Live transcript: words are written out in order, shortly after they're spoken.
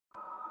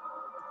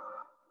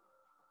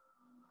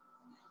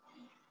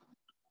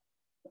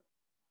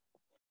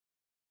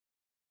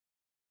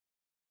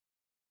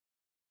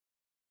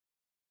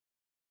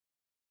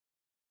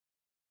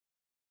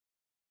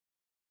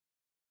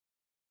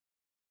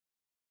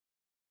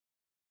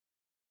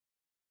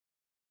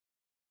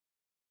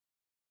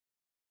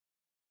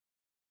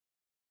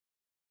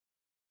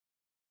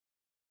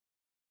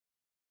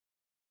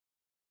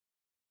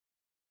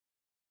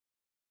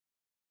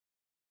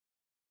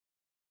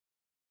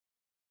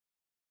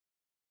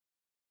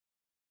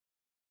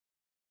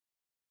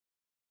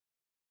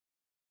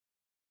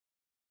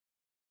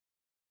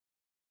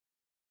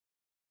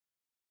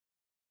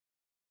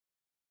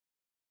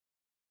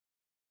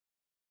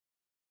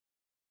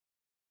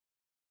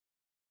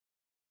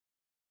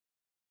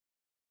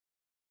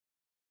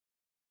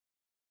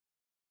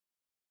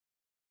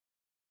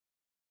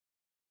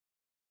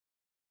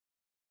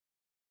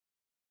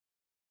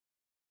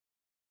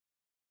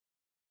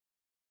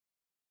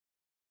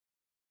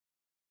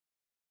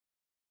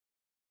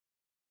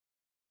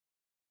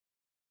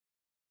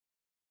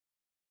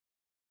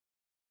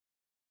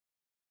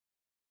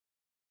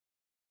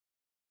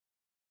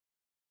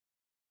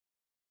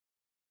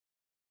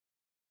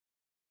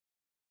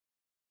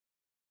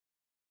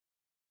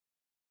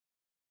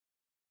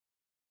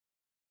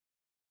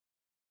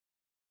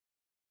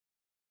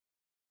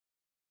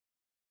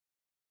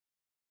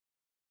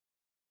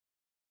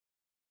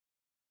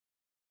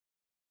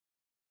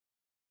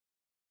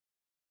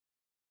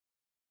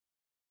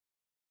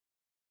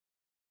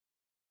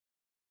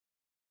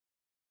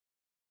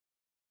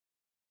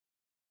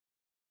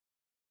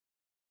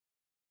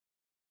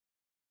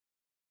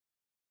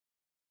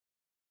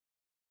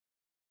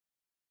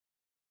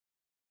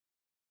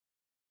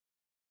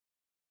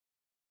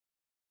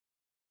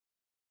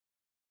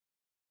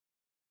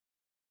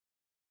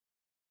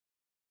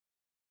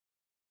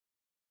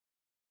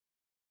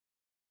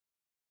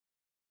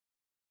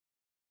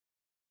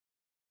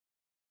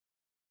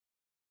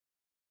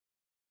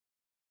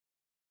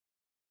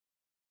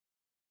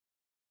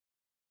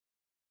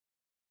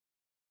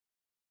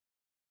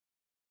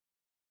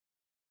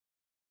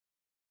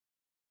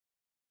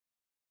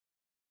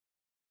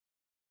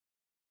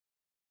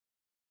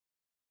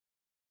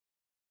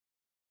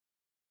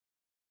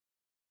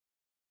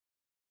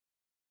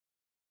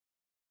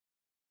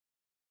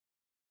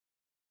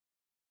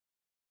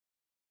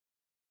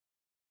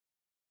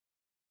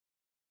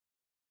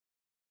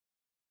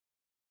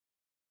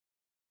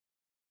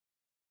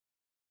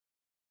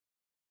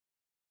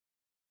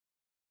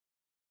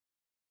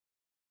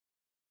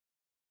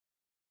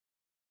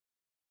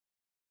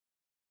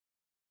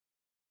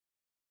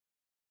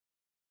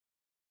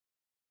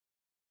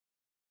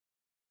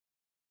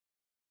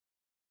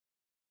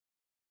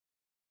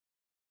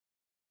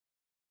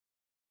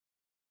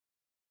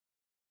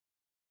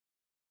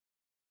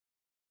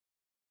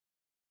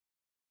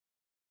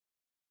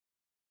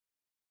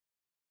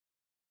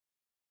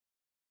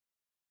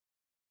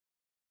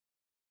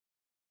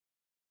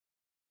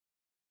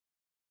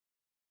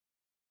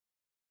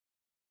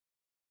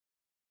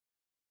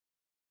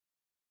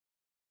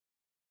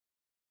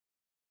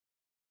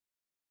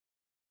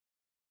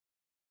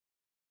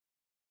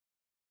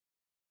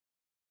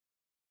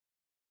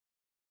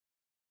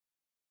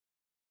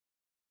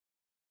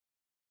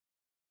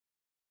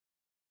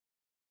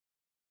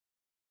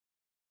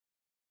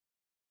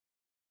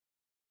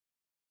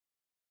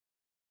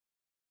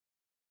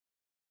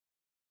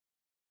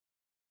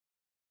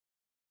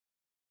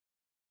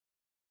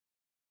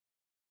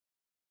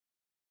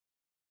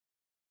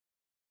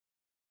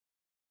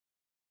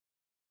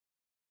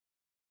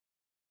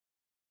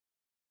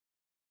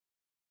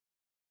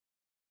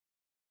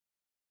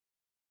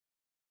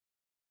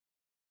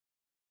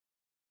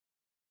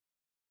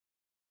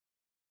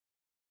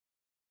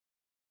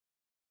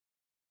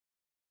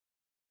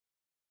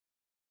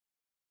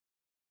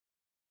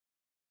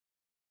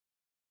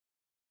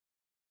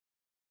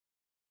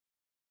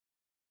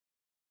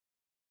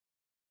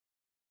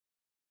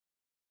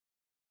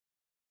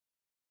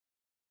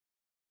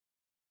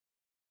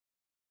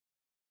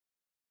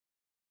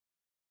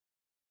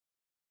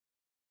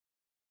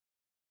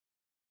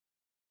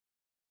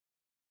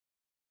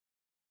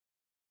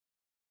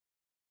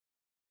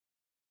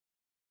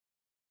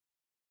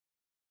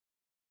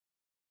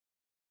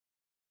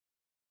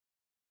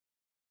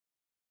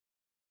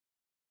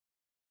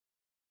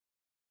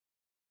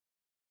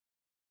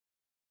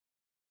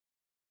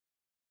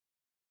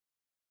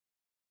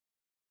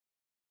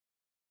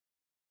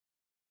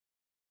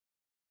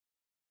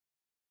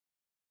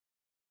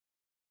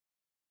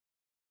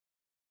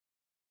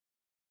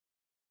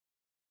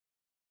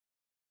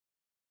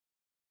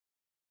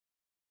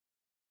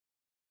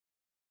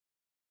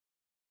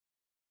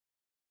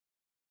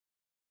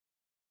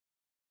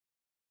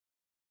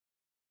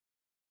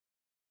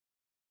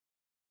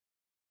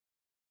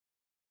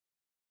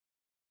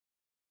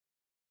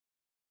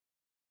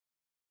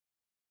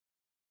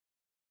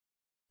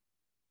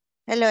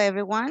Hello,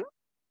 everyone.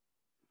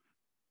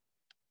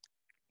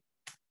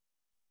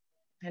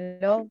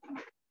 Hello.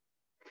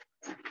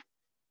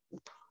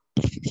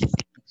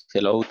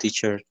 Hello,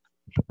 teacher.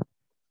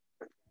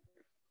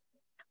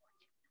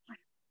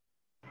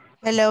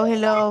 Hello,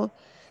 hello.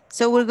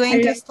 So we're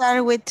going Hello. to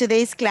start with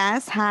today's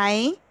class.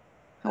 Hi,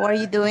 how are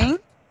you doing?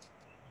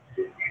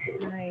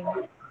 Hi.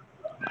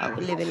 I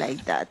will leave it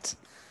like that.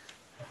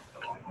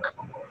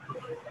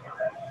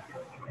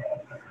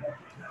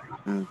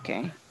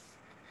 Okay.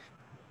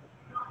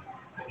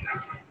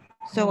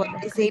 So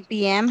it's 8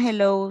 p.m.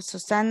 Hello,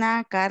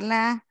 Susana,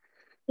 Carla,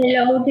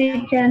 Hello,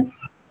 teacher.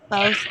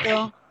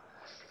 Fausto.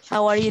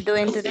 How are you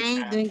doing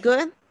today? Doing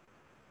good?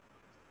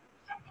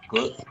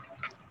 Good.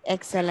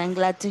 Excellent.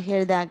 Glad to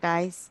hear that,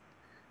 guys.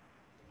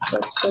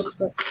 Good.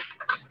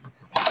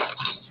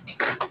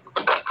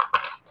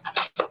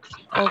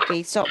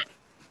 Okay, so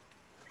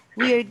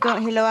we are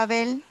going. Hello,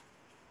 Abel.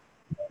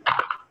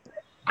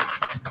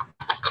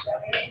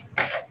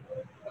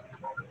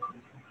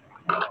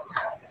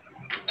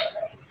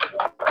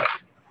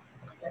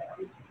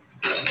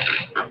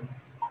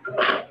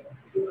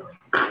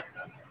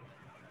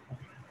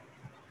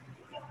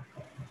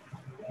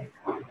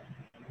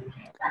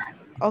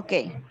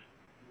 Okay.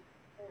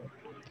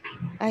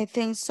 I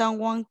think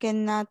someone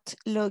cannot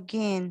log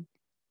in.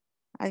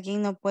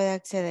 Alguien no puede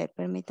acceder.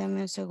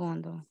 Permítame un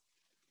segundo.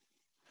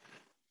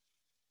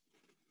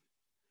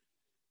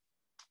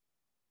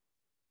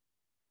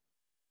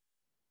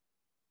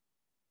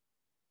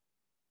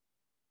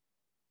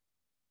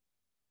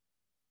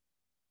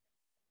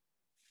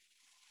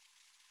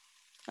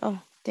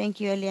 Oh, thank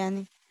you,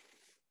 Eliane.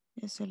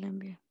 Eso lo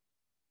envío.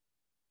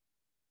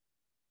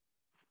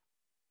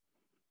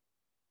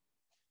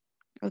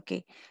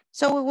 Okay,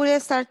 so we will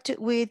start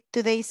with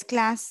today's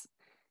class.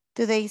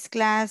 Today's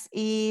class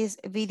is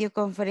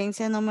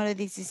videoconferencia número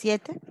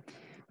 17.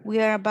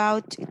 We are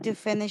about to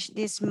finish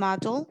this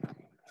module.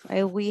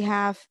 We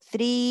have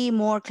 3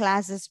 more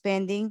classes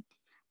pending,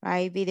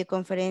 right?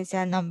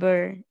 Videoconferencia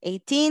number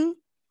 18,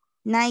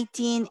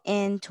 19,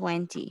 and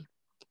 20.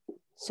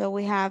 So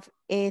we have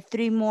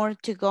 3 more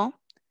to go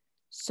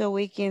so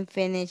we can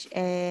finish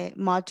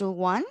module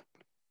 1,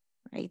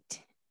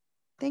 right?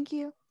 Thank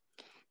you.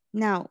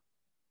 Now,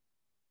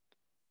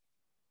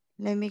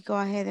 let me go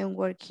ahead and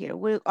work here.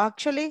 We're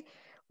actually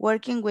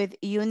working with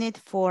unit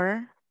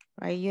 4,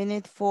 right?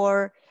 Unit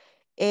 4,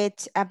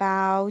 it's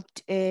about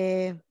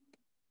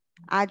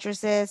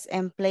addresses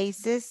and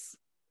places,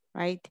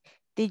 right?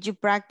 Did you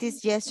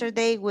practice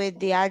yesterday with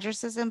the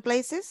addresses and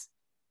places?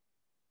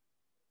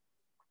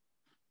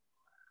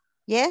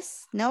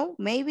 Yes? No?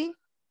 Maybe?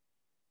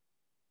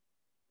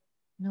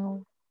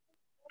 No.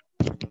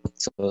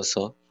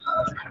 So.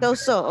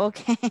 So,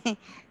 okay.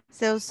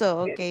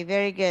 So, okay,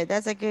 very good.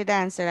 That's a good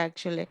answer,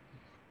 actually.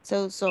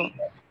 So,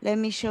 let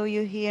me show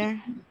you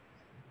here.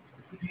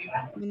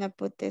 I'm gonna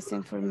put this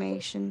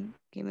information.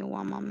 Give me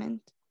one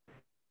moment.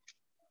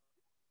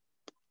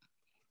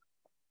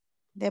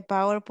 The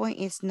PowerPoint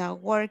is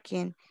not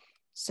working,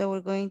 so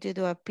we're going to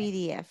do a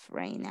PDF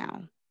right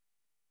now.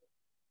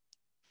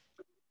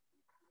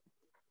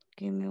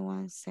 Give me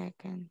 1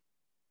 second.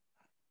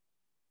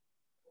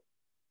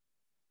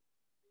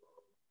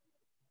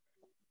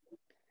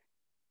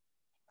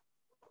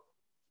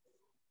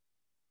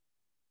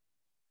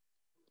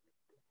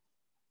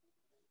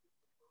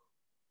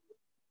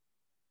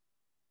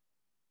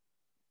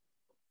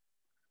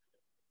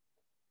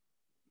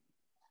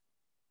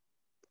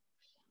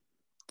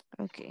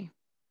 Okay,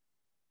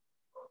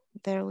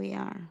 there we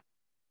are.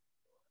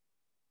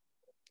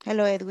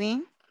 Hello,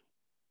 Edwin.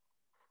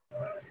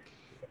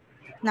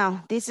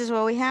 Now, this is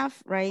what we have,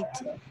 right?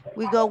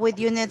 We go with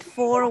unit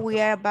 4.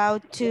 We are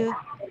about to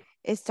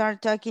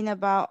start talking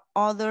about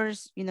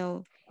others,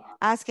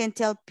 ask and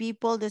tell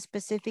people the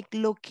specific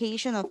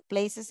location of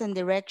places and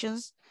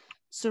directions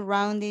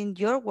surrounding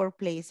your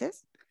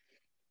workplaces,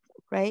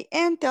 right?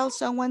 And tell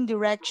someone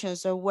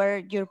directions of where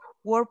your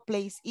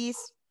workplace is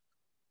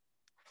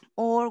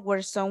or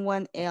where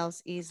someone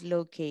else is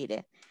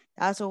located.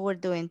 That's what we're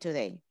doing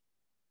today.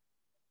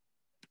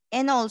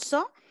 And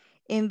also,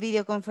 in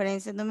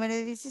videoconferencia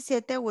número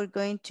 17, we're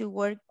going to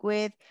work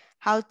with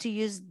how to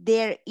use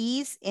there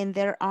is and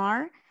there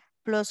are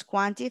plus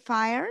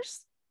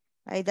quantifiers.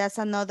 Right? That's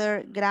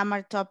another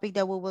grammar topic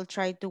that we will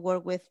try to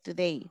work with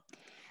today.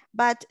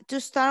 But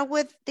to start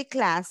with the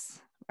class,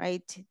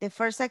 right? The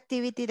first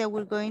activity that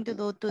we're going to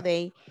do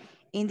today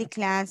in the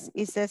class,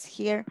 it says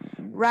here,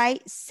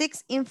 write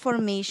 6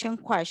 information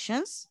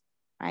questions,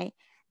 right?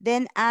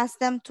 Then ask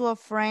them to a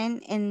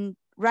friend and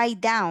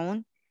write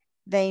down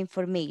the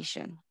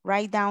information.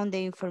 Write down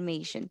the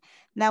information.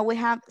 Now we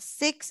have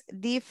 6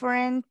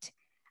 different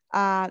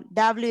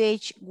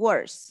WH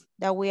words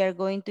that we are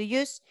going to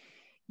use.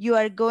 You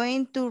are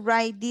going to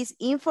write these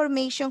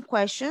information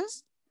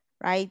questions,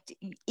 right?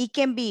 It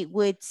can be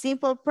with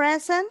simple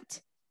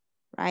present,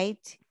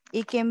 right?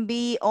 It can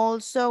be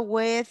also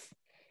with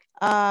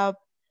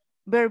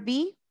verb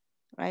be,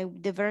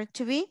 right? The verb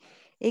to be.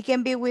 It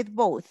can be with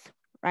both,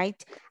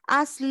 right?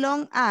 As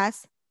long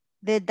as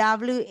the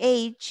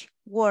WH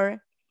word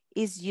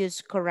is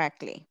used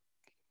correctly.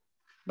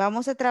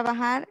 Vamos a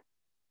trabajar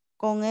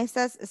con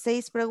estas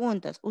 6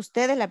 preguntas.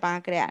 Ustedes las van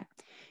a crear.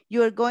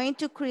 You are going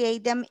to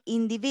create them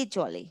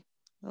individually.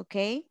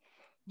 Okay?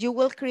 You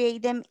will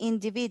create them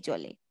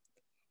individually.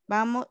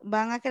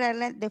 Van a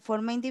crearlas de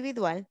forma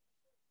individual.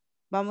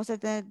 Vamos a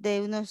tener de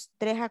unos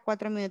 3 a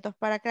 4 minutos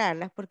para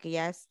crearlas porque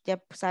ya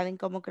saben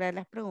cómo crear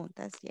las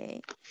preguntas.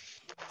 Yay.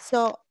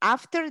 So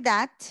after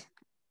that,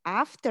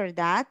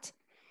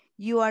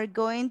 you are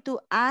going to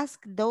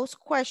ask those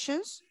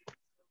questions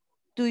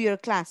to your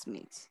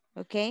classmates,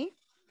 okay?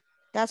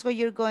 That's what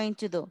you're going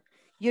to do.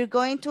 You're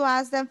going to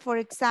ask them, for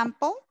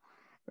example,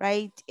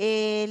 right?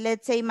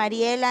 Let's say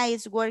Mariela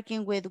is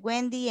working with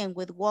Wendy and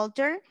with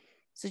Walter.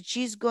 So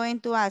she's going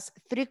to ask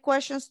 3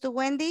 questions to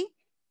Wendy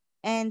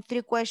and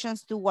 3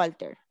 questions to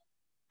Walter,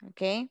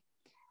 okay?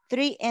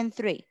 3 and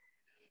 3.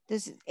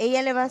 Entonces,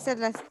 ella le va a hacer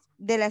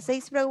de las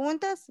 6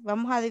 preguntas,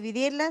 vamos a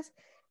dividirlas,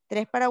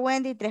 3 para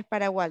Wendy y 3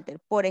 para Walter,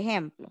 por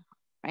ejemplo,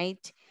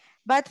 right?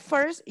 But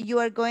first, you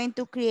are going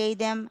to create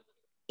them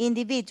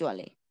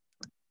individually,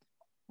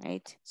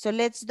 right? So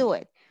let's do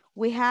it.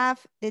 We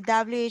have the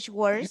WH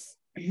words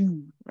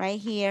right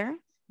here.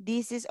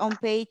 This is on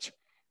page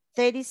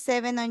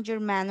 37 on your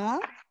manual.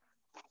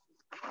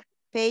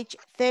 Page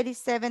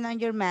 37 on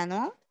your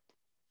manual.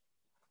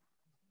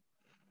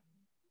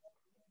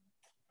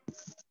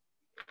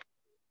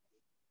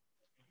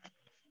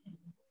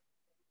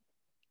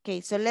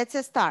 Okay, so let's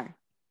start.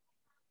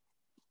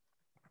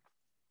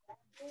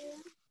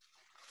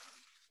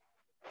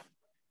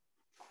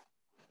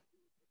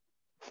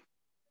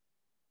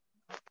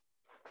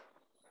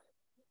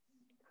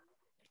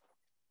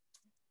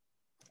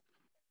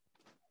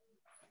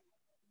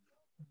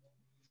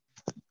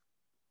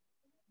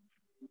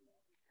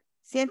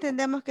 ¿Sí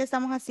entendemos qué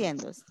estamos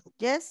haciendo?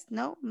 Yes,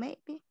 no,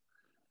 maybe.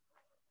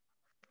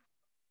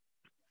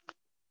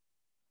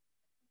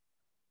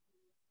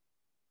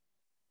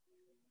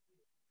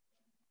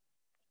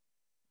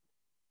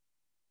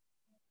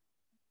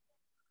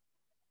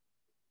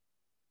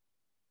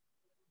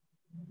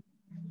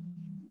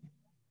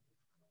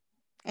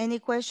 Any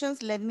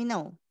questions? Let me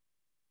know.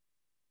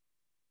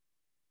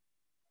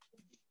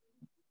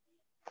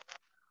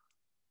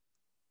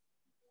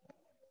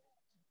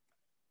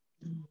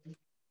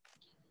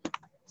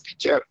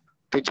 Teacher,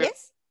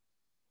 Yes?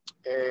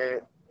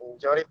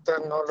 yo ahorita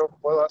no lo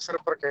puedo hacer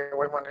porque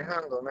voy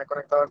manejando, me he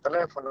conectado al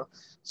teléfono,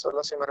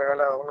 solo si me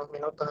regala unos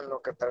minutos en lo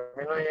que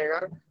termino de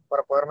llegar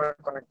para poderme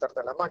conectar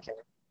de la máquina.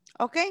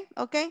 Okay,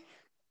 okay.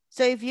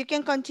 So if you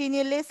can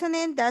continue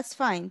listening, that's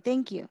fine.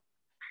 Thank you.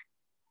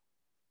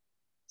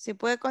 Si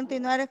puede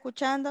continuar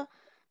escuchando,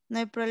 no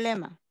hay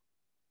problema.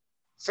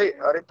 Sí,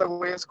 ahorita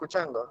voy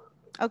escuchando,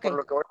 Okay,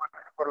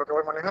 por lo que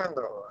voy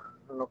manejando.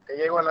 En lo que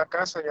llego a la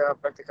casa ya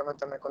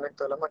prácticamente me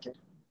conecto de la máquina.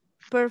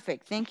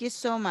 perfect. Thank you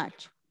so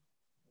much.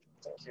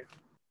 Thank you.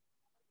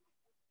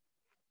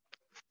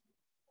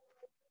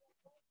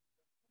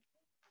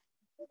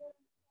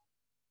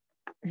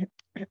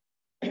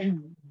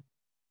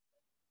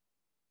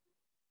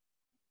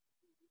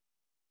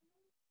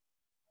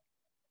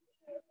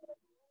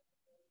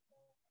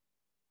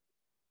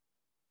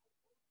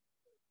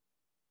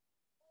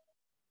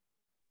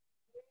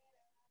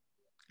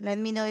 Let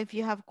me know if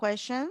you have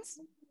questions.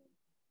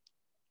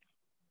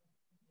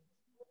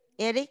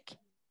 Eric?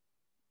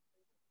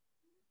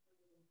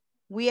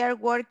 We are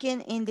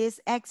working in this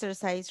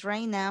exercise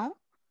right now.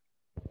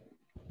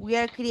 We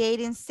are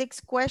creating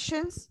 6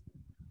 questions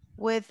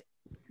with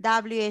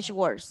WH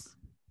words.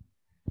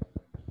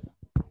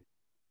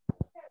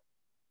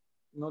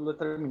 No lo he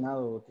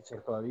terminado,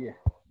 teacher, todavía.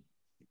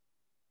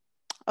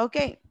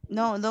 Ok,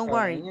 no, don't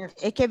worry.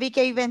 Es que vi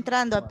que iba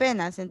entrando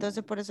apenas,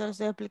 entonces por eso lo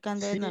estoy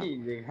explicando de nuevo. Sí,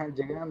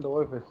 llegando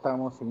hoy, pues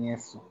estamos en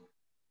eso.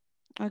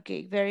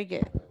 Ok, very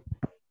good.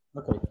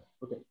 Ok,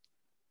 ok.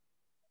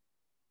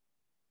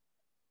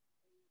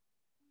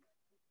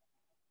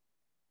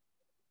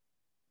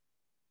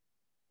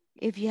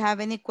 If you have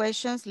any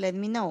questions, let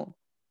me know.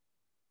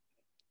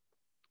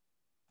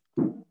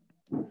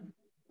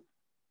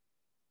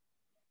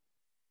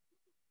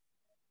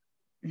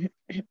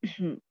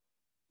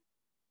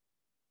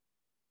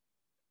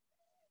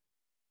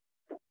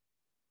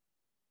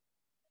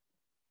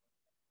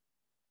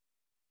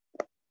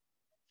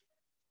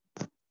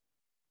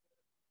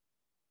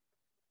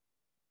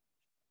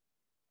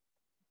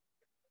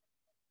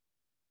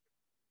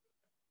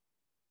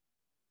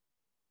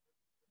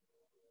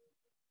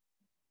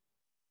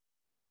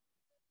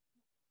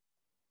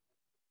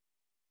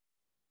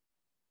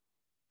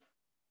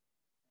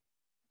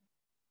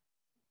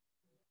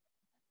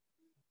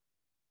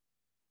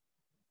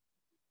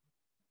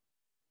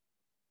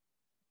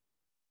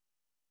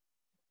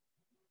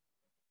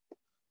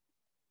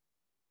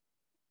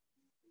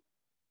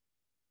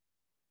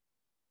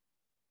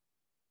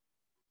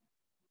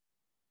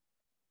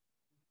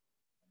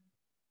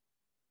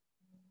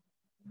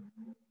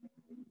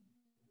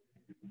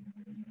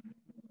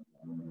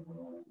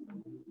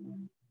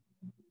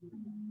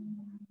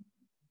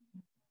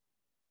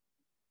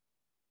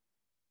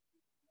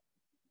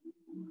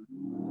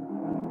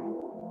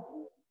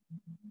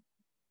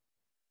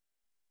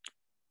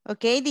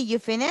 Okay, did you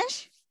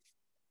finish?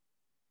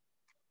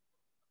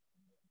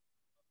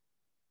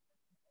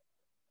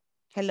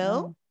 Hello?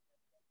 No.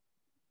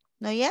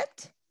 Not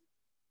yet?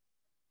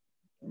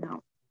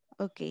 No.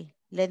 Okay,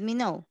 let me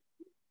know.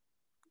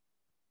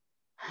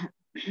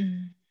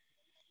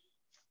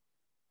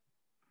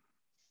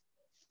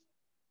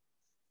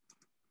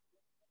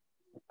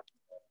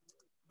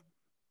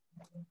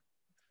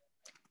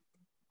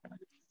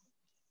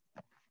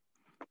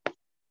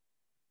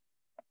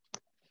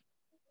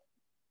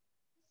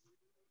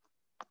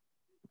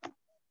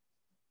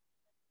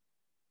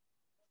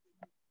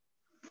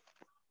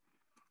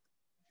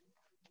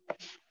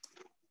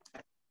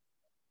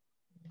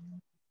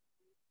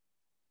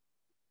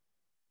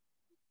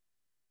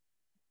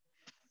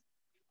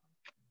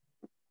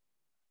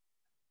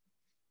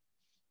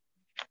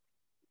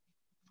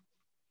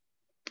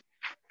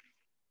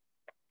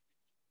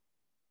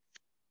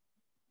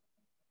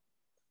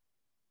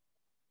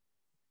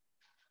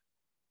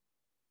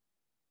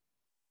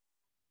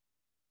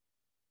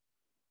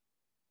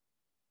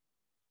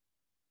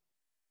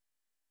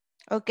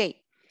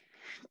 Okay,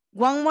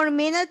 one more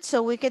minute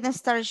so we can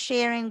start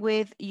sharing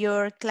with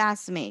your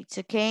classmates,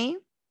 okay?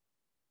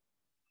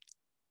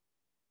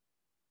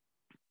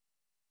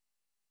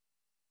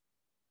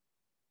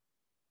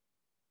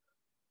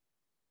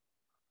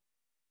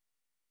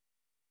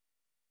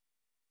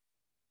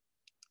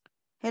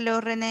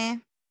 Hello,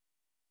 René.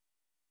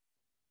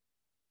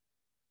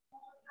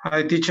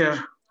 Hi,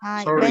 teacher.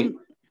 Hi, Sorry.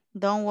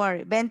 don't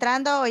worry. ¿Va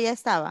entrando o ya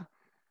estaba?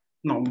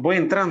 No, voy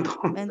entrando.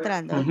 Va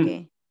entrando, Ujú.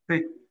 ok.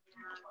 Sí.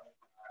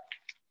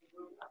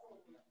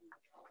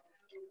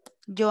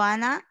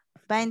 Joana,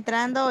 ¿va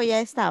entrando o ya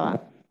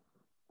estaba?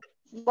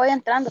 Voy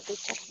entrando,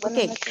 teacher.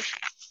 Buenas Ok, noches.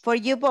 for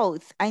you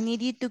both, I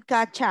need you to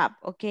catch up,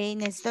 ok?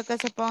 Necesito que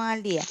se pongan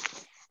al día.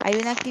 Hay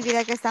una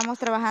actividad que estamos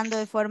trabajando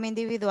de forma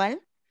individual.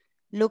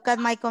 Look at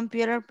my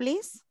computer,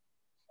 please.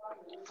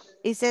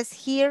 It says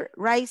here,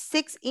 write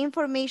 6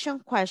 information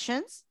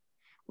questions.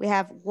 We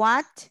have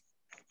what,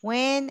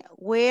 when,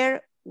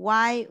 where,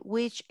 why,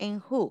 which,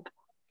 and who.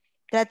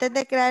 Traten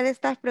de crear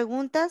estas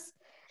preguntas,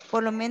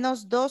 por lo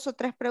menos 2 o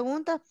 3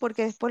 preguntas,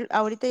 porque después,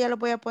 ahorita ya lo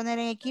voy a poner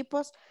en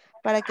equipos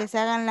para que se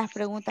hagan las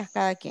preguntas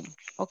cada quien.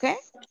 ¿Ok?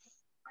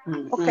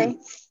 Ujú. Okay.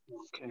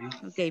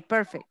 Okay. Ok,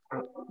 perfect.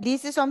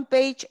 This is on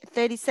page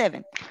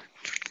 37.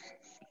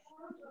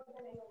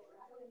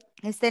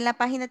 Está en la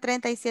página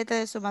 37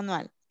 de su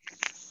manual.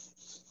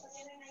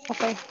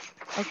 Okay.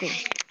 Ok.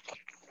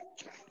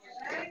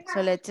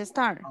 So let's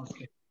start.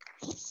 Okay.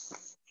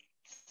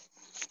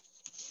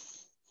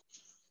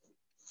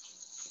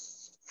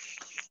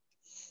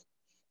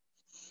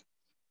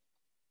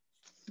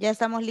 ¿Ya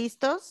estamos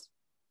listos?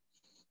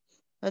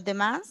 ¿Los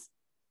demás?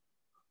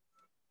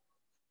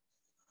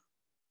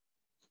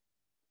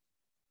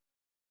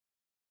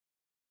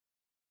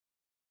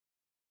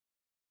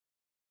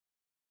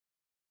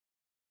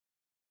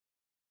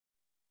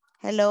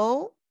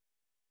 Hello?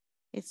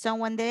 Is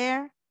someone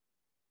there?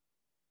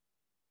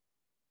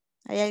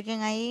 ¿Hay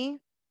alguien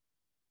ahí?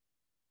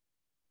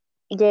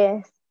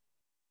 Yes.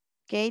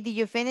 Okay, did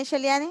you finish,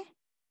 Eliane?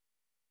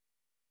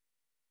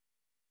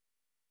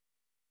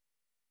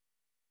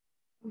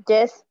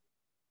 Yes.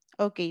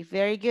 Okay,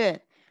 very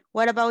good.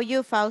 What about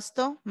you,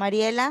 Fausto,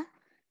 Mariela,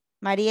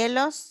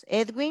 Marielos,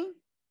 Edwin,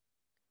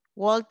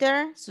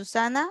 Walter,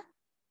 Susana,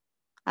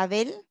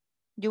 Abel?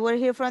 You were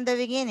here from the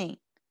beginning.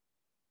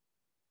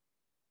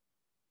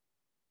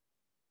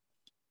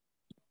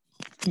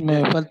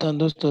 Me faltan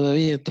dos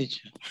todavía,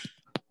 teacher.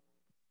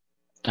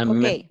 A mí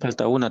me Okay,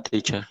 falta una,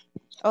 teacher.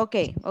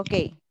 okay,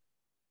 okay.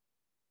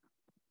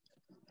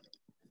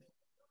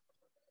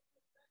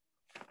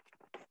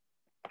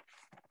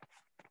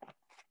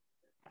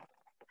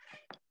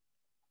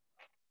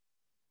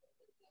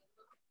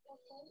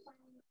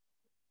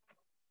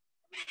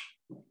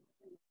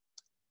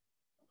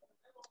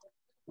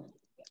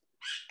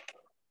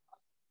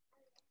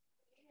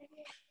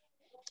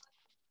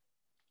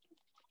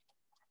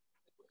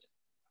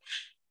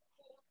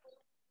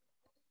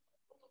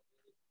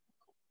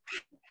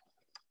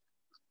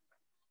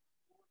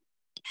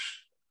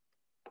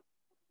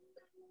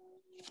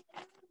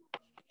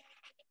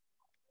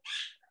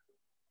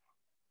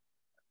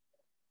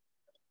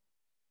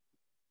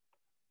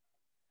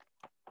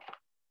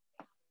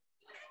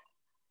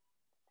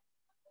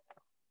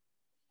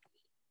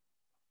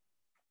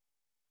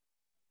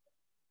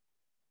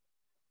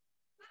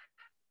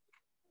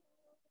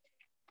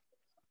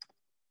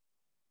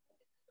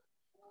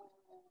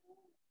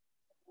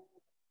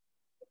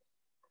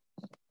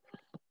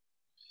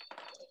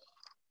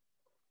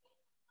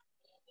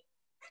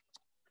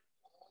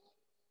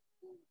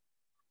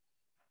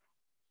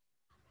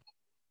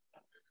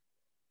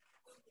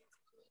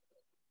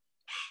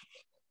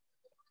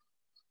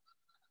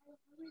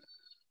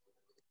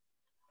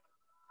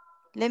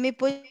 Let me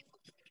put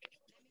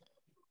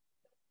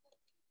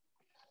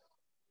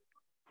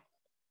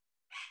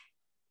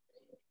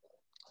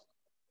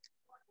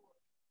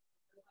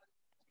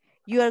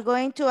you are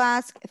going to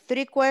ask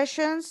 3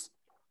 questions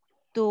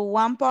to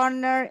one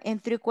partner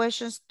and 3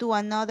 questions to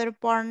another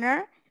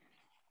partner,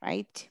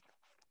 right?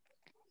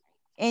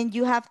 And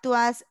you have to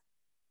ask,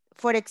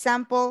 for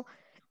example,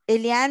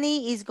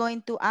 Eliani is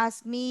going to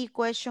ask me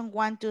question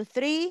 1, 2,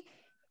 3,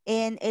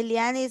 and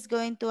Eliani is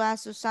going to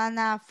ask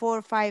Susana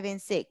 4, 5,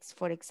 and 6,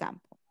 for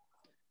example.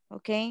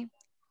 Okay,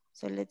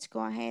 so let's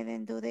go ahead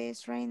and do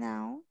this right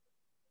now.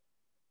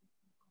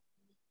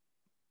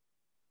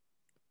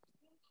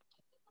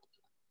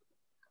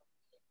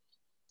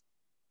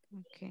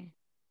 Okay.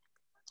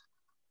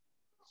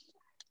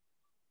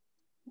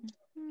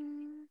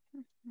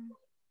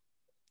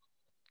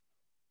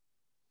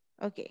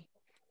 Okay,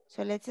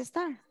 so let's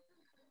start.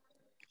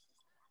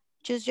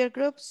 Choose your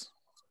groups.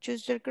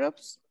 Choose your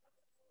groups.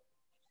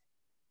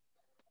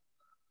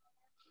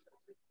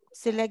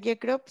 Select your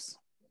groups.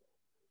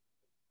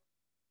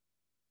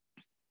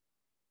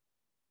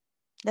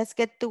 Let's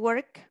get to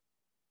work.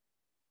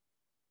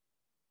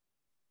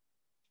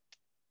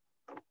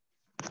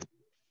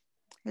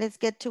 Let's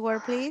get to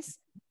work, please.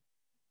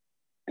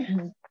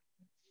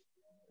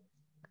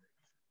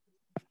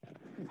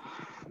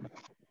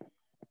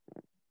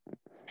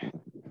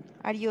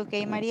 Are you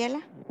okay,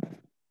 Mariela?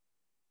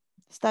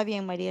 Está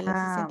bien, Mariela,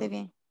 se siente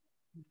bien.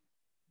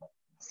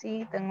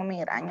 Sí, tengo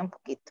migraña un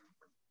poquito.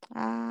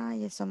 Ah,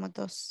 ya somos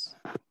dos.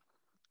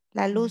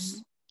 La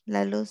luz,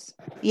 la luz.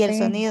 Y el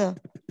sonido.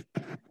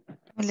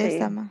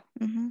 Molesta Sí. más.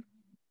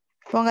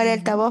 Póngale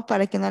altavoz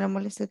para que no le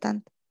moleste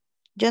tanto.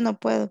 Yo no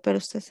puedo, pero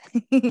usted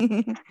sí.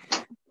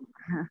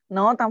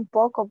 No,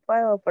 tampoco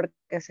puedo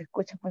porque se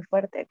escucha muy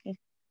fuerte aquí.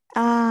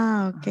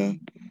 Ah, ok.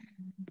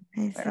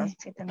 Pero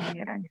sí tengo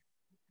migraña.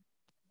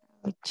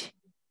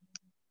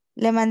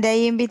 Le mandé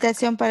ahí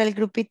invitación para el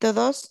grupito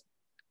 2.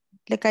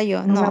 ¿Le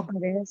cayó? No me No.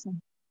 aparece.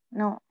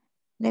 No.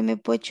 Let me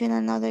put you in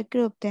another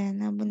group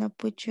then. I'm gonna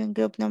put you in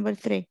group number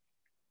 3.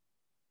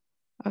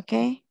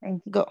 Okay?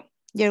 Go.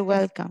 You're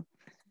welcome.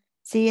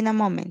 See you in a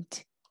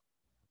moment.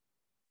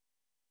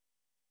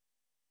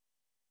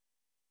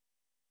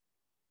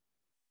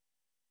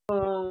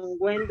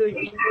 When do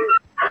you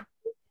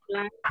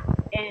plan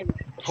end?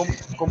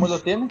 ¿Cómo lo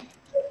tiene?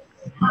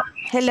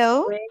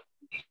 Hello.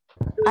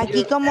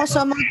 Aquí como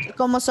somos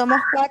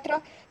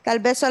 4, tal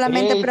vez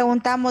solamente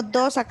preguntamos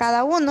 2 a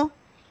cada uno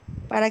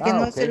para que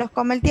no se los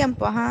come el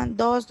tiempo. Ajá,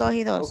 2, 2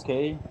 y 2. Ok.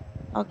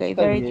 Ok,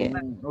 Está very bien.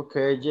 good. Ok,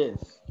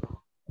 yes.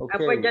 Ah,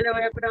 pues yo le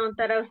voy a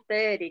preguntar a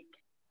usted, Eric.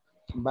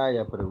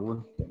 Vaya,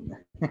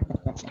 pregúnteme.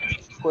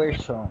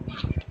 Question.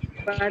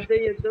 What do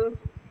you do?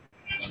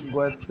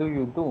 What do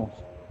you do?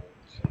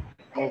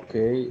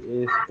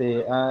 Okay,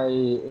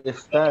 I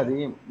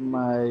study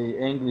my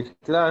English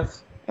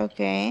class.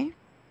 Okay.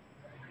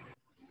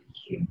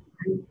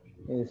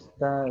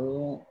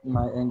 Study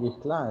my English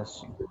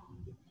class.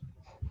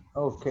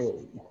 Okay,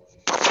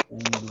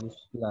 English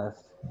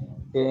class.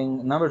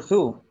 And number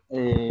 2,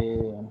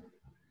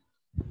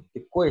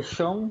 the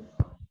question.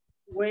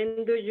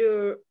 When do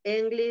your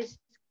English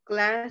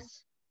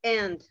class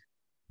end?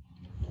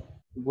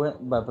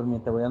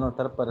 Permítame, voy a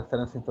anotar para estar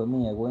en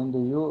sintonía. When do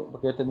you,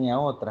 porque yo tenía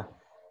otra.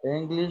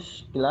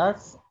 English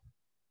class.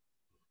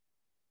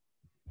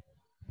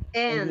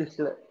 End.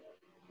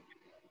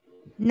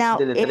 Now,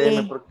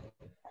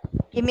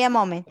 give me a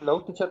moment.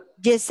 Hello, teacher.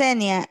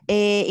 Yesenia,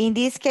 in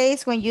this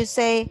case, when you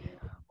say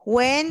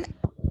when,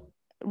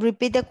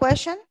 repeat the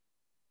question.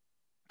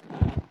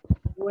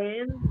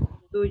 When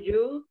do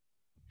you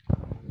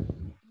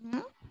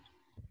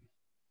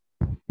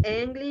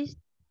English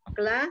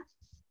class?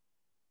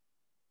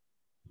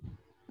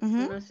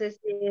 No sé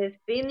si es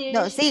finish.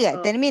 No,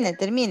 siga, termine.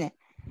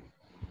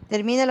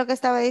 Termine lo que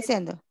estaba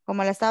diciendo,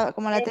 como la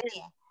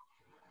tenía.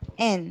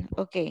 En,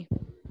 ok.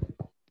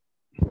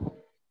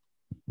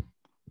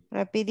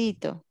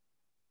 Rapidito.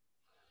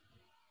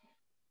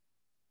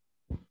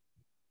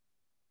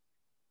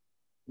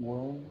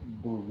 When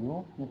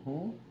do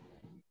you?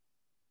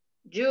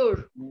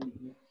 Your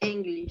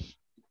English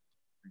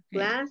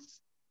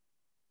class.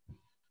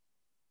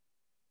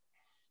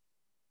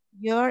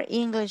 Your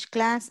English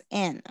class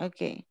end,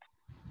 ok.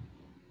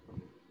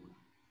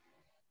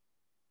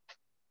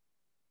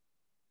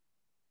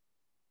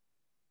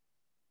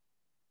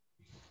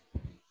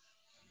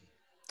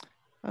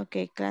 Ok,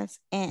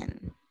 class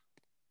end.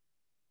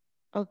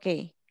 Ok.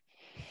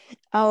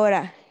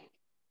 Ahora,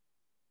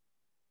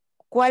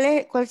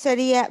 ¿cuál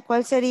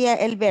sería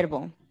el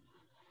verbo?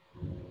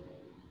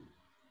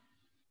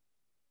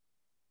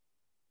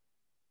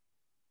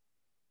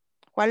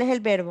 ¿Cuál es el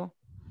verbo?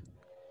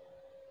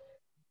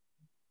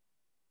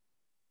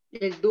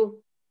 El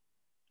do.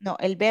 No,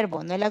 el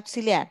verbo, no el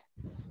auxiliar.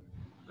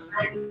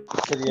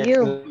 Sería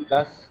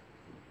class.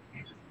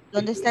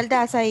 ¿Dónde está el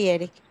das ahí,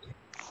 Eric?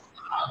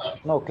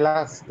 No,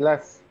 class.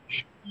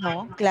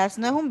 No, class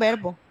no es un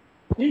verbo.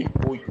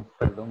 Uy,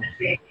 perdón.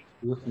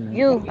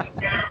 You.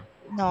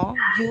 No,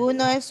 you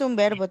no es un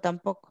verbo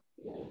tampoco.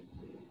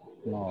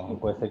 No,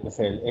 puede ser que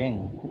sea el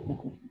en.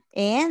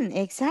 En,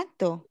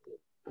 exacto.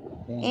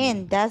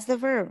 En, that's the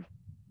verb.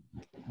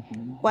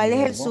 ¿Cuál El es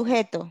el verbo.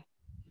 sujeto?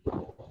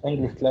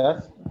 English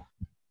class.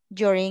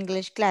 Your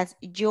English class.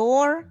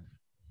 Your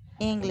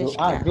English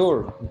class.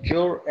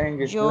 Your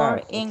English Your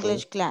class.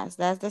 English class.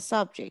 That's the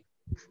subject.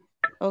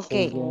 Ok.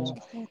 Okay.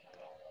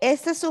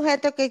 Este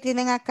sujeto que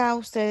tienen acá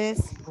ustedes,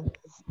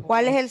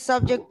 ¿cuál es el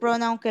subject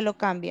pronoun que lo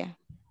cambia?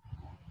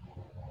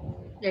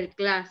 El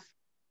class.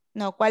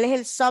 No, ¿cuál es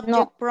el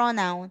subject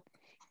pronoun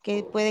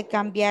que puede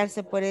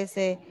cambiarse por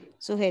ese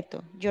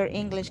sujeto? Your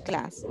English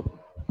class.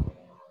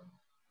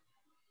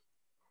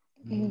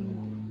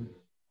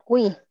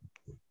 We.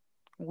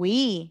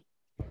 We.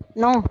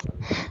 No.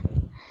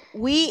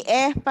 We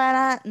es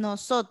para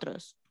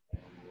nosotros.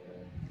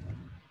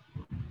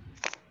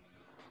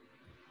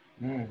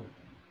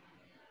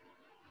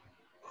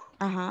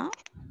 Ajá.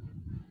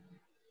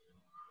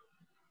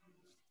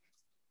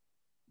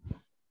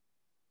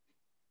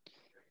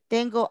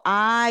 Tengo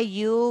I,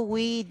 you,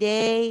 we,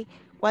 they.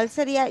 ¿Cuál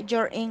sería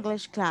your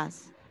English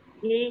class?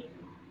 He.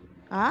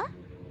 ¿Ah?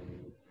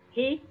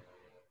 He.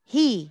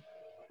 He.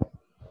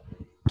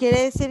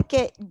 Quiere decir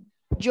que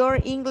your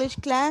English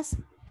class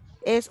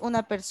es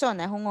una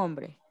persona, es un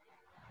hombre.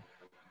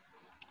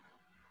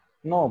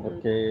 No,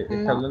 porque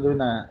está hablando de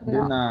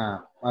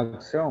una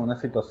acción, una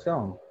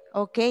situación.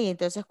 Ok,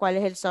 entonces, ¿cuál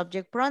es el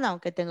subject pronoun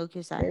que tengo que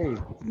usar? Hey,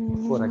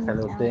 por acá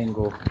lo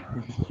tengo.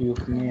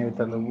 Excuse me,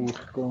 ahorita lo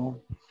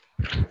busco.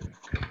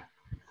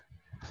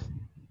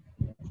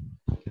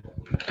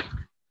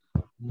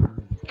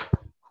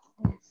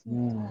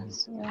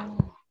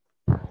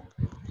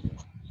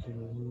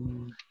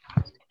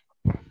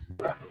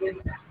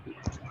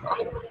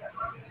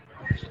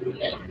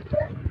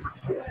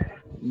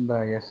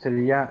 Vaya,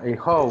 sería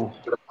how.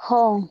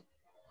 How.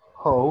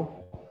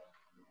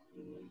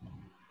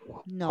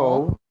 No.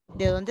 How.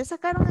 ¿De dónde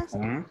sacaron eso?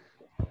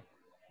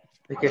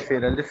 Es que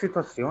será el de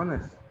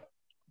situaciones.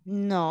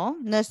 No,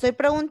 no estoy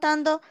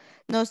preguntando,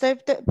 no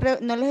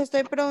les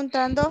estoy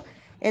preguntando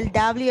el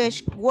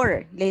WH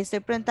word, les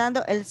estoy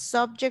preguntando el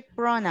subject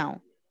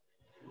pronoun.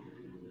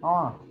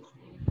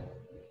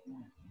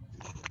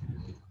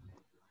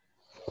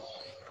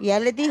 Ya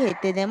les dije,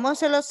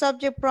 tenemos los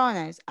subject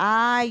pronouns,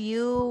 I,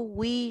 you,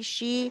 we,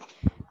 she.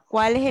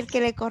 ¿Cuál es el que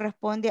le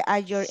corresponde a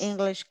your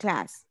English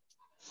class?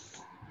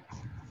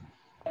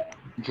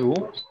 You.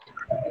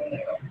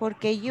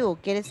 Porque you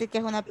quiere decir que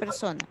es una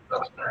persona.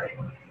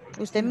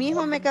 Usted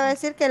mismo me acaba de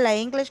decir que la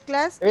English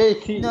class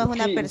Sí, no es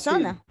una sí,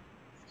 persona.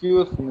 Sí.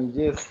 Excuse me.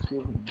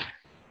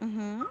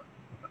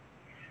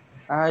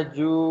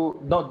 You.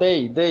 No,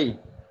 they.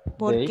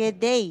 ¿Por qué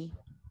they?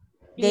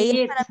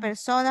 They es para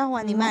personas o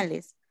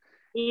animales.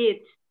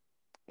 It.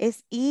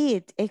 Es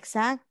it,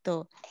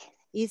 exacto.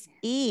 Es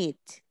it.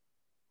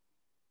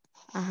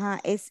 Ajá,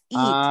 es it.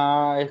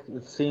 Es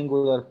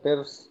singular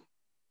person.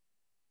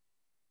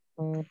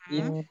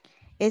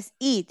 Es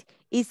it.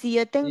 Y si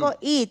yo tengo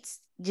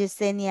its,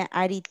 Yesenia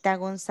Arita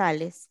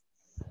González.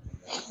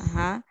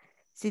 Ajá.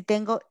 Si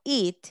tengo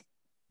it,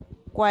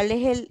 ¿cuál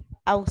es el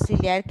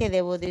auxiliar que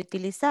debo de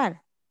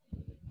utilizar?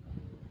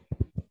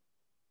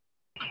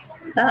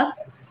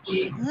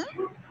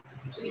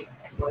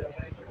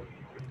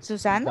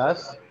 ¿Susana?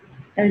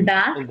 El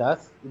das. El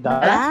das.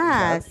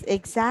 Das,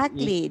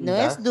 exactly. No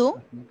es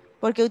do.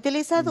 ¿Por qué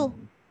utiliza do?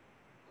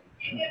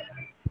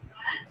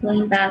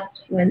 When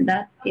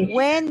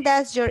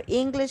does your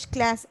English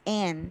class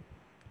end?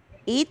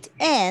 It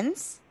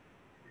ends.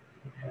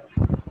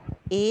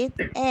 It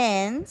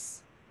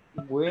ends.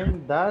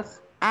 When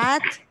does?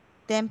 At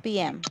 10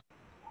 p.m.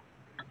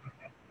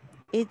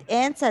 It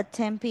ends at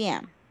 10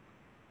 p.m.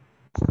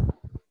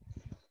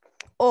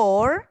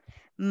 Or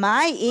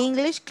my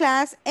English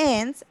class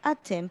ends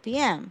at 10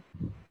 p.m.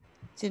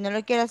 Si no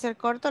lo quiero hacer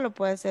corto, lo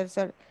puede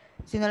hacer.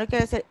 Si no lo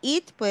quiero hacer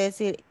it, puede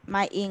decir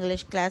my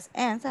English class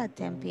ends at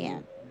 10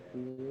 p.m.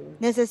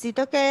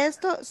 Necesito que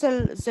esto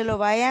se lo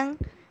vayan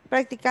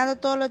practicando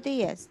todos los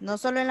días, no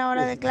solo en la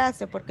hora de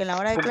clase, porque en la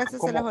hora de clase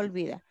se les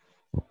olvida.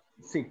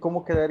 Sí,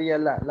 ¿cómo quedaría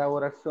la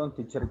oración,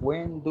 teacher?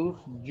 When does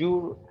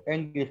your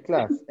English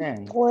class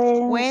end?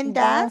 When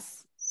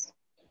does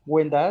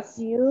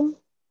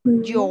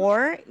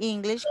your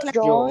English class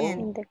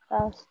end?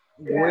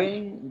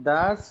 When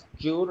does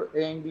your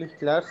English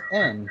class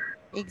end?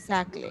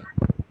 Exactly.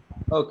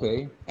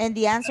 Okay. And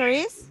the answer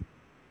is?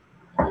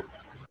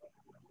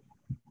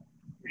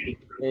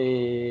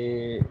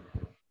 It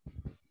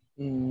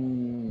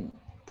ends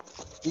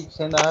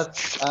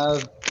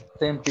at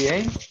 10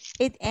 p.m.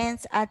 It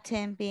ends at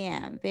 10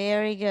 p.m.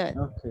 Very good.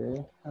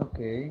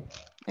 Okay.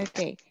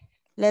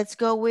 Let's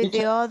go with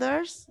the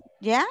others.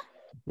 ¿Ya?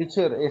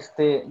 Teacher,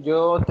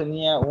 yo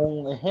tenía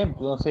un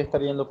ejemplo, no sé si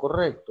estaría en lo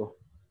correcto.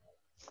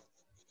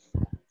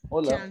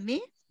 Hola. Tell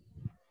me.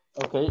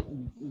 Okay.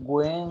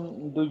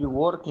 When do you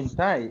work in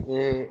Thai?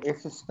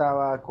 ¿Ese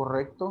estaba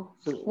correcto?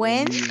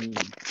 When?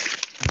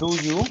 Do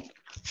you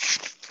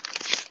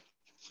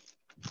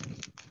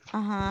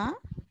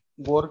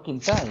work in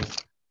Thai?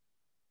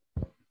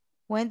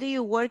 When do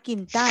you work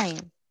in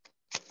time?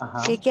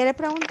 Ajá. ¿Qué quiere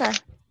preguntar?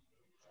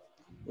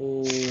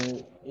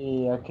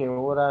 ¿A qué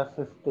horas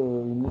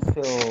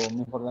inicio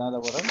mi jornada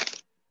laboral?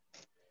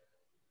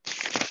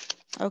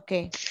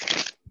 Okay.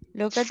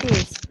 Look at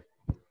this.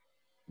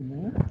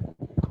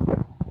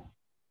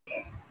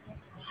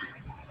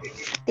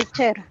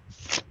 teacher.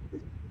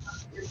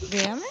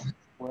 Dígame.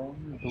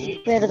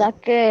 ¿Verdad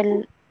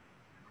que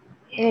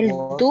el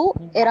do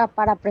era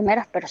para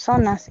primeras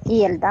personas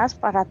y el das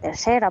para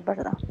terceras,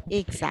 verdad?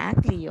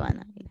 Exactly,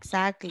 Joanna.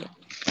 Exactly.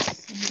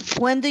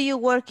 When do you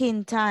work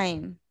in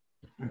time?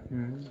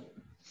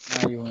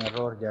 Hay un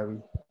error, ya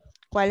vi.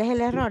 ¿Cuál es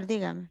el error?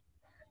 Dígame.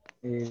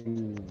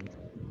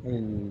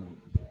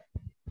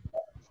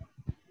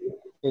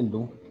 El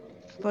do.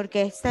 ¿Por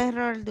qué está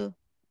error do?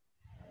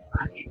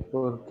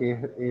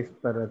 Porque es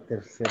para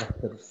tercera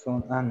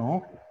persona. Ah,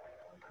 no.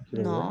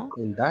 Quiero ver. No.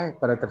 El da es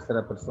para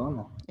tercera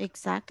persona.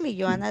 Exactly.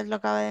 Joanna lo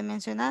acaba de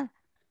mencionar.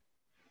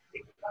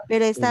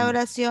 Pero esta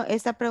oración,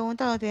 esta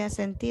pregunta no tiene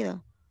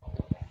sentido.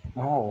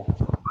 No.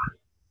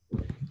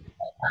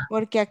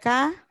 Porque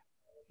acá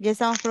ya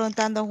estamos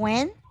preguntando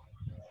when.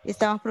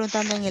 Estamos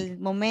preguntando en el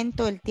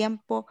momento, el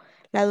tiempo,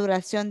 la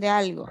duración de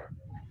algo.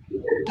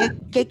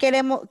 ¿Qué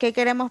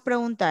queremos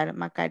preguntar,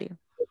 Macario?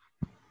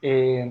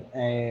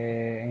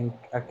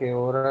 ¿A qué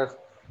horas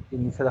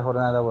inicia la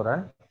jornada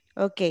laboral?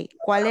 Ok,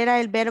 ¿cuál era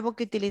el verbo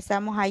que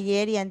utilizamos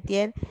ayer y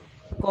antier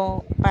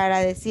para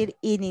decir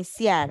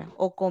iniciar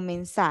o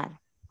comenzar?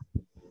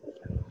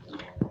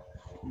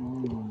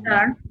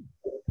 Start.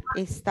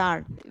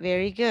 Start,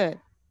 very good.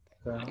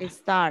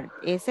 Start,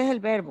 ese es el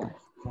verbo.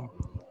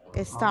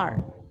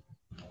 Start.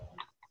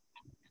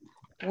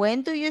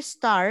 When do you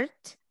start?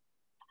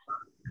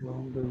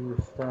 When do you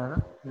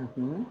start?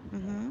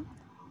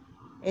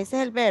 Ese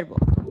es el verbo.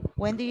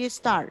 When do you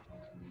start?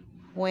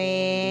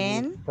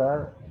 When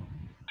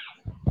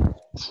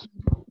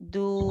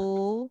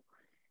do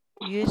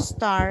you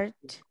start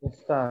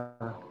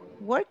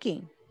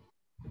working?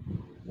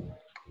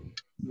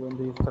 When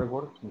do you start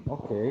working?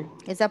 Okay.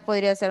 Esa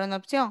podría ser una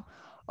opción.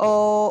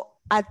 O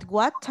at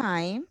what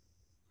time?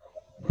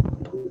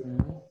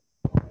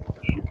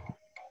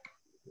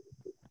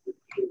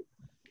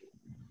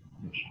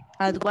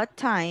 At what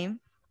time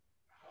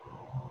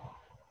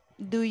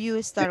do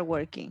you start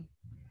working?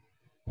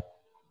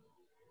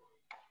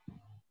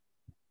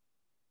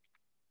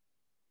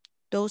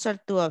 Those are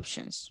two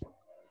options.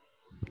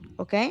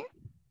 Okay?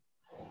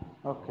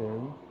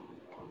 Okay.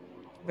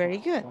 Very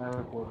good.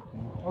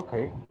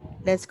 Okay.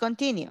 Let's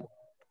continue.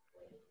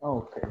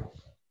 Okay.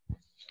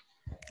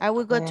 I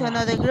will go to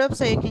another group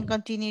so you can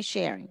continue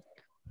sharing.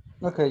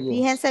 Okay, yes.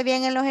 Fíjense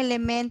bien en los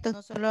elementos,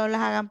 no solo las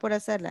hagan por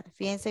hacerlas.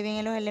 Fíjense bien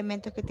en los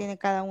elementos que tiene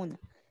cada una.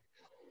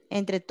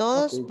 Entre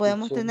todos Okay,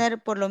 podemos teacher.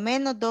 tener por lo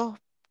menos dos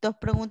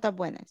preguntas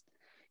buenas.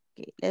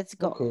 Okay, let's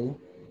go. Okay.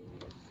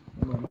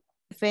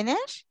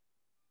 Finish?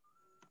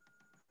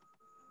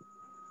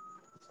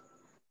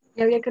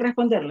 ¿Y había que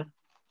responderla?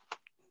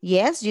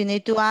 Yes, you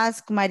need to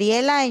ask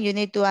Mariela and you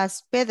need to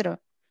ask Pedro.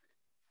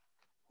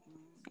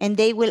 And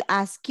they will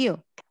ask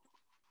you.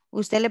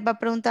 Usted les va a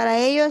preguntar a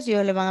ellos y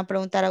ellos le van a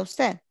preguntar a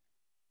usted.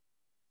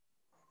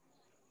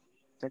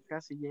 Ya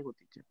casi llego,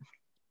 teacher.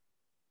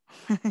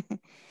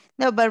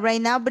 No, but right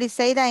now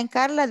Briseida and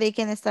Carla, they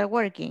can start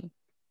working.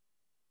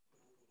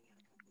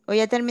 ¿O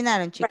ya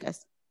terminaron,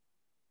 chicas?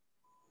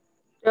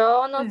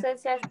 Yo no sé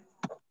si...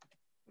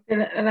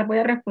 La voy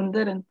a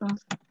responder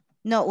entonces.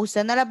 No,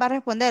 usted no las va a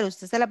responder,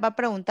 usted se las va a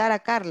preguntar a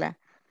Carla.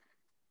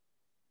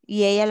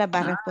 Y ella las va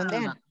a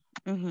responder.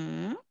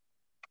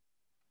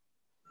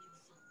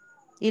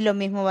 Y lo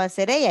mismo va a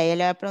hacer ella. Ella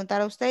le va a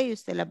preguntar a usted y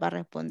usted las va a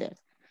responder.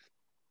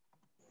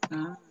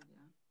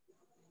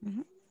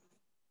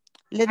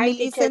 Let me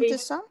listen to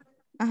some.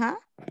 Ajá.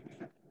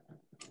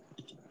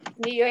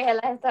 Y yo ya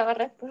las estaba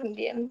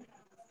respondiendo.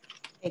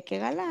 Qué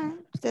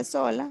galán. Usted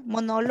sola.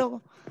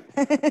 Monólogo.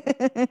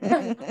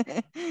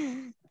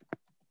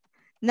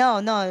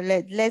 No,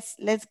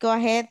 let's go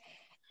ahead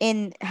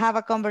and have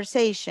a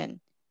conversation.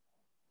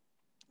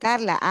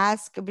 Carla,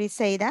 ask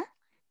Briseida.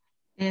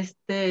 Si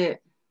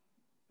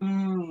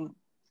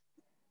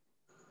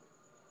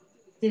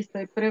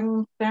estoy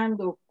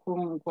preguntando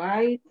con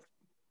why,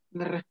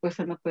 la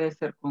respuesta no puede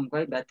ser con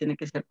why, tiene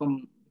que ser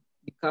con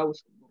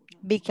because.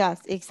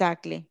 Because,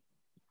 exactly.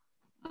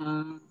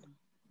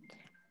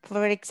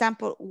 For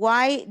example,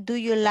 why do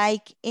you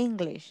like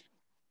English?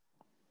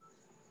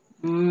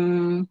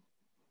 Yeah.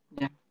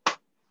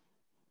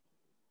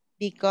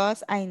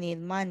 Because I need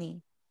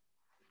money.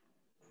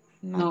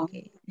 No.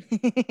 Okay.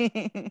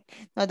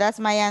 No, that's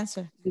my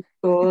answer.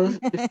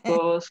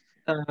 Because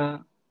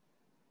I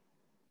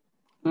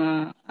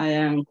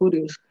am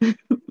curious.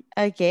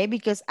 Okay,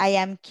 because I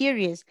am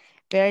curious.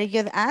 Very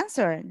good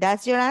answer.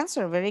 That's your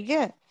answer. Very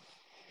good.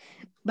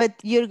 But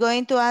you're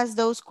going to ask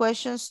those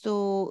questions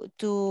to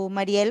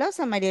Marielos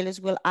and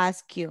Marielos will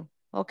ask you.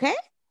 Okay?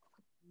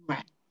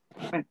 Right.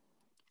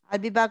 I'll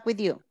be back with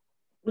you.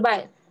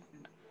 Bye.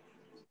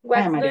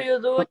 What do you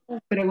do?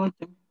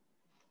 Pregunta.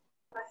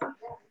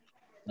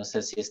 No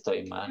sé si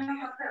estoy mal.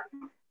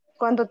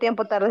 ¿Cuánto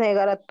tiempo tardas en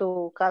llegar a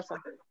tu casa?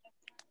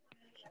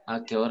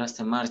 ¿A qué horas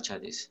te marcha?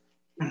 Dice.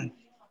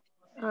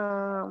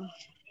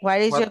 What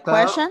is your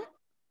question?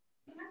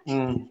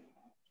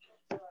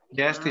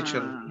 Yes,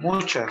 teacher.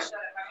 Muchas.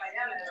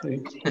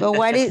 Sí. But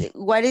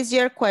what is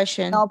your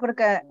question? No,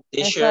 porque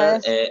Teacher, esa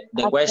es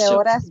the question.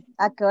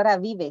 ¿a qué hora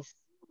vives?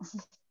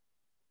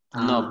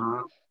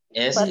 No,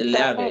 es What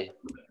leve.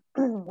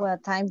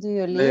 What time do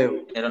you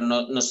leave? Pero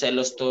no sé,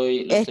 lo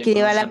estoy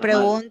Escriba la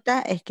pronunciando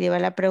mal. escriba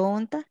la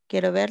pregunta,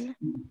 quiero verla.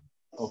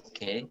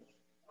 Ok.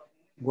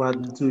 What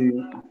do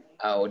you...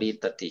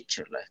 Ahorita,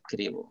 teacher, la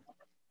escribo.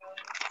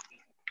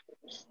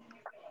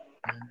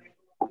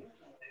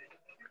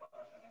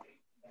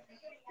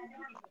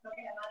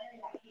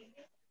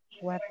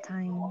 What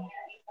time?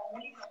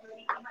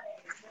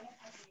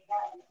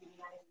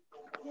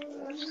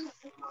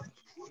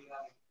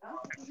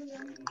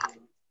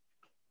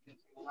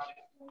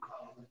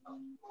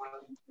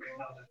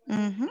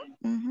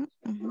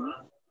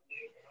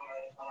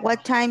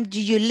 What time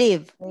do you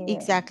leave? Yeah.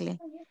 Exactly.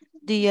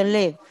 Do you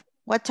leave?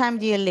 What time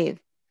do you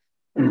leave?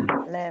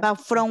 Left. But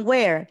from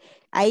where?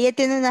 Ahí ya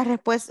tiene una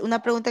respuesta,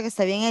 una pregunta que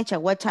está bien hecha.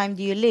 What time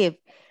do you leave?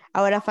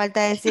 Ahora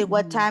falta decir,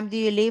 what time do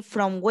you leave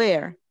from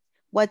where?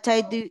 What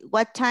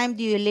time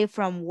do you leave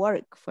from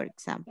work, for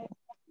example?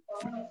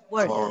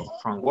 Work.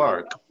 From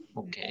work.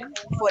 Ok.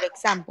 For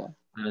example.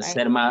 Para Right?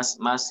 ser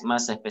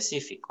más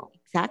específico.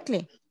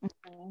 Exactly.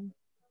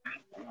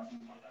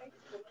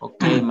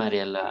 Ok,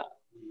 Mariela.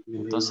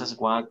 Entonces,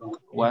 what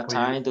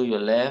time do you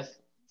leave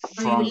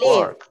from leave?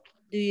 work?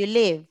 Do you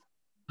leave?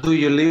 Do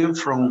you leave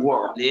from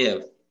work?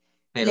 Live.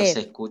 Pero Live. se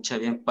escucha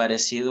bien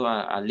parecido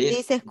a live.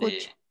 Sí se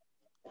escucha.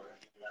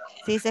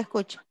 Sí se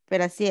escucha,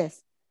 pero así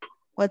es.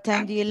 What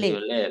time do you Do you leave?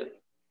 live?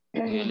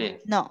 Do you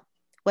live? No.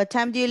 What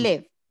time do you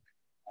leave?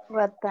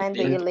 What time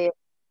do you leave?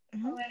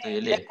 Do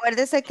you live?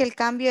 Recuérdese que el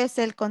cambio es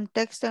el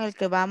contexto en el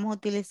que vamos a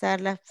utilizar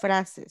las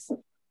frases.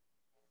 Ok.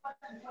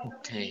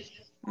 Okay.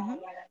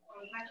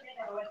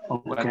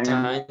 What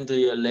time do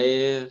you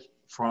leave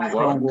from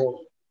work?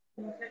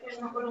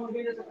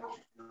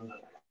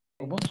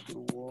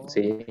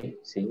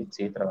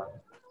 Sí, trabajo.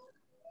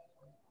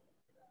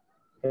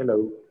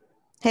 Hello.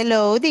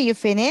 Hello, did you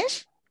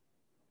finish?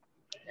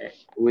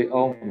 We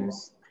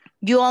almost.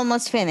 You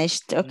almost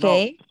finished,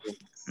 okay.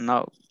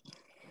 No.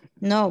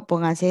 No,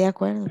 pónganse de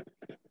acuerdo.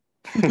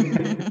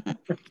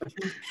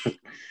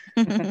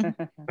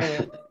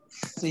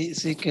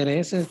 Si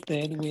querés,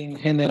 Edwin,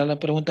 generar la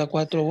pregunta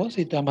 4 vos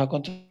y te vamos a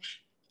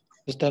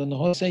contestar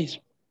nosotros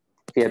 6.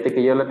 Fíjate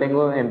que yo la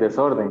tengo en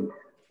desorden,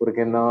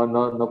 porque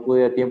no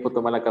pude a tiempo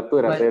tomar la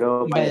captura,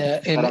 pero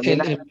Vaya, para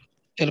mí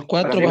el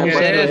 4 para vas a mí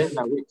usar es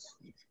la which.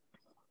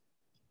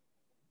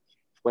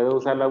 ¿Puedo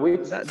usar la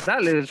which?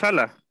 Dale,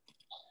 usala.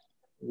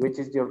 Which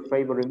is your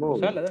favorite movie?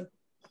 Usala, dale.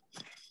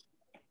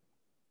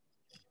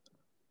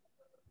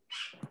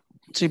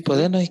 Si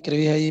podés, nos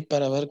escribís ahí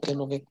para ver qué es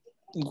lo que...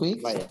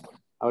 Vaya,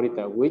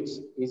 ahorita, which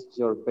is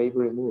your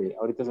favorite movie?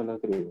 Ahorita se lo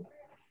escribo.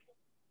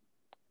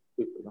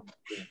 Uy, perdón,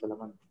 levanta la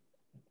mano.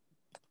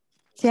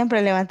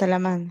 Siempre levanta la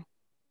mano.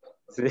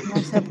 Sí.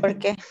 No sé por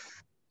qué.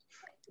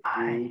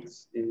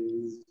 Which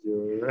is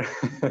your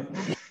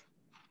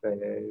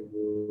favorite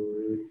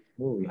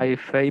movie?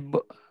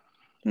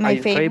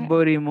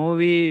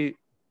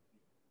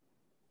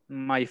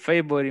 My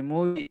favorite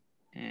movie.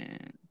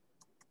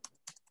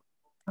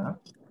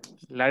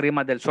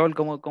 Lágrimas del Sol,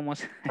 ¿cómo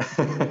se?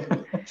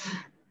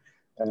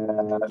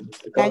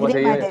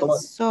 Lágrimas del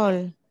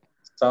Sol.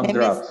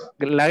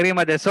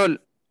 Lágrimas del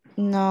Sol.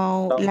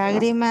 No,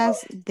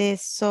 Lágrimas de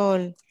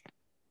Sol.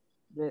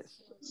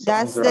 Yes.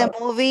 That's the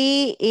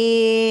movie.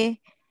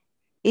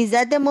 Is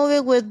that the movie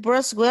with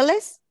Bruce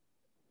Willis?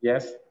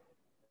 Yes.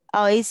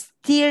 Oh, it's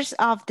Tears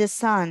of the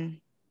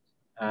Sun.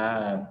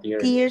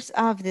 Tears. Tears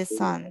of the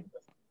Sun.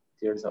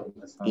 Tears of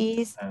the Sun.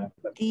 Is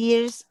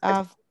Tears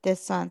of the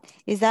Sun.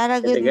 Is that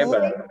a good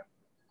movie?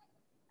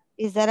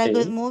 Is that a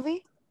good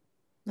movie?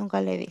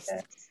 Nunca le he visto.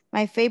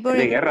 My favorite.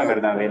 De guerra,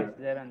 ¿verdad? De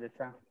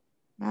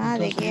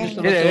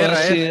guerra. De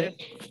guerra es.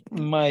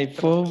 My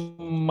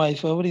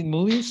favorite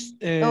movies.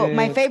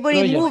 My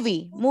favorite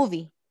Troya.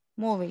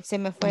 movie. Se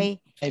me fue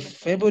ahí. My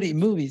favorite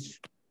movies.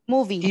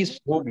 Movie. Is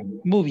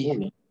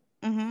movie.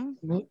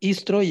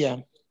 Is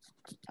Troya.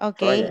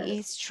 Okay,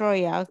 is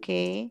Troya.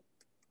 Okay.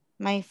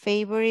 My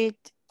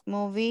favorite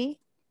movie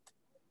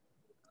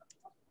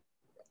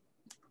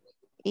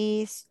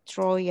is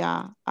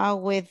Troya.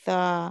 With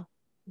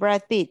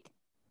Brad Pitt.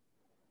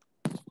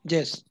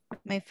 Yes.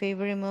 My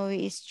favorite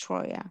movie is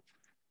Troya.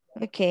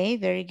 Okay,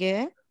 very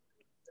good.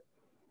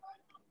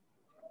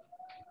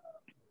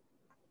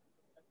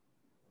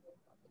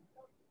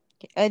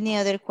 Any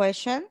other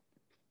question?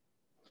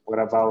 What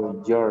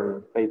about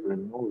your favorite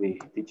movie,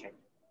 teacher?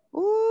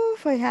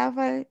 Oof,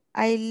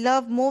 I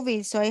love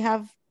movies, so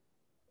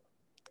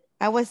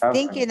I was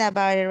thinking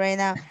about it right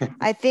now.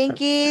 I think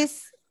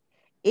it's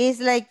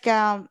like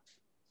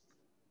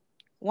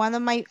one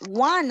of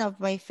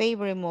my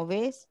favorite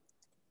movies.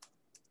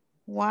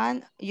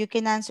 You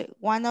can answer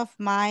one of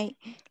my,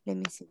 let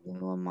me see, give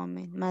me one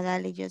moment.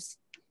 Madali just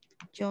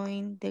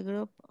joined the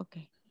group.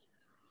 Okay.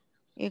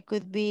 It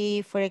could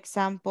be, for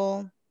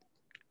example,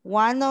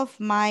 one of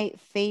my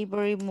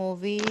favorite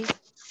movies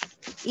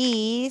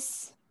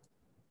is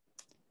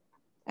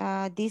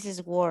This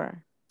is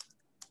War.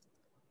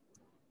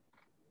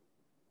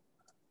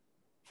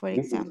 For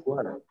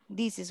example,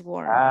 This is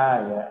War.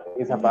 Yeah.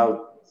 It's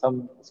about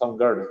some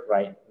girls,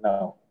 right?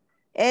 No.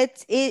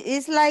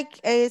 It's like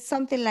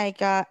something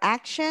like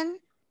action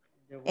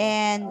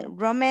and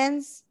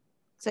romance.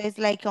 So it's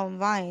like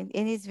combined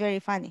and it's very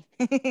funny.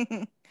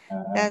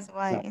 That's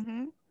why.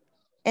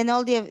 And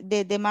all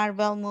the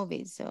Marvel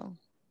movies. So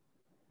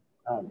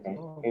Okay.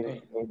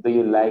 And do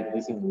you like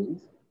DC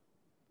movies?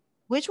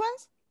 which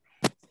ones?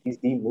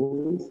 DC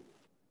movies?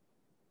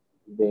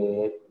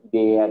 The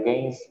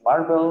against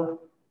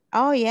Marvel?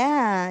 Oh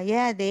yeah,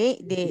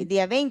 the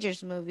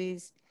Avengers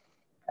movies.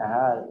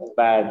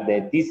 But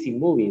the DC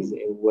movies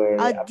where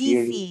Oh,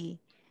 appears, DC.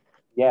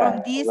 yeah, From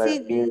where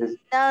DC, appears.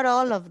 not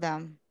all of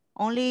them.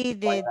 Only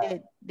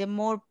the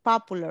more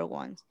popular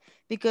ones.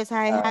 Because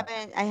I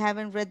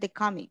haven't read the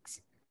comics.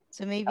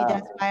 So maybe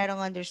that's why I don't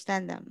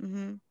understand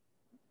them.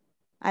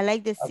 I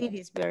like the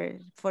series better.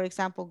 For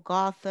example,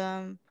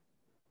 Gotham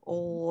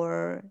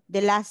or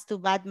the last two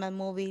Batman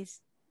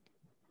movies,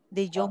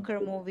 the Joker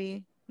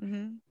movie.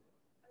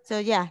 So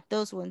yeah,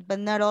 those ones, but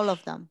not all of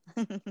them.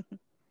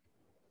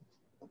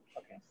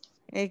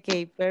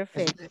 Okay,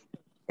 perfect.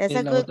 That's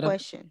a La good otra,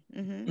 question.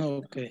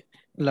 ok.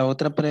 La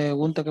otra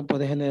pregunta que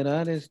puede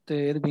generar,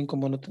 Edwin,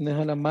 como no tienes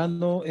a la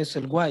mano, es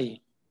el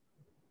why.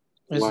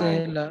 Esa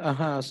es la,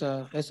 ajá, o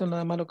sea, eso es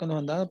nada más lo que nos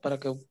han dado para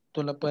que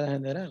tú la puedas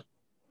generar.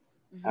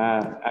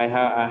 I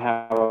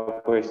have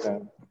a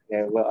question.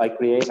 Yeah, well, I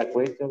create a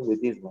question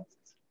with this one,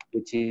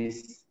 which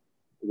is,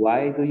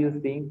 why do you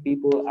think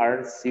people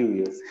are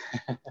serious?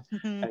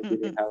 I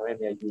didn't have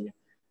any idea.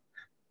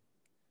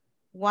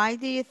 Why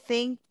do you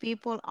think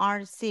people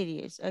are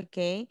serious?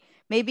 Okay.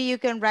 Maybe you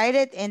can write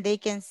it and they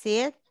can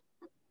see it.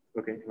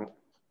 Okay.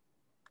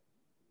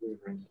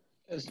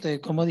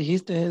 ¿Cómo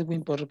dijiste,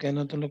 Edwin? Porque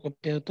no te lo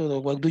copié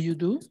todo. What do you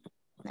do?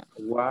 No.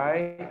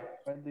 Why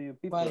do you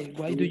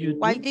why do you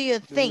Why do you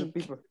think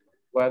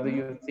What do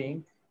you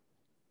think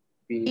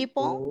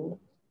people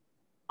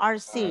are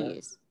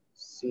serious?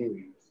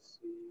 Serious.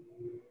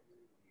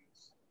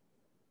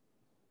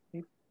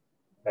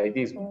 Like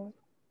this one.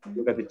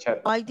 Look at the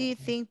chat. Why do you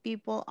think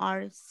people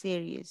are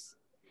serious?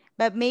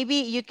 But maybe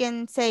you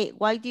can say,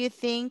 why do you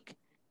think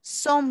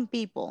some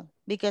people?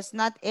 Because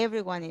not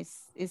everyone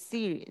is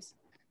serious.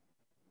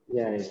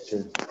 Yeah, it's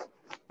true.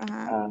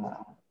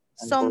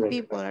 Some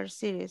people are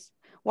serious.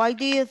 Why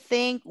do you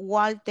think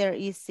Walter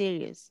is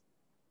serious?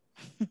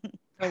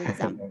 For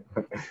example.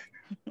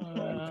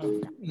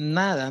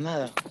 Nada.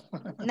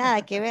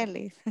 Nada que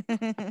verles.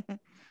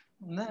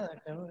 Nada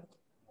que ver.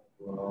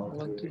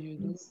 What do you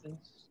do?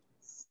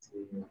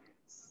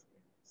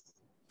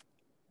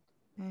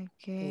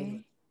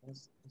 Okay.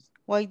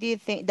 Why do you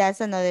think,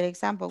 that's another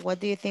example. What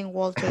do you think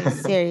Walter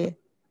is serious?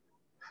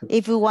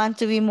 If we want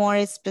to be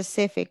more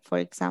specific, for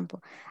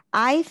example,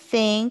 I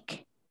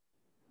think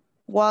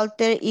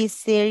Walter is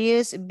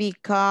serious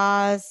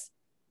because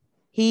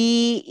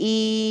he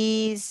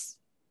is,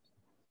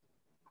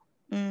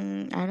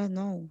 I don't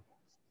know,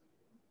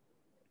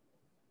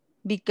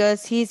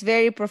 because he's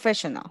very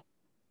professional.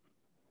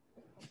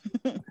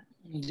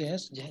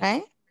 Yes.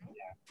 Right?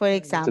 For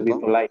example. To be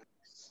polite.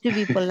 To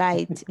be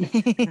polite.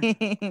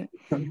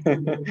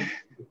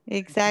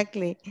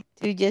 Exactly.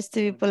 Just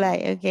to be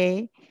polite,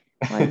 okay?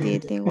 What do you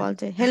think,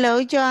 Walter?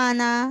 Hello,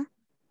 Joanna.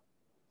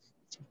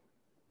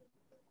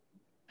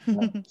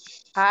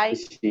 Hi.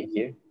 Is she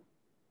here?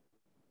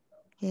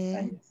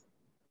 Yeah.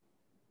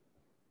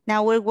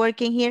 Now we're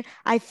working here.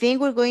 I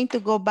think we're going to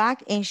go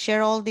back and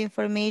share all the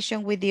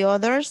information with the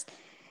others.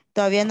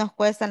 Todavía nos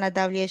cuestan las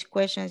WH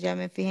questions, ya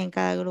me fijé en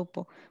cada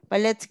grupo.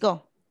 But let's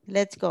go.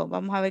 Let's go.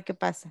 Vamos a ver qué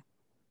pasa.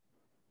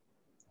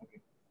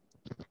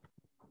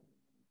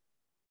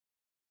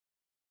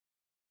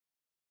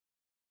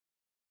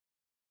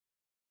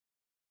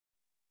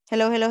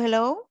 Hello.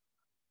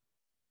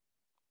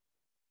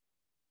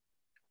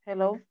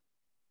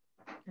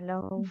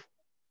 Hello.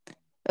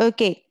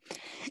 Okay.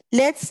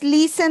 Let's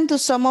listen to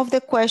some of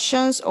the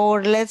questions,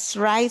 or let's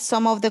write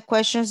some of the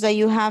questions that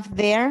you have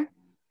there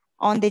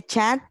on the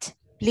chat,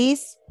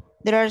 please.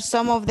 There are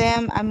some of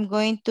them I'm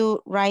going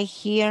to write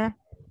here.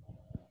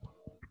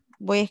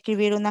 Voy a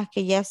escribir unas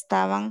que ya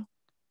estaban,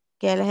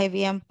 que ya las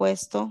habían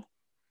puesto.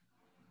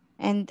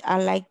 And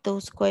I like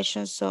those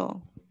questions,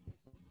 so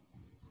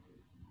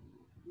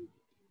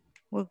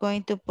we're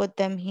going to put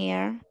them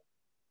here.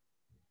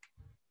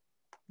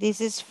 This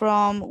is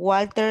from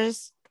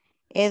Walter's,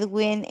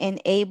 Edwin,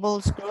 and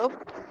Abel's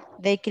group.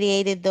 They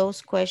created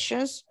those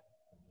questions.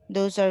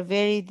 Those are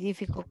very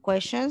difficult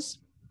questions.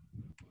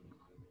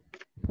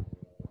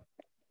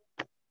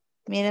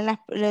 Miren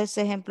los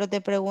ejemplos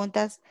de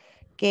preguntas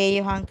que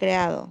ellos han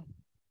creado.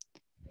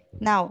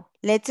 Now,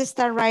 let's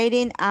start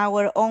writing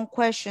our own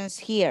questions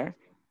here,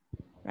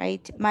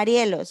 right?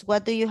 Marielos,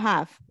 what do you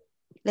have?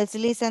 Let's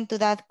listen to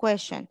that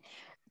question.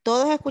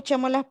 Todos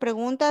escuchemos las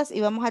preguntas y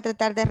vamos a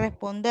tratar de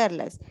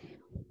responderlas.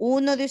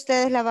 Uno de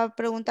ustedes la va a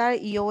preguntar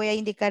y yo voy a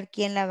indicar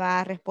quién la va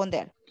a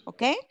responder,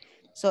 ¿ok?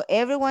 So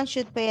everyone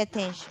should pay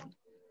attention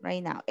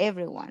right now,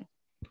 everyone.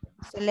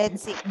 So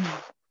let's see,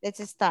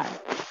 let's start.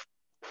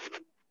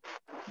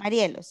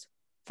 Marielos,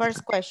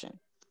 first question.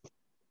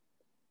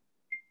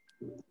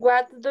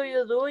 What do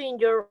you do in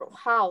your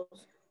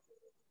house?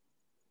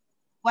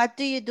 What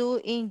do you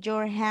do in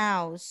your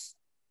house?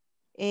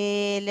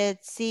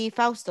 Let's see,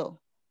 Fausto.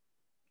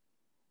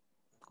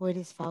 Where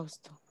is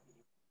Fausto?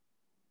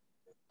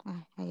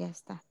 Ah, allá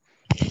está.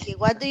 Okay,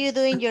 what do you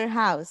do in your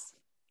house?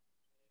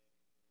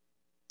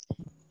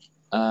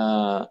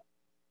 I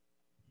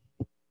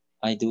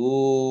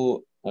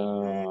do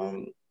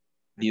I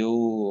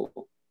view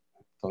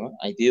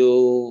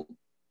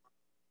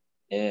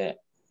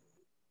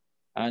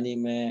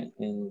anime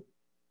in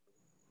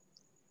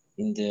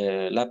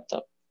the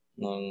laptop.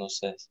 No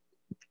sé.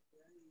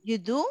 You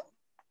do?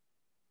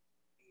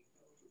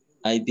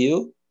 I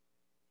view.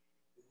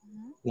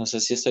 No sé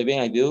si estoy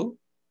bien. I view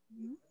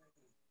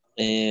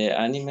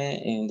anime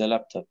in the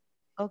laptop.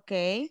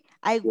 Okay.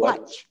 I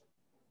What? watch.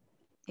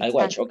 I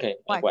watch. Exactly. Okay.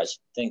 I watch.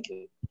 Thank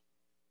you.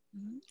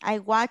 I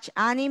watch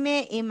anime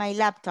in my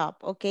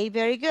laptop. Okay,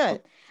 very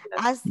good.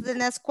 Ask the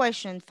next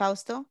question,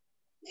 Fausto.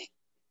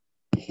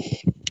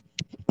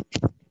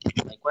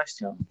 My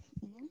question.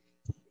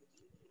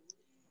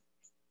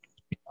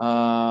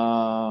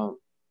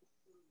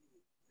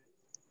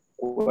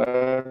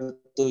 Where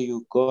do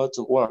you go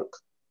to work?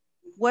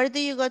 Where do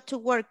you go to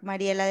work,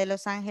 Mariela de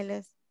Los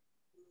Ángeles?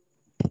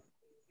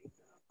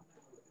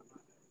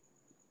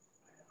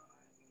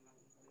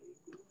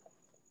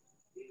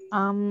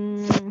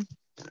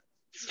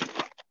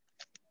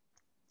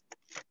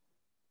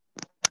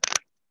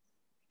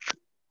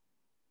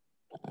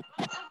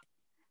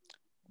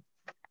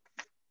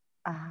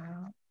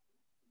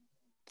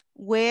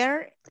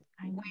 Where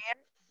you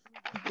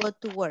go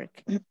to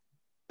work?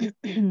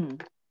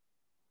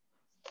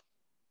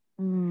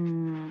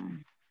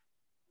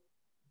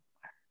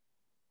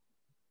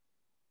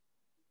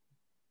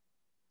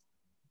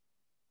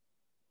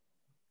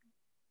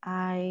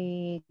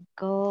 I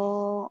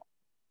go,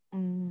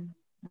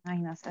 ay,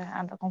 no sé,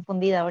 ando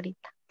confundida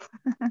ahorita.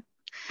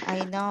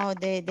 I know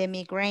the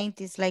migraine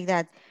is like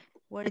that.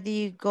 Where do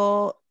you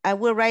go? I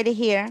will write it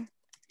here.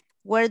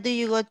 Where do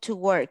you go to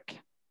work?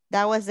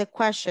 That was the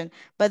question.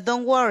 But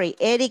don't worry,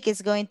 Eric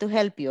is going to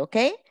help you,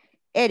 okay?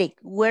 Eric,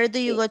 where do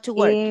you go to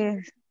work?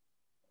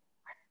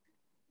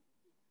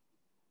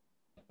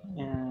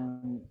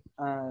 And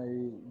I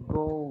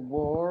go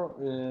work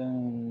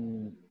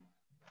in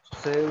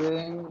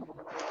 7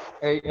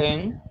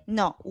 a.m.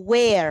 No,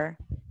 where?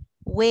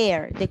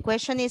 Where? The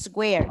question is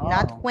where,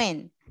 not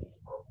when.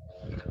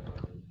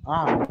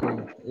 Okay.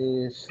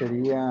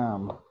 Sería...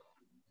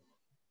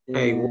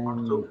 I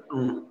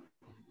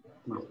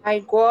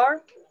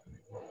work.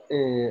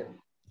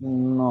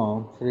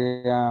 No,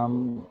 sería...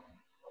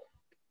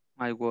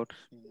 My words.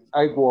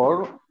 I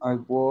work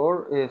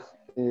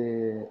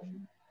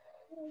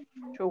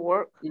To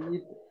work.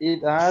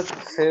 It at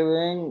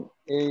 7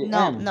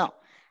 a.m. No.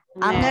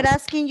 I'm not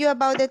asking you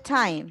about the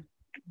time.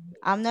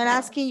 I'm not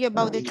asking you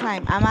about the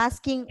time. I'm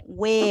asking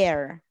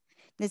where.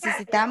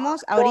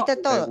 Necesitamos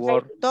ahorita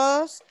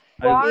todos.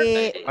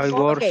 I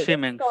work Okay.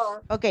 Siemens.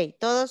 Ok,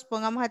 todos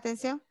pongamos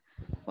atención.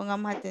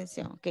 Pongamos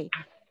atención. Ok.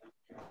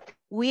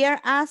 We are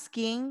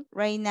asking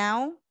right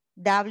now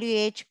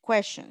WH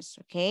questions.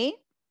 Ok.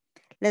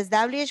 Las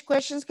WH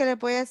questions que le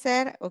voy a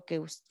hacer, ok,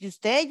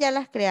 ustedes ya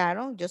las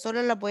crearon, yo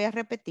solo las voy a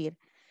repetir.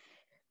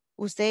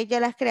 Ustedes ya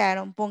las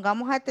crearon,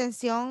 pongamos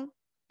atención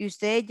y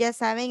ustedes ya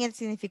saben el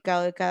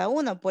significado de cada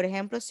uno. Por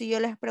ejemplo, si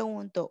yo les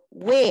pregunto,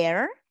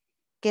 where,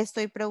 ¿qué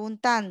estoy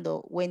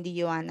preguntando, Wendy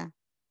y Joana?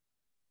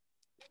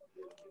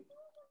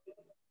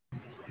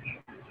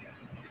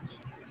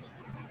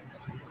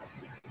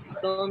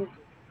 ¿Dónde?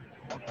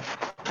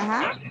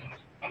 Ajá.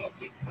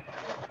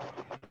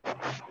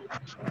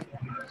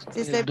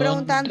 Si estoy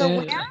preguntando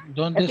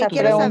where, ¿qué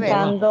quiero saber?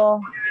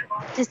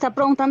 Se está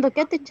preguntando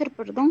qué, teacher,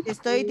 perdón.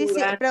 Estoy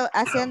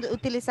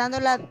utilizando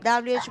la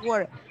WH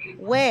word.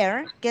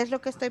 Where, ¿qué es lo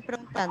que estoy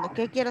preguntando?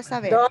 ¿Qué quiero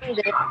saber?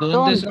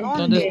 ¿Dónde es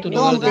tu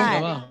lugar de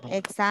trabajo?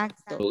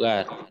 Exacto.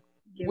 Lugar.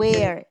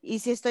 Where. Y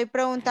si estoy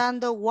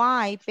preguntando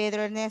why,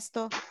 Pedro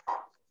Ernesto,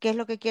 ¿qué es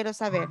lo que quiero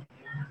saber?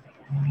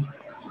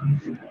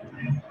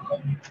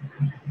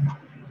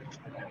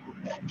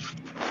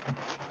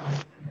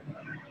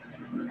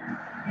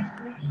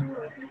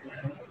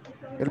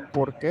 ¿El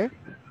por qué?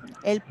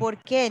 El por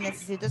qué.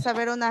 Necesito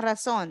saber una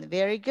razón.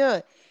 Very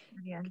good.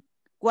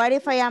 What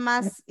if I'm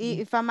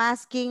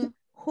asking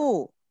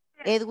who?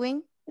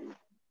 Edwin?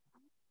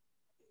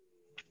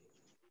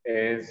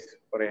 Es,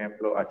 por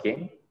ejemplo, ¿a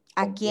quién?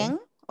 ¿A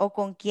quién? ¿O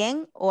con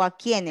quién? ¿O a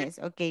quiénes?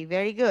 Ok,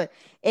 very good.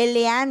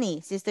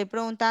 Eliani, si estoy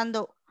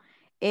preguntando,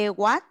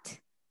 what?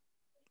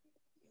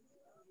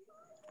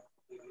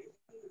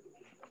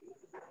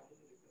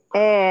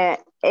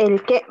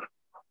 El qué.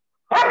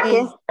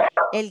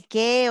 El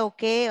qué,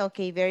 ok,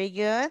 very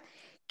good.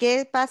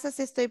 ¿Qué pasa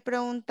si estoy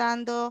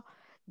preguntando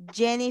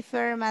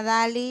Jennifer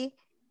Madali?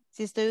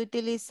 Si estoy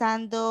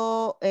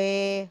utilizando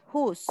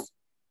whose.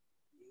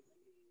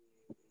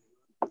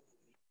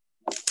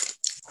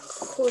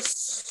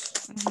 Whose.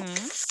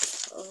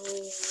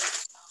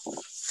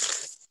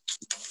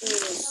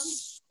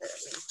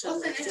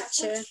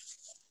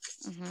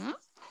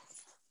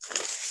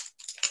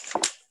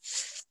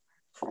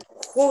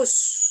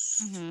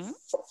 Whose. Ujú.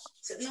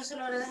 No se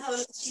lo habrá dejado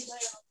el chico.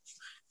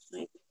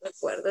 No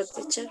recuerdo,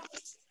 teacher.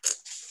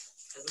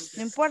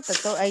 No importa,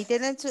 ahí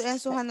tienen en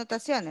sus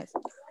anotaciones.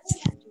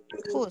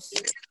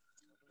 Whose.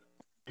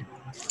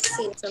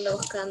 Sí, lo ando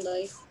buscando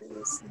ahí.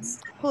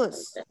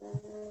 Whose.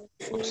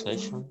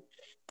 Possession.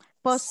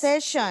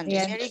 Possession.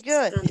 Bien. Very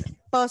good.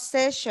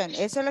 Possession.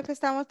 Eso es lo que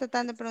estamos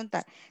tratando de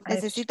preguntar.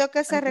 Necesito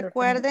que se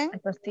recuerden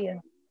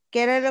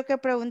qué era lo que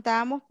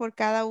preguntábamos por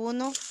cada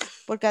uno,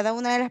 por cada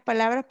una de las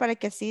palabras para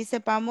que así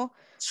sepamos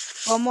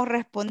cómo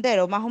responder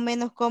o más o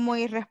menos cómo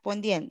ir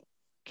respondiendo.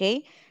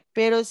 ¿Ok?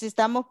 Pero si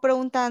estamos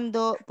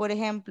preguntando, por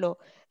ejemplo,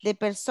 de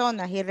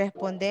personas y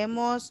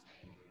respondemos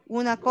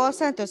una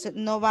cosa, entonces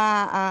no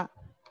va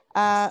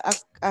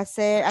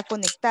a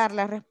conectar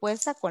la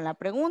respuesta con la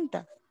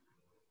pregunta.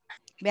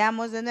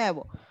 Veamos de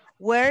nuevo.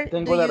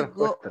 Tengo la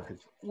respuesta.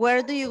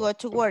 Where do you go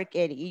to work,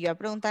 Eric? Y yo a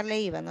preguntarle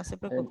iba, no se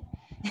preocupe.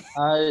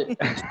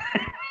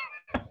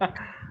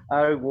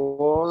 I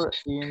work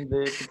in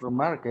the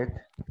supermarket.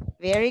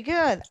 Very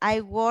good. I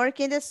work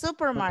in the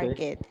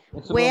supermarket.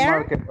 Okay.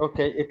 Where? Supermarket.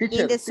 Okay.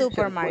 In the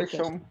supermarket.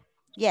 Question.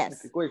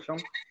 Yes.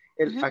 Question.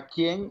 ¿A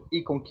quién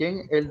y con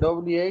quién? El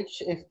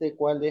WH,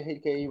 ¿cuál es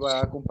el que iba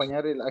a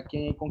acompañar el a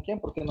quién y con quién?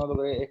 Porque no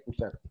logré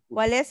escuchar.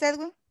 ¿Cuál es,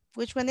 Edwin?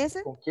 Which one is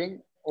it? ¿Con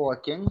quién o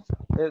a quién?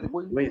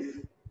 Edwin.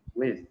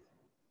 With.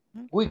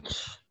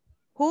 Which?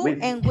 Who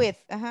With. and with.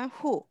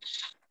 Who.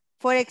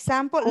 For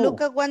example, Who?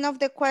 look at one of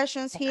the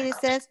questions here. It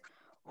says,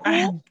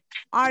 who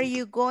are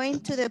you going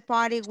to the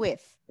party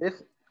with?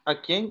 ¿Es a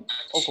quién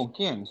o con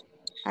quién?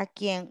 ¿A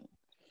quién?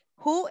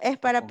 Who es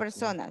para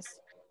personas.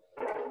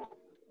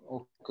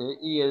 Okay.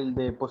 ¿Y el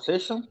de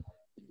possession?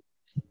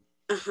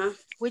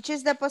 Which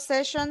is the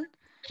possession,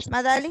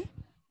 Madali?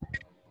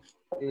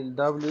 El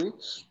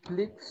WH,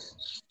 please.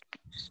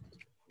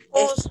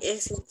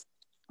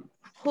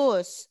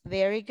 Whose.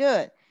 Very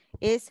good.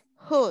 It's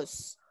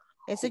whose.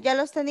 Eso ya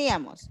los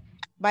teníamos.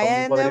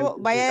 Vaya de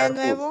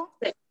nuevo.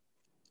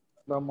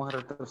 Vamos a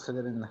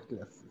retroceder en las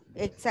clases.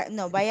 Exacto.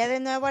 No, vaya de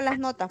nuevo a las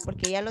notas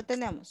porque ya lo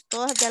tenemos.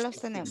 Todos ya los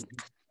tenemos.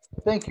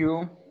 Thank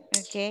you.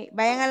 Ok.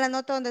 Vayan a la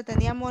nota donde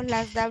teníamos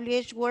las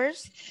WH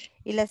words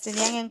y las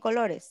tenían en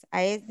colores.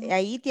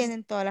 Ahí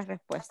tienen todas las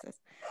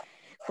respuestas.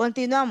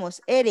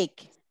 Continuamos.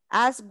 Eric,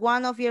 ask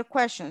one of your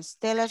questions.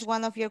 Tell us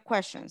one of your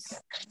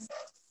questions.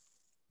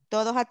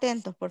 Todos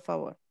atentos, por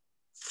favor.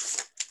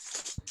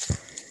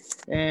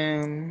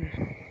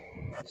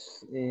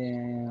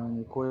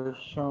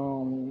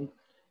 Question.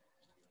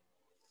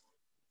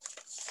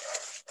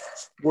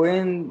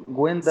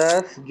 When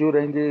does your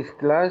English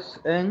class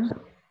end?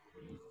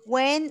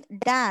 When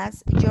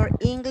does your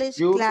English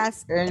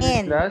class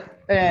end?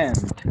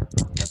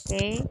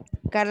 Okay.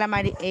 Carla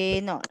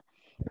María, no.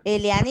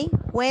 Eliani,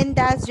 when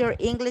does your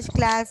English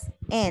class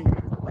end?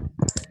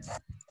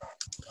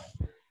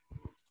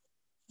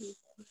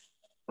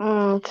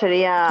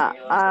 Sería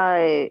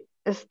I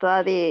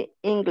study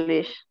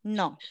English.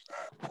 No.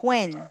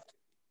 When?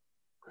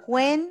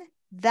 When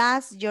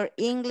does your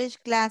English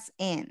class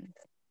end?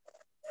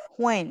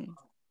 When?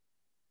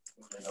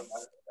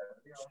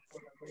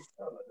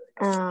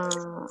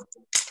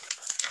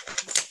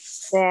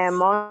 The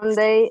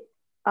Monday,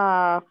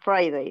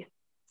 Friday.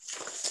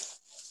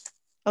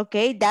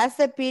 Okay, that's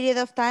the period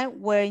of time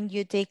when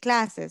you take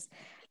classes.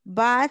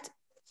 But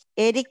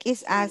Eric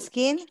is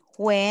asking,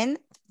 when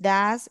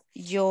does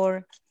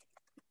your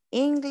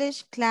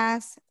English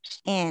class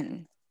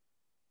end?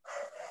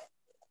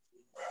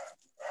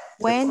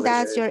 When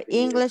does your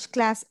English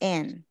class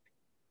end?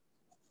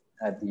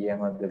 At the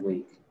end of the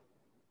week.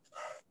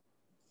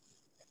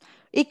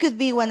 It could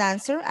be one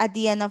answer, at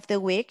the end of the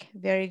week.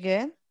 Very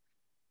good.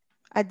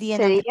 At the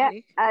end of the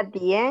week. At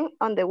the end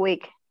of the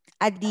week.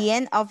 At the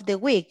end of the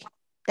week.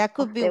 That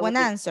could be one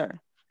answer.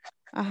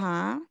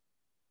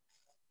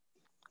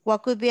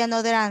 What could be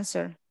another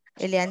answer,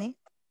 Eliani?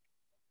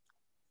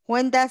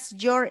 When does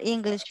your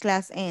English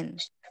class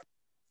end?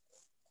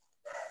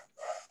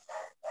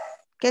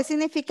 ¿Qué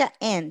significa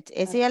end?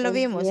 Ese ya lo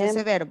vimos,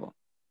 ese verbo.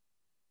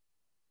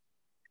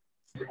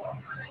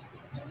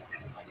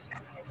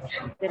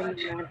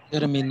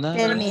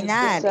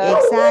 Terminar,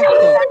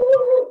 exacto.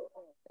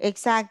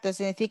 Exacto,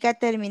 significa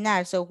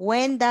terminar. So,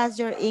 when does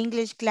your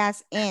English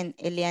class end,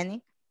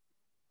 Eliani?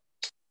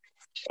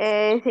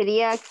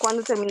 Sería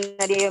cuando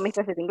terminaría yo mis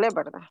clases de inglés,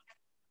 ¿verdad?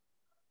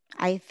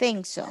 I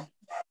think so.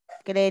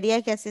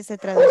 Creería que así se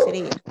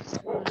traduciría.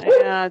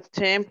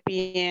 10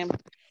 p.m.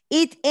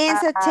 It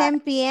ends at 10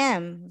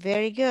 p.m.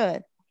 Very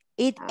good.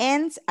 It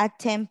ends at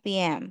 10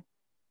 p.m.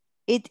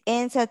 It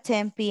ends at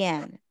 10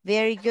 p.m.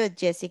 Very good,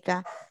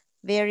 Jessica.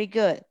 Very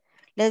good.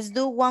 Let's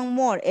do one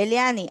more.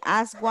 Eliani,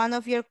 ask one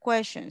of your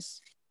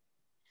questions.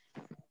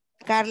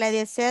 Carla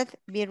Dieset,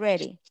 be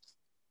ready.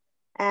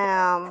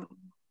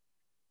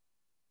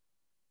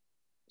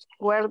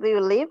 Where do you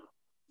live?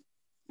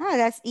 Oh,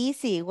 that's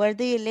easy. Where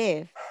do you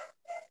live?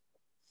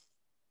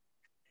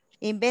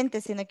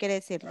 Invente si no quiere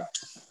decirlo.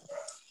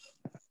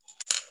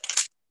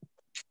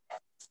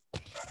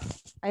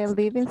 I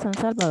live in San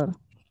Salvador.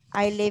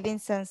 I live in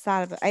San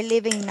Salvador. I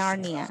live in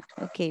Narnia.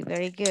 Okay,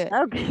 very good.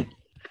 Okay.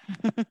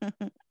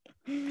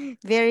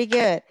 Very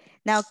good.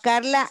 Now,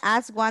 Carla,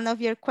 ask one of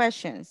your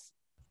questions.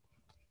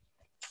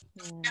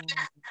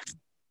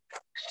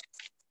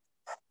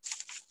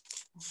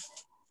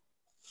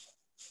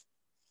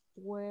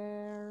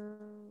 Where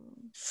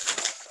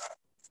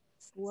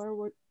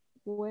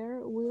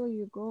will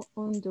you go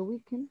on the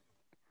weekend?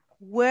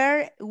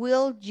 Where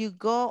will you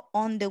go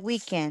on the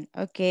weekend?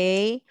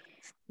 Okay.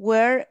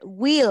 Where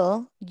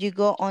will you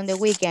go on the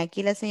weekend?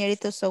 Aquí la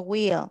señorita usó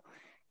will,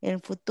 en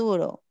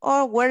futuro.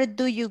 Or where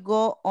do you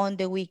go on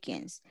the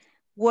weekends?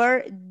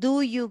 Where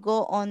do you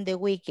go on the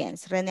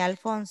weekends? René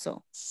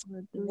Alfonso.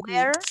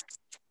 Where?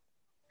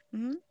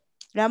 Lo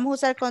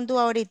vamos a usar con do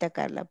ahorita,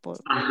 Carla.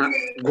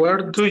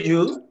 Where do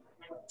you?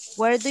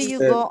 Where do you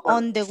go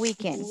on the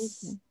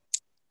weekends?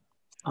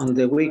 On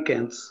the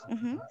weekends.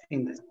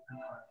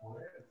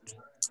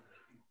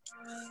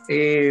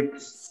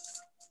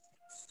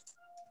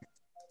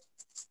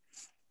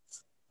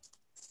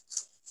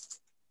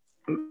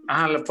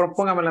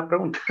 Póngame la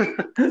pregunta.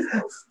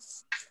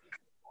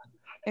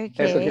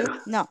 Okay.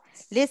 No,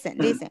 listen.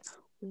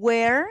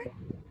 Where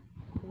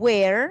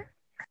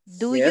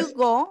do you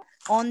go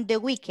on the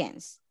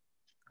weekends?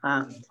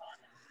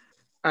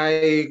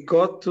 I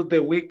go to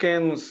the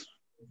weekends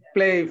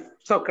play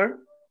soccer.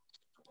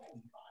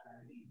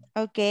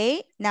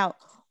 Okay. Now,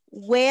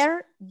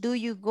 where do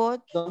you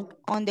go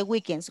on the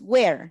weekends?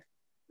 Where?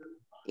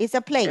 It's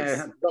a place.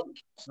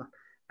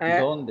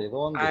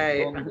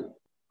 ¿Dónde?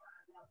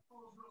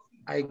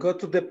 I go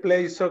to the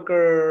play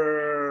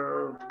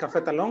soccer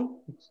Café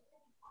Talón.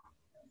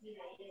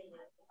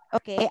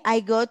 Okay, I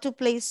go to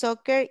play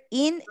soccer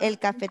in El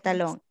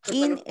Cafetalón.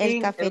 In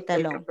El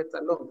Cafetalón.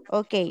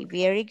 Okay,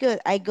 very good.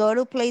 I go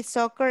to play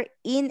soccer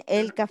in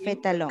El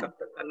Cafetalón.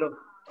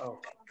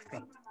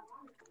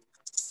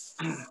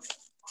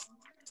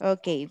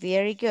 Okay,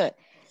 very good.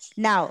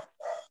 Now,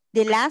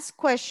 the last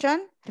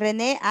question,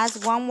 Rene,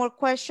 ask one more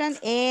question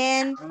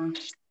and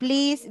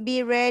please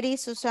be ready,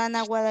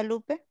 Susana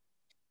Guadalupe.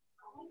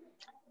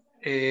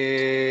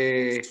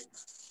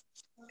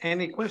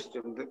 Any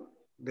question?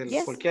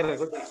 Yes.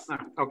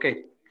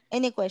 Okay.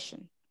 Any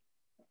question?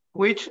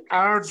 Which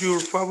are your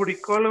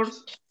favorite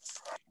colors?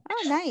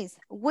 Oh, nice.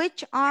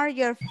 Which are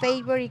your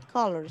favorite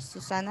colors,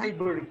 Susana?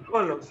 Favorite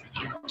colors.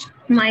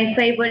 My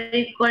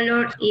favorite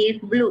color is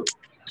blue.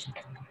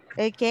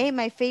 Okay,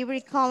 my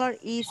favorite color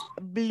is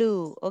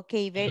blue.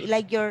 Okay, very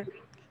like your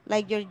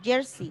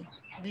jersey,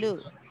 blue.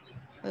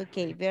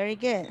 Okay, very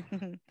good.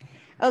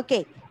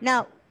 Okay,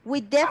 now we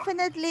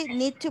definitely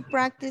need to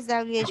practice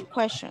WH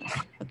questions.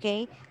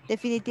 Okay,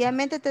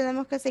 definitivamente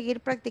tenemos que seguir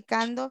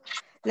practicando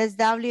las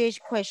WH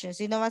questions.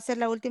 Y no va a ser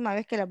la última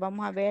vez que las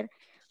vamos a ver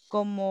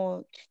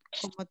como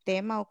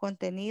tema o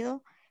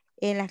contenido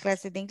en las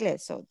clases de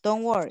inglés. So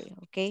don't worry,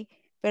 okay.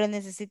 Pero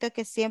necesito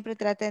que siempre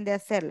traten de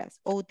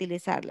hacerlas o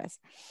utilizarlas.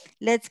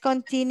 Let's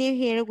continue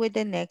here with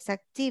the next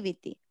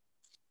activity.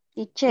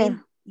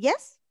 Teacher.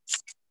 Yes.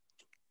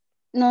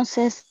 No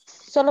sé,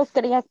 solo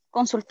quería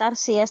consultar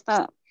si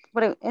esta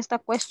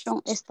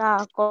question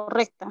está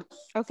correcta.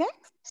 Okay.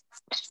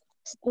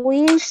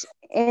 Which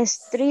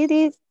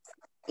street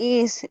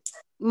is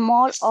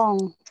more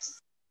on?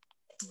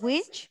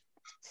 Which?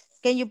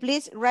 Can you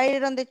please write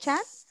it on the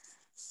chat?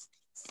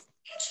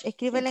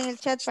 Escríbela en el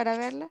chat para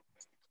verla.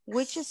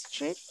 Which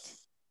street?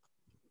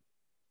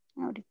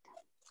 Ahorita.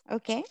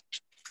 Okay.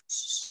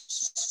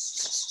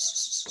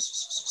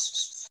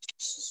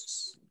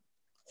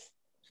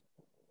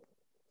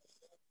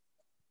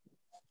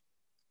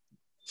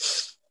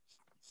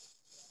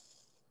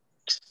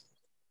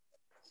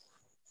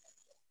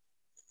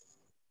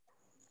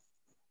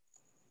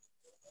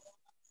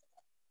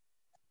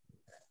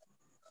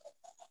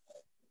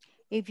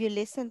 If you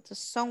listen to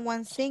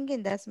someone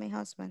singing, that's my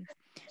husband.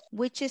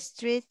 Which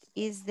street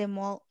is the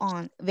mall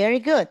on? Very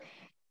good.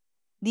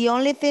 The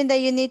only thing that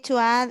you need to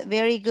add,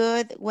 very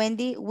good,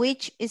 Wendy,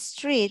 which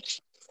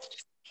street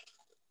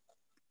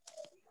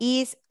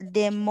is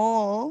the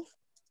mall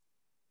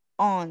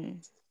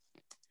on?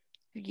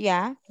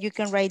 Yeah, you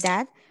can write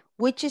that.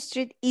 Which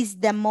street is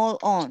the mall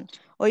on?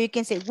 Or you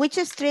can say, which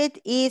street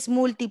is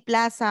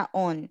Multiplaza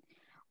on?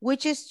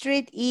 Which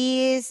street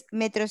is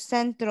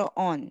Metrocentro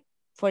on,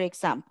 for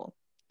example,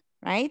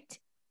 right?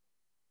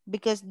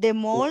 Because the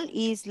mall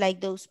is like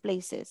those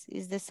places,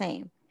 it's the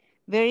same.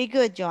 Very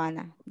good,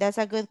 Joanna. That's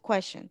a good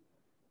question.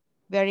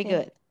 Very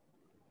good.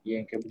 ¿Y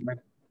en qué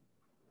momento?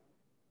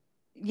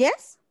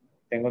 Yes?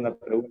 Tengo una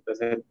pregunta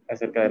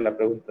acerca de la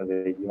pregunta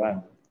de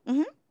Joana.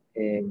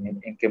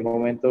 ¿En qué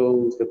momento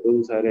usted puede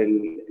usar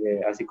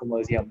así como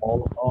decía,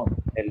 mode on,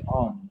 el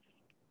on?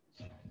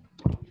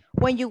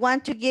 When you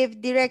want to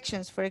give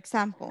directions, for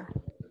example,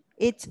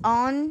 it's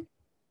on,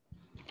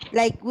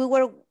 like we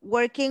were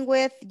working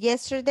with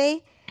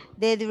yesterday,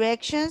 the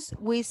directions,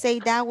 we say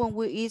that when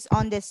we is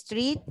on the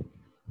street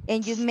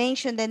and you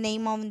mention the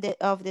name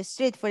of the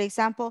street. For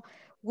example,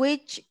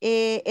 which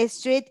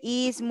street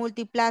is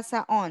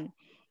Multiplaza on?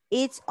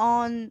 It's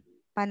on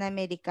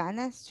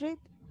Panamericana Street,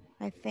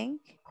 I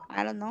think.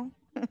 I don't know.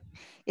 It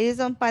is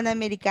on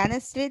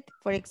Panamericana Street,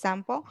 for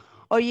example.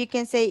 Or you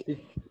can say,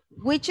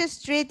 which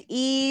street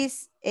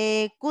is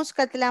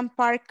Cuscatlan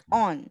Park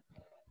on?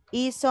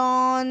 It's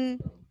on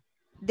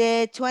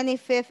the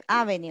 25th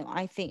Avenue,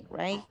 I think,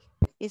 right?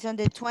 It's on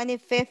the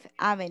 25th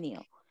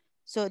Avenue.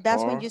 So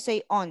that's when Or, you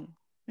say on.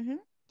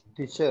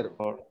 Teacher,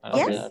 or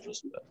Yes?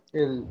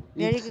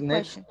 Very it's good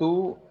next question.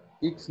 to,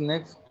 it's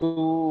next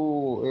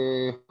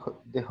to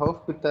the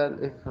hospital.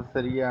 Esa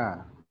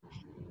sería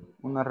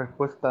una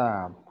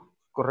respuesta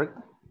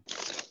correcta.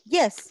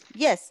 Yes,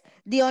 yes.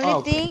 The only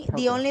Okay, thing,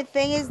 the only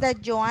thing is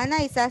that Joanna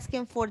is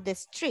asking for the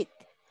street.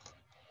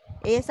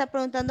 Ella está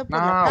preguntando por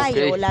la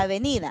calle o la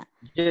avenida.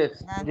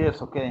 Yes,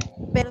 yes, okay.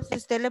 Pero si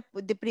usted le,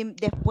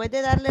 después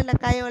de darle la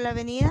calle o la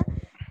avenida,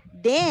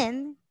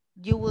 then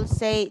you will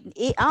say,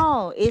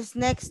 oh, it's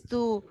next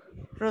to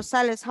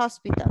Rosales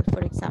Hospital,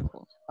 for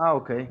example.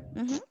 Okay.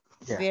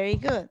 Yeah. Very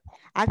good.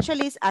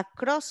 Actually, it's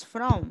across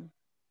from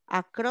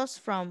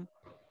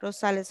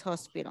Rosales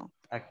Hospital.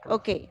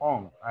 Okay.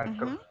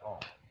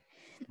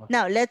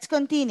 Now, let's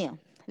continue.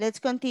 Let's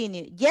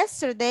continue.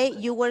 Yesterday,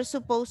 you were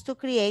supposed to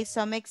create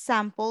some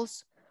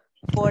examples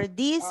for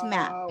this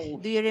map.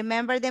 Do you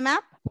remember the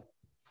map?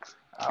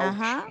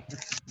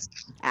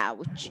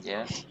 Ouch.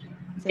 yes.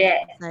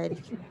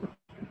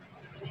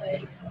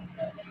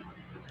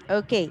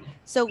 Okay,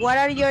 so what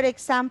are your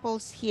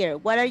examples here?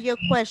 What are your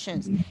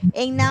questions?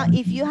 And now,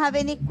 if you have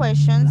any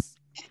questions,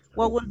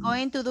 what we're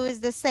going to do is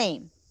the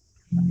same.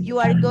 You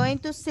are going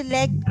to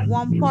select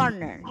one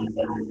partner.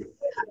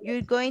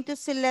 You're going to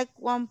select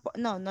one,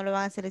 no lo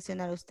van a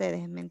seleccionar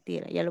ustedes, es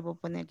mentira, ya lo voy a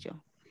poner yo.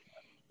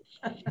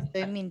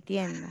 Estoy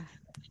mintiendo.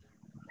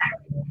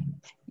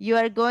 You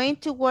are going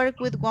to work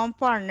with one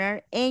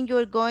partner and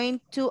you're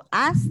going to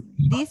ask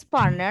this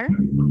partner,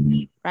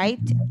 right,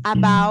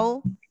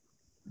 about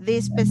the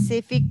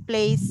specific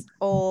place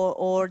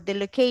or the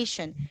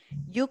location.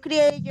 You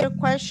create your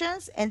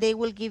questions and they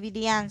will give you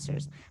the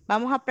answers.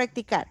 Vamos a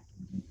practicar.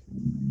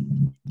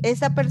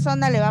 Esa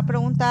persona le va a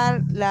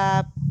preguntar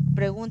la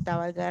pregunta,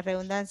 valga la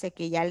redundancia,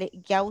 que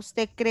ya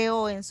usted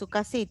creó en su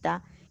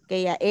casita,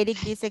 que ya Eric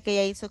dice que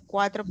ya hizo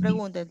 4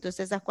 preguntas,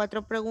 entonces esas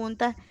 4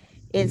 preguntas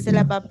él se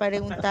las va a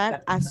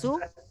preguntar a su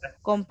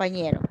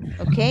compañero,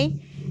 ¿ok?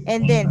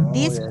 And then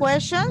these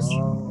questions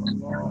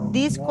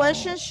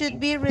should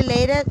be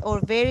related or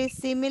very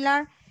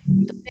similar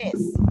to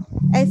this.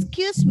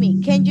 Excuse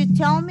me, can you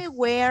tell me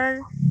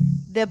where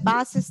the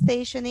bus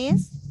station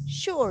is?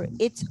 Sure,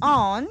 it's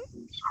on,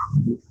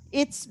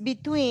 it's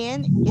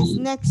between, it's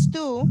next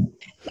to,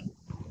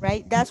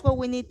 right? That's what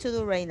we need to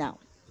do right now,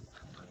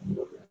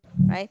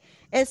 right?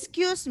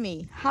 Excuse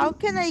me, how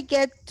can I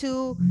get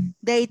to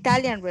the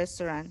Italian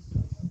restaurant?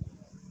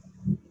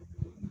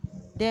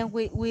 Then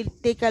we'll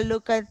take a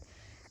look at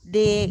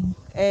the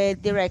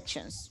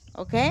directions,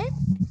 okay?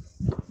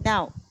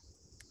 Now,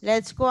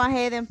 let's go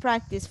ahead and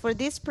practice. For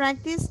this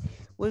practice,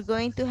 we're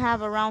going to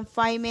have around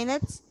 5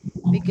 minutes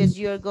because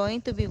you're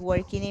going to be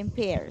working in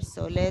pairs.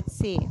 So let's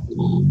see.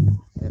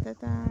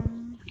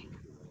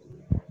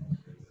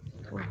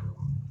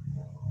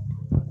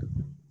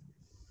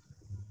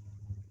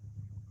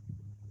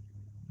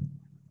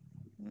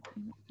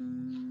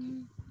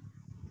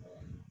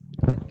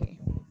 Okay.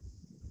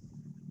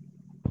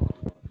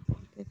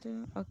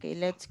 Okay,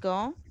 let's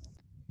go.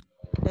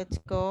 Let's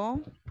go.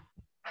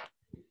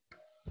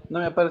 No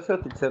me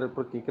apareció, teacher,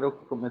 porque creo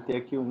que cometí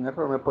aquí un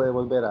error. ¿Me puede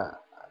volver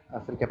a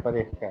hacer que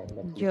aparezca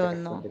la Yo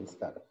no. del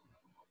estado?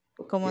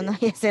 Como no,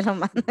 ya se lo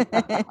mando.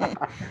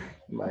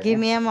 Give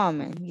me a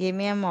moment. Give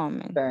me a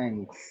moment.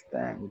 Thanks,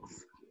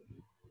 thanks.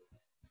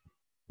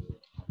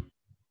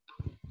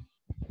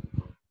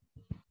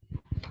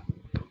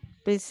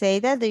 Please say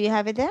that. Do you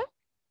have it there?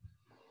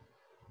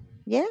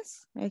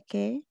 Yes?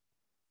 Okay.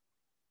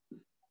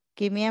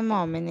 Give me a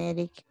moment,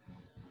 Eric.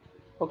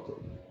 Okay.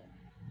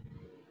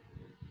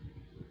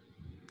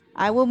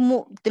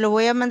 Te lo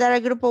voy a mandar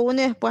al grupo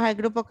 1 y después al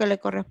grupo que le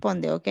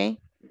corresponde, ¿ok?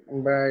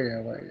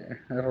 Vaya,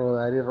 vaya. A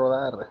rodar y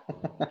rodar.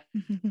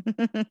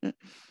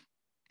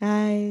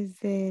 Ay,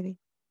 serio.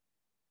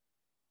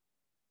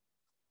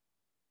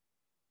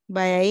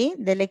 Vaya ahí,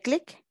 dele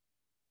clic.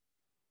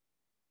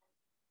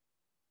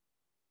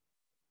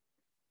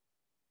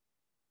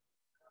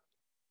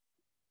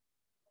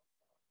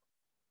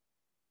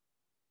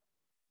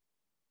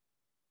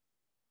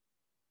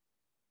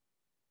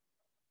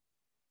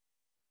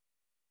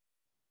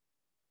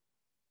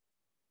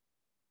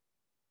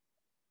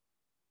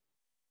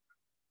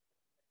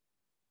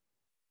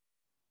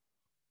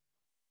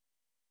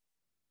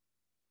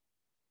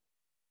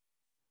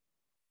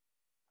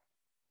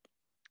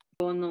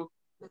 ¿O no?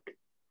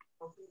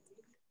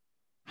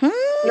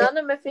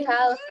 No me he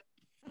fijado.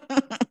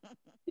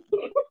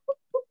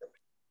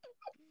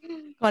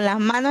 Con las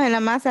manos en la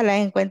masa las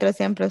encuentro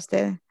siempre a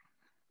ustedes.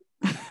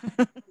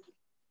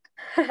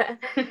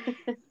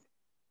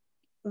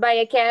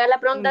 Vaya, que haga la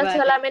pregunta,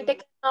 Vaya.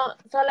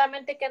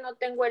 solamente que no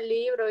tengo el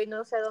libro y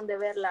no sé dónde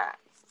verla.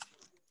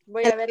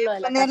 Voy a ver lo de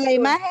la Poner la captura.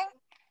 imagen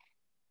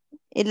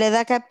y le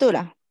da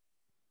captura.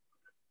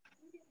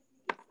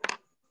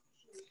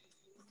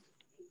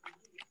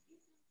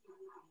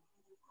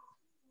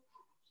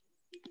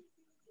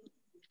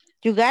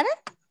 You got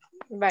it?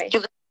 Bye.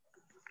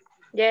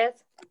 Yes.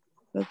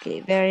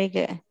 Okay, very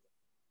good.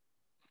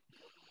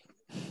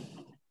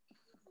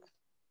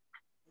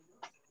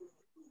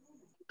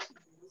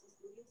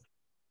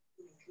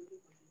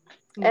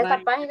 Esta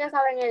Bye. página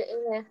estaba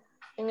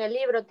en el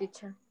libro,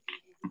 teacher.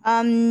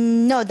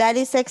 No, that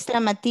is extra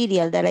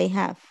material that I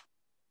have.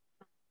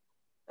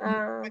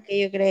 Ah,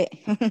 Okay, yo creé.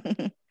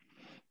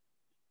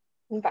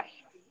 bye.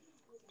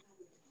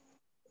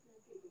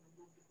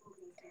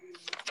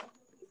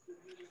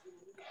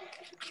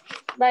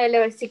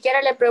 Vale, si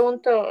quiere le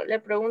pregunto.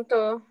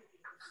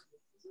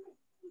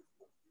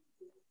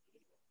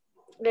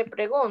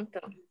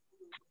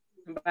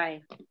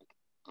 Bye.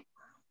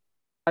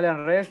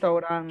 Italian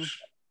restaurant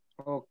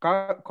o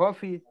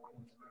coffee.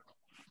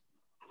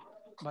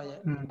 Vaya,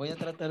 voy a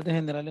tratar de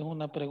generarles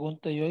una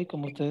pregunta yo y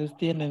como ustedes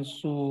tienen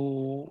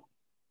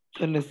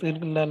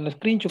el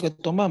screenshot que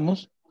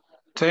tomamos.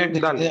 Sí,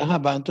 dale. Ajá,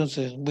 va,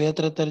 entonces voy a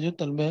tratar yo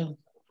tal vez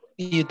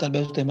y tal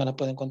vez ustedes me la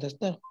pueden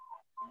contestar.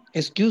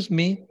 Excuse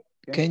me,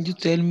 can you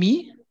tell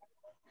me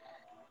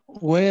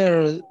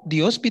where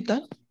the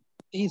hospital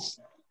is?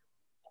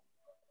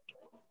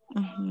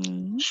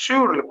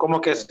 Sure, como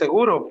que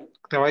seguro.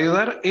 Te va a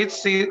ayudar. It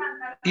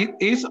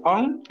is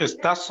on,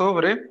 está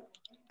sobre.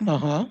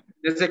 Ajá.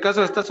 En este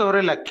caso está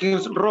sobre la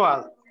Kings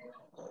Road.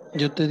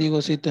 Yo te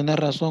digo si tenés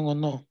razón o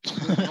no.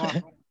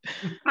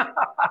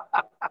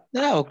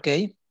 Ok.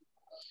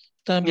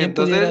 También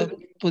entonces,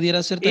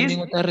 pudiera ser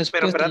también otra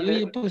respuesta. pero Yo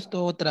espérate. he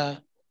puesto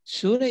otra.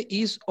 Sure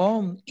is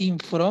on in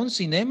front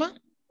cinema.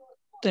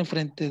 Está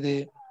enfrente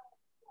de.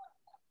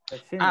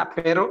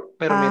 Pero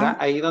mira,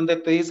 ahí donde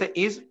te dice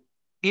it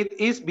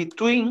is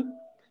between,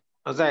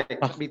 o sea,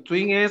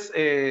 between es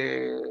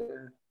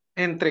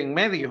entre en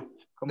medio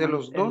de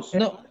los dos.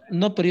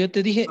 No, pero yo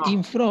te dije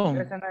in front.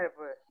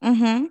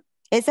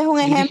 Ese es un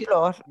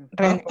ejemplo.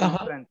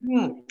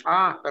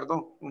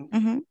 Perdón.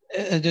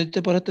 Yo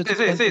te por esto te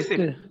Sí.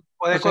 contesté.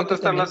 Puede O sea que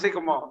contestarlo también. así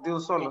como de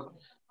un solo.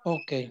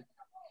 Ok.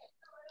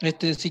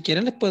 Si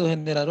quieren les puedo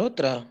generar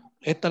otra.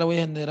 Esta la voy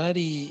a generar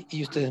y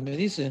ustedes me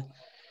dicen.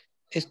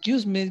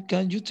 Excuse me,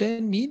 can you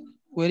tell me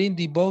where in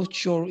the boat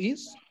shore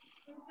is?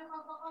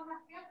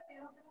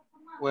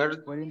 Where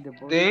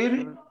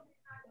there?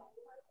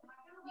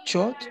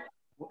 Short.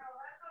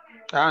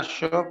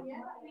 Shop.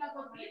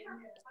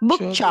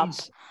 Bookshop.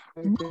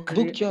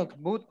 Bookshop.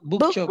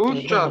 Bookshop.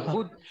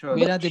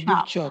 Mira de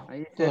bookshop.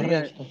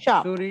 Correcto.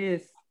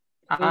 Suris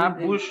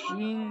Bush.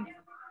 in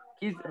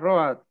Kids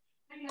Road.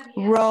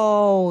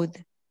 Road.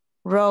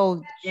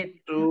 Road.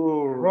 It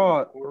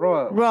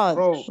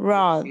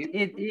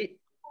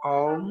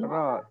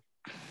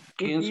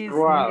is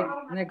Road.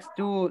 next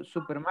to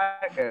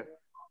supermarket.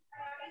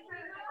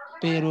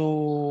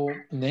 Pero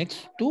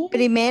next to.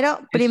 Primero.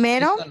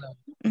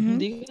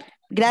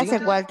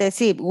 Gracias, Walter.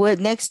 Sí,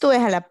 next to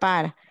es a la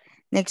par.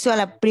 Next to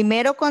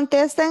primero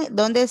contestan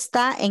dónde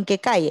está, en qué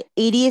calle.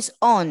 It is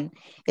on.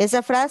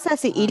 Esa frase,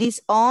 sí, it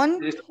is on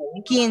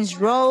Kings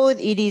Road,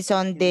 it is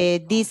on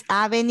this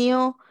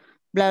avenue,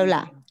 bla,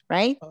 bla,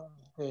 right?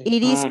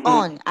 It is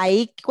on.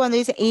 Ahí cuando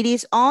dice it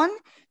is on,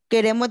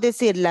 queremos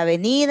decir la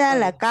avenida,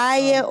 la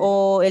calle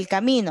o el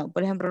camino,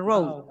 por ejemplo,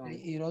 road.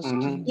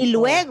 Y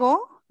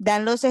luego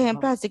dan los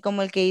ejemplos así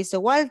como el que hizo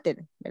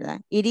Walter,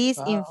 ¿verdad? It is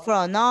in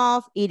front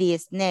of, it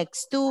is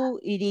next to,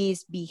 it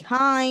is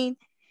behind,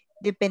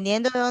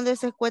 dependiendo de dónde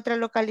se encuentra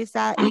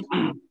localizada, it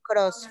is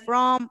across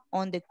from,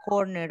 on the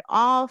corner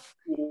of,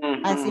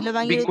 así lo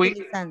van a ir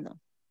utilizando.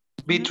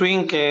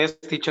 Between, que es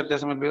teacher, ya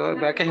se me olvidó,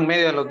 ¿verdad que es en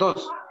medio de los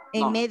dos?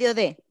 En medio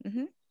de.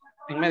 En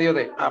medio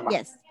de.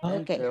 Yes,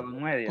 okay.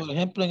 Por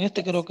ejemplo, en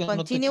este creo que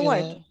Continue no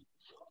te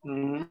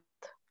queda.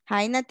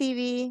 Jaina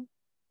TV.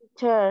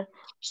 Teacher,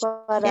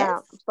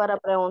 para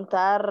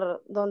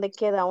preguntar dónde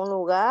queda un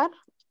lugar,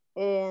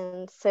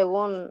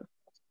 según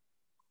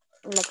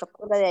la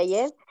captura de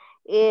ayer,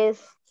 es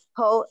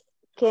how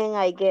can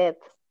I get?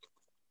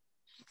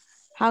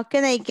 How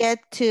can I get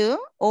to?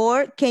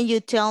 Or can you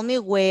tell me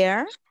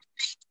where?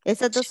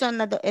 Esas son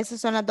las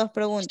dos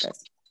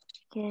preguntas.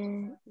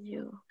 Can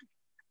you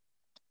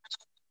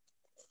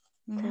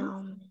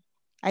tell me?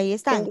 Ahí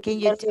están. Can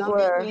you tell me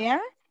where?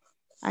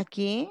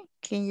 Aquí.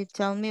 Can you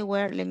tell me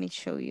where? Let me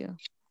show you.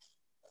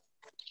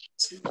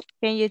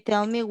 Can you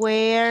tell me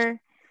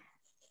where?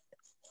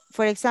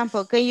 For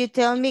example, can you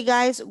tell me,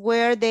 guys,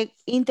 where the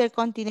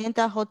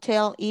Intercontinental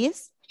Hotel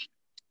is?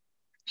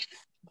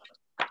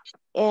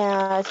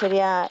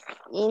 Sería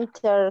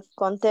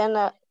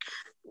Intercontinental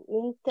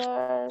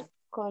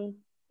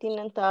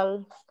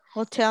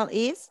Hotel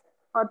is?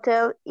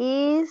 Hotel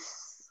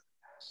is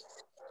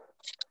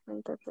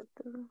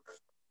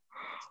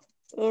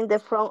in the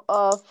front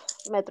of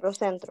Metro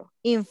Centro.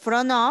 In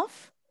front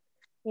of?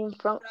 In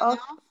front of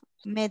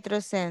Metro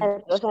Centro.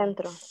 Metro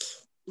Centro.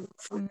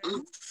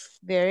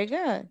 Very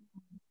good.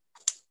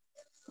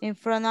 In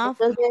front of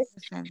Entonces,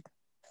 Metro Centro.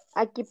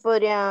 aquí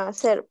podría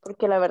ser,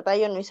 porque la verdad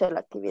yo no hice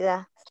la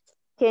actividad.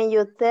 Can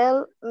you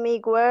tell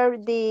me where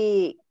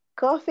the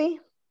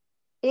coffee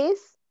is?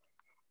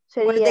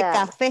 Where the Sería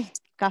café.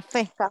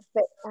 Café.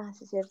 Café.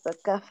 Sí, cierto.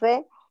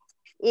 Café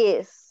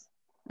is.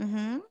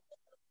 Ujú.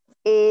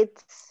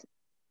 It's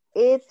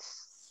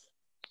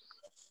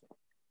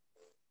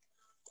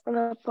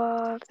la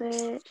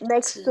parte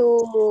next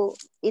to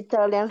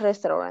Italian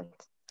restaurant.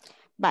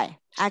 Vale,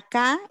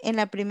 acá en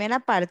la primera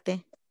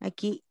parte,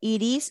 aquí,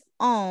 it is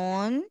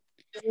on.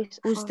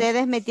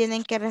 Ustedes me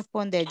tienen que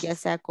responder ya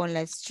sea con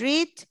la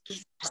street,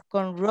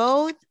 con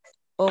road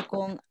o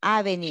con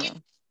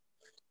avenue.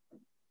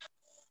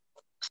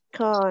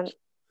 Con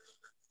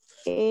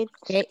Okay,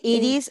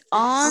 it is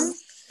on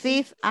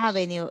Fifth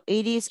Avenue.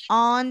 It is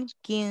on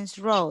Kings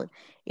Road.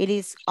 It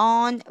is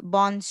on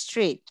Bond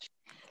Street.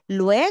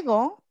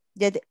 Luego,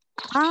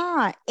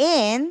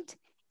 and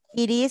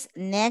it is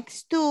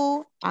next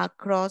to,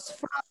 across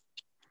from,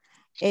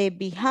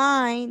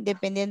 behind,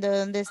 dependiendo de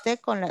dónde esté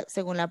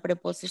según la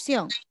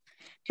preposición.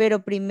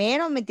 Pero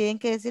primero me tienen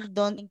que decir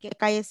en qué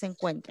calle se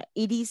encuentra.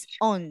 It is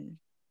on.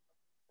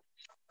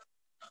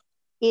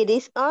 It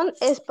is on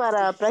es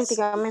para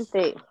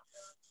prácticamente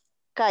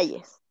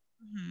calles.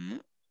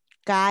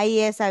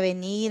 Calles,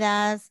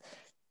 avenidas,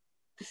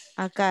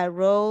 acá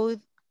road.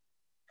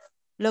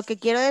 Lo que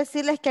quiero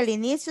decirles es que al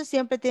inicio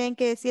siempre tienen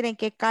que decir en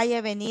qué calle,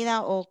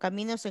 avenida o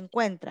camino se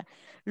encuentra.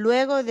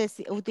 Luego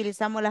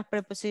utilizamos las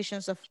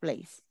prepositions of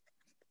place.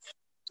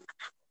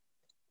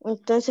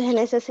 Entonces en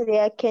ese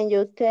sería, can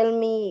you tell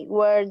me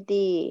where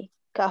the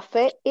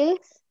cafe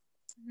is?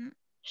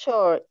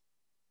 Sure.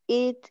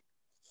 It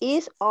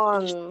is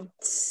on.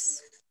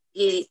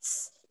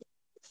 It's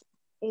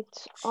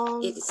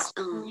on. It is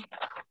on.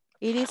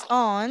 It is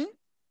on.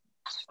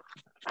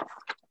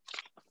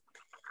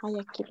 Ay,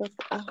 aquí lo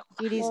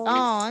It is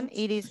on.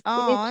 It is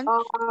on.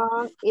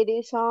 It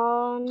is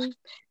on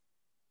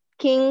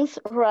King's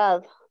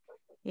Road.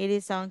 It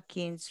is on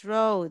Kings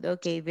Road.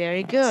 Okay,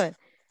 very good.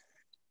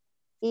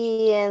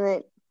 Y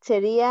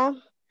sería,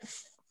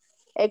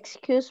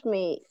 excuse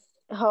me,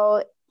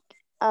 how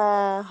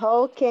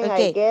can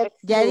I get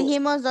ya to...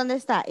 dijimos dónde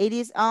está. It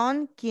is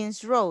on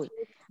Kings Road.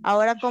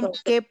 Ahora, ¿con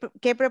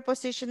qué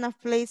preposition of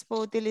place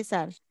puedo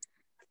utilizar?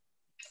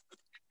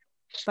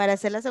 Para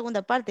hacer la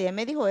segunda parte. Ya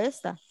me dijo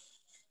esta.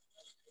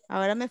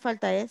 Ahora me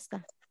falta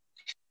esta.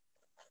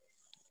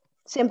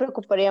 Siempre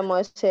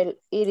ocuparíamos el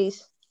it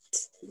is.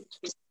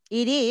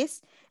 It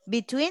is.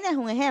 Between es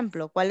un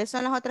ejemplo. ¿Cuáles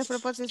son las otras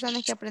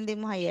preposiciones que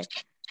aprendimos ayer?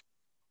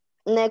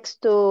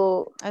 Next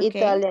to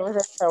Italian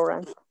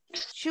restaurant.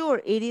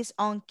 Sure, it is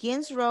on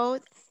Kings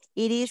Road.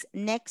 It is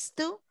next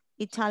to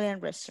Italian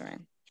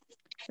restaurant.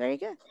 Very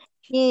good.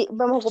 Y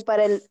vamos a ocupar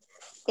el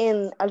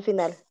en al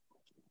final.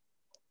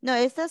 No,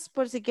 estas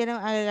por si quieren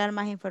agregar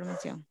más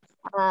información.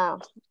 Ah,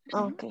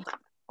 ok.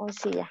 Oh,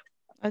 sí, ya.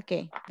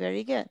 Okay,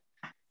 very good.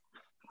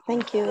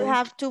 Thank you. We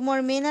have 2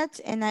 more minutes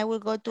and I will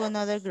go to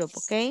another group,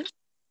 okay?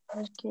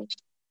 Okay.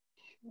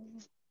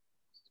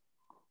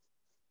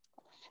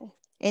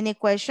 Any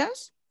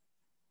questions?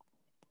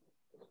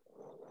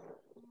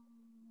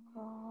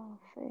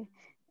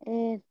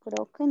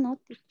 Creo que no,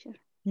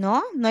 teacher.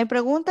 ¿No? ¿No hay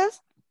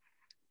preguntas?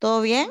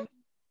 ¿Todo bien?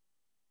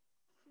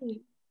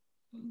 Sí.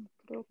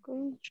 Creo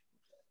que...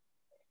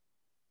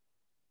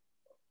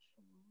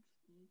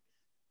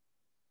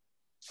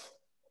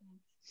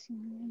 Sí.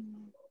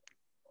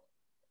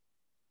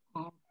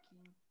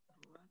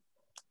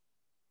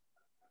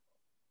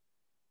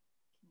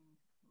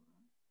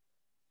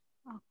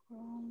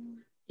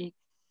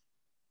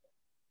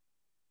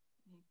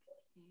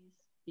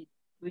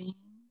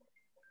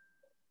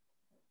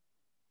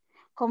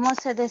 ¿Cómo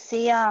se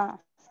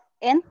decía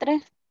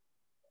entre?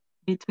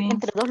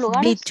 Entre dos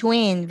lugares.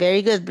 Between.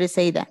 Very good,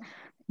 Briseida.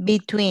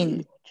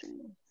 Between.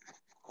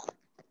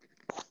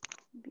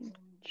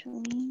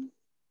 Between.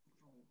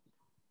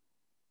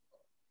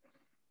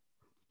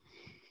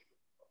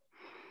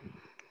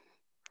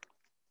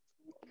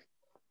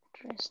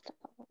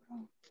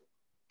 Restaurant.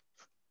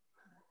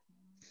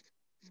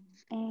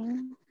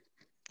 En.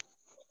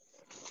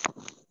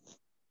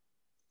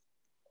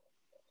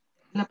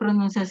 La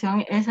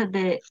pronunciación esa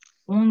de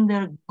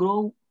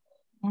underground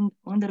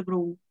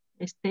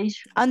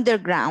station.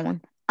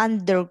 Underground.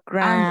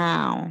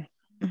 Underground.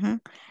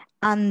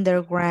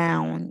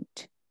 Underground.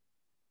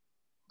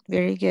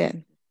 Very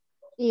good.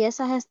 ¿Y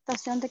esa es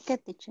estación de qué,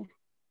 teacher?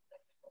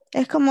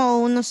 Es como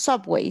unos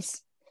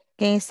subways.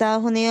 Que en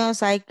Estados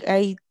Unidos hay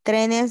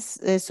trenes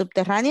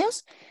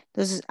subterráneos.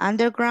 Entonces,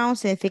 underground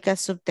significa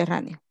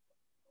subterráneo.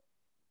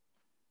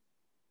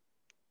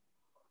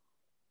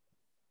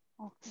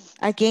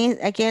 Okay.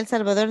 Aquí en El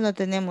Salvador no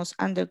tenemos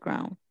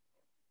underground.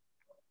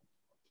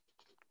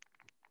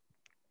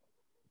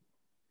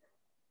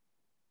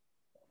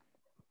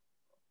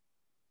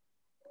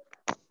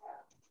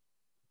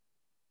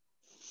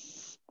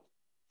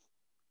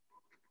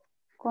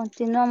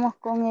 Continuamos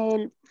con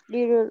el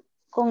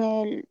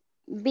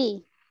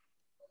B.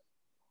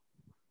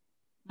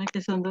 No es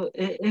que son dos,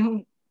 es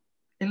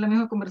la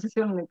misma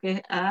conversación en que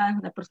es A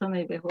una persona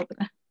y B es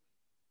otra.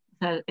 O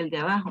sea, el de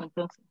abajo,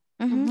 entonces.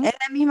 Es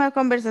la misma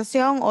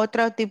conversación,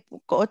 otra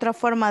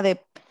forma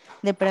de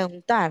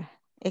preguntar.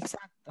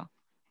 Exacto.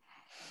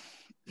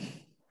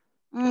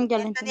 Ya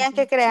lo Tenían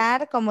que entendí.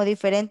 crear como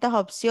diferentes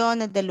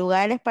opciones de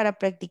lugares para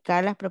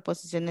practicar las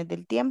preposiciones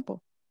del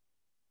tiempo.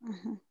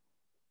 Ajá.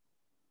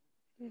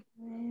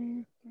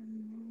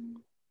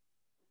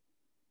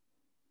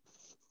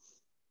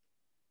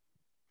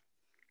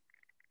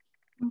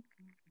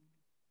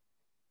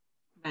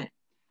 Right.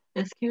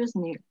 Excuse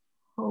me,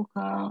 how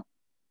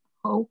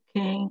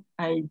can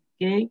I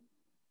get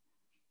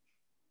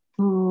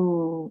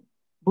to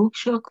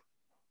bookshop?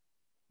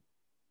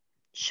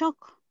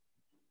 Shock.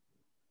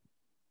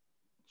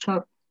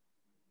 Shop.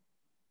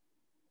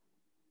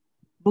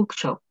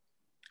 Bookshop.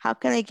 How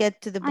can I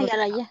get to the book?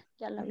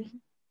 Ya la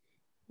vi.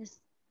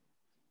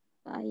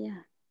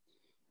 Vaya.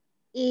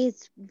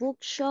 Is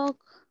bookshop.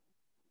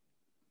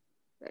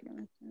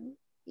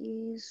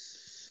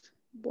 Is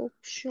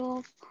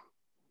bookshop.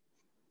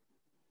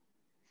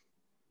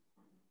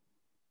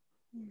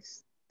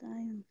 Está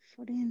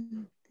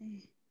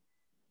enfrente.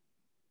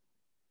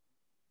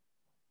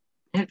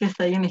 El que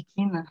está ahí en la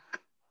esquina.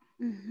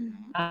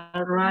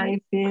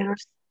 Right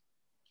first.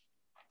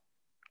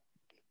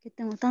 Que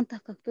tengo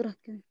tantas capturas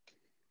que...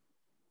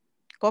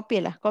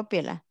 Cópielas,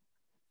 cópielas.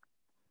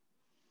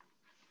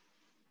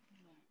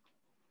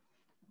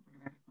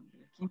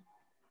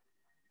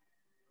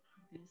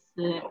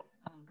 Dice,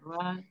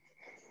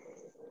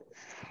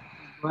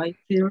 right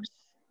first.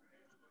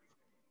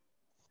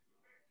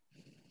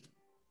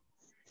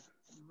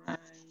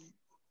 Right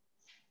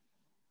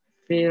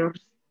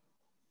first.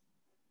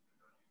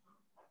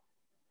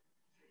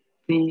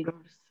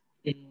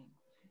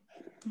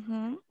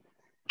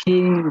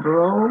 King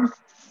Road.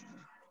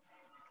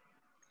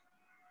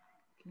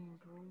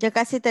 ¿Ya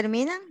casi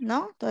terminan?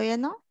 ¿No? ¿Todavía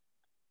no?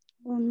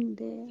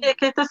 ¿Dónde? Sí, es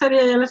que esta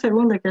sería ya la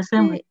segunda que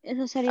hacemos. Sí,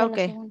 esa sería la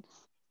segunda.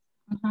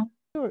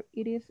 Sure,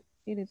 it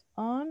is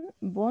on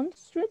Bond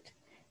Street.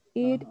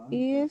 It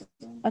is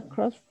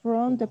across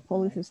from the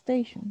police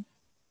station.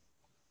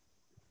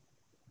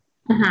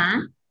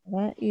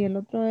 ¿Verdad? Y el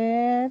otro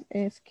es,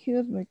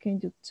 excuse me, can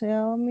you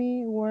tell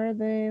me where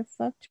the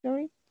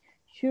factory?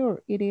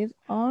 Sure, it is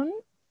on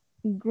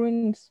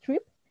Green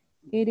Street.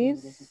 It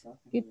is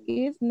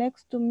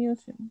next to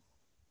museum.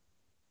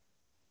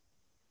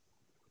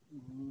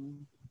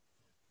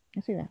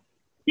 Así da.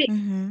 Sí.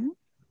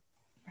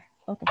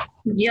 Okay.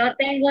 Yo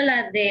tengo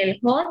la del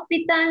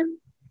hospital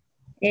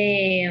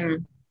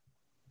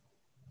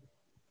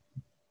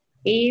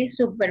y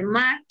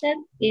supermarket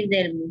y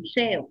del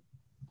museo.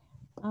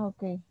 Ah,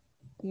 ok.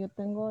 Yo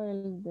tengo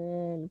el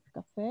del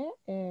café,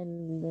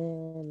 el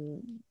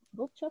del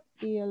bookshop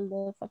y el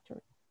de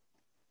factory.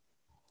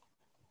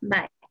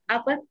 Vale.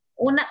 Ah, pues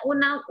una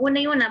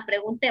y una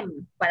preguntemos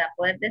para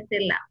poder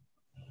decirla.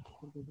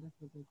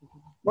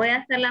 Voy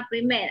a hacer la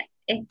primera.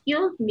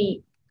 Excuse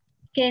me,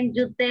 can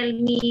you tell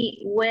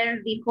me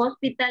where the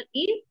hospital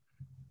is?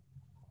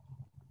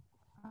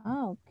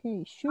 Ah,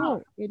 ok.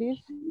 Sure, it is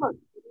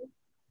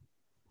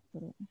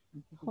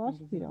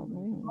hospital.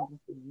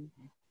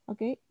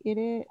 Okay, it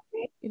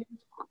is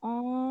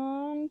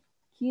on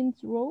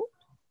Kings Road.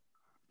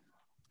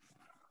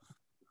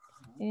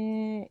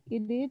 It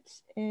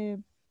is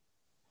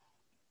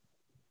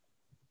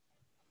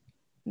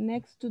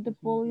next to the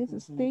police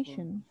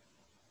station.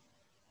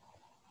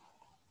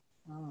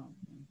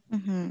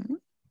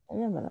 Está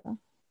bien, ¿verdad?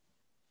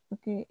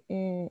 Ok,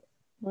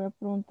 voy a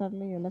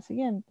preguntarle yo la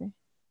siguiente.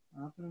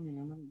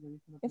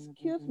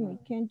 Excuse me,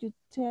 can you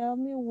tell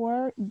me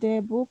where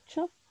the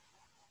bookshop?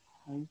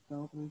 Ahí está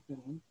otro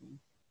diferente.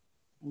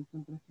 Ahí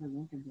son tres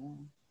preguntas ya.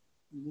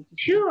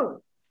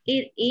 Sure,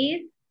 it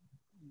is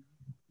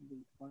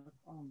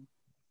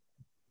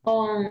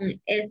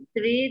on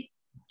Street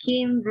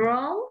King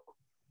Road.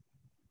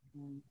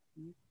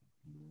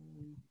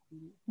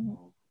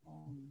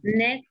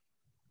 Next.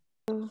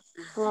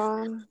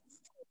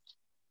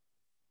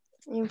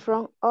 In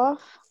front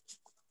of.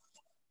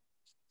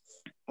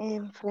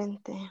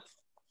 Enfrente.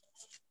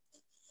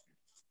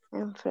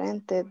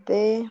 Enfrente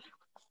de.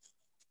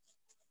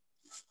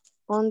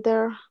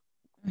 Under.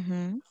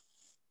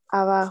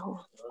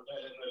 Abajo.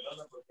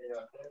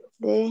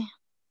 De.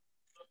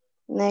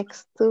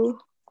 Next to.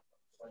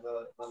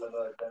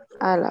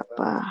 A la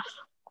par.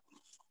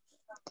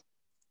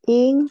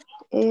 In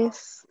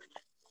es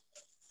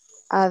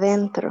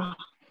adentro.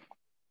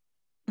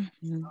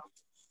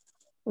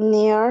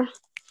 Near.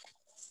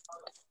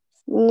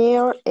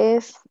 Near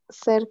es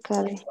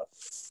cerca de.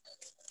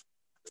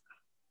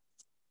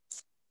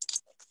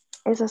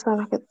 Esas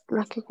son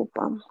las que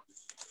ocupamos.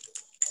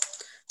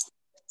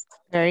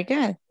 Very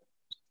good.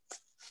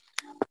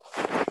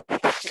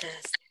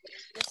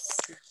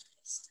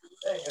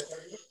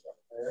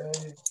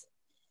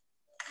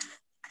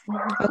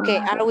 Okay,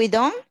 are we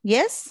done?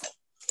 Yes?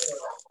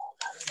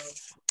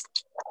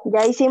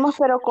 Ya hicimos,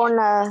 pero con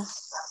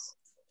las...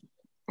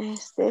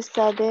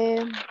 esta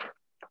de...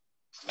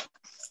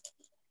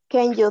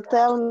 Can you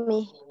tell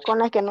me? Con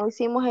la que no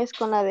hicimos es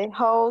con la de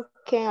how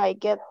can I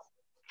get...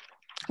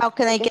 How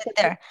can I get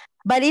there?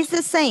 But it's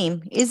the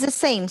same. It's the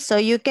same. So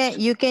you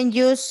can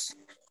use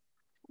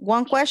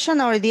one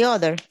question or the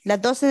other.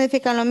 Las dos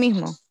significan lo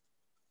mismo.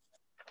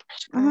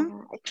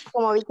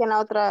 Como vi que en la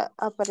otra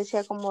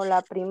aparecía como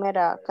la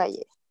primera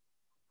calle.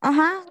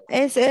 Ajá,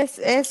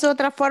 es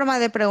otra forma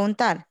de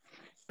preguntar,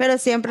 pero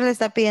siempre le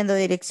está pidiendo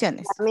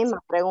direcciones. La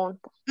misma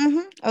pregunta.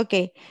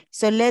 Ok,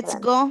 so let's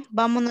Bueno. go.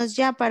 Vámonos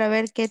ya para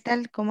ver qué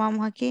tal, cómo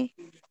vamos aquí.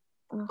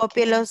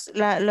 Copie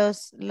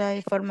la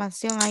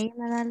información ahí,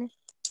 dale.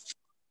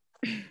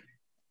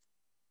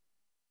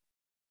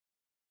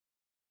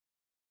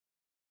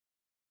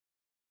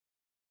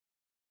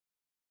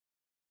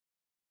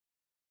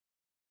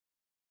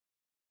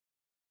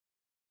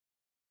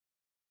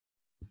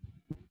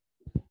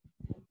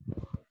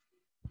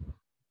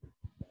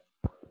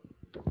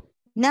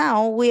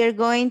 Now we are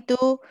going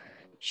to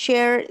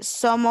share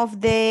some of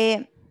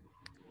the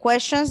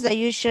questions that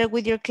you share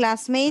with your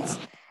classmates.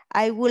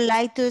 I would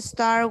like to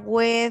start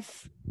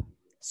with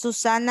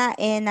Susana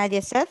and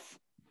ISSS,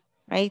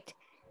 right?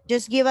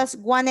 Just give us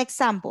one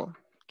example.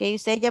 Que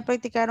ustedes ya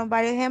practicaron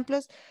varios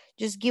ejemplos.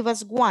 Just give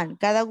us one.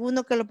 Cada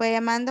uno que lo vaya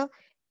llamando,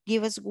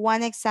 give us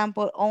one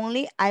example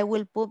only. I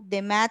will put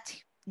the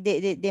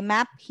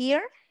map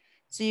here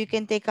so you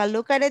can take a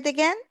look at it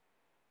again,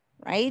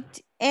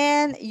 right?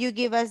 And you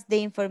give us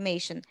the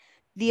information.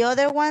 The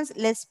other ones,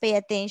 let's pay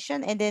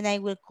attention and then I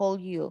will call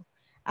you.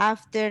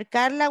 After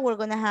Carla, we're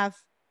gonna have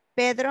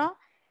Pedro,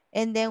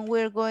 and then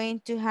we're going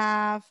to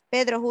have,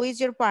 Pedro, who is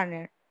your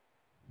partner?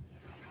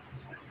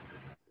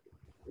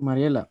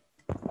 Mariela.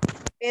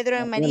 Pedro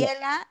and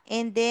Mariela,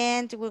 and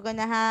then we're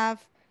gonna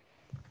have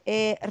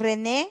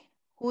Rene,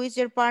 who is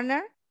your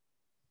partner?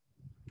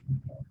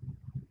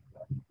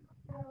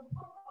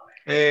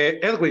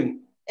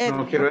 Edwin.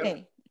 No, quiero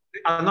okay.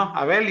 no,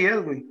 Abel y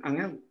Edwin.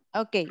 Edwin.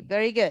 Okay,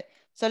 very good.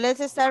 So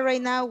let's start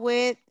right now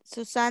with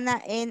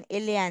Susana and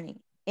Eliani.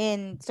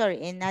 And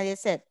Nadia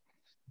said.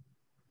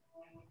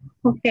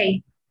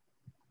 Okay.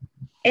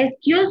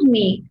 Excuse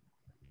me.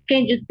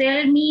 Can you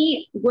tell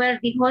me where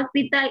the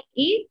hospital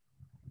is?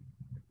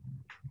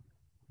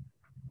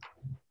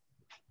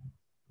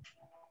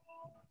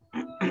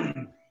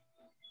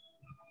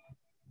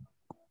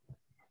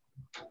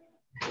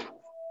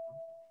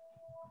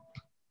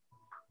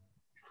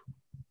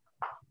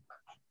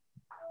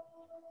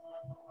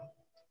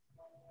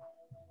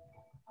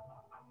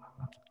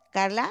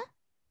 Carla?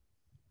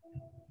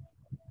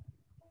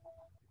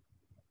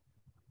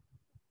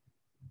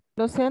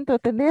 Lo siento,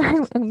 tenía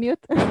en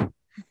mute.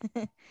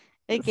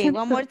 Okay,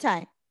 one more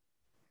time.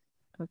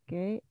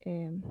 Okay,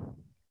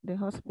 the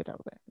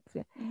hospital.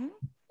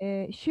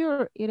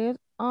 Sure, it is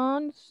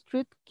on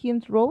Street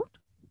Kings Road.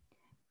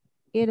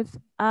 It is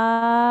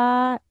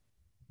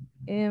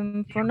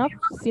in front of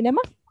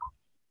cinema.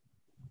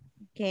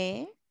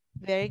 Okay,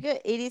 very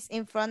good. It is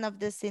in front of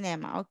the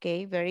cinema.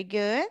 Okay, very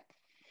good.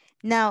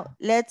 Now,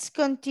 let's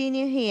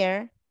continue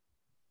here.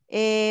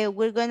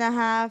 We're gonna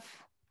have,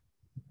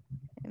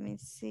 let me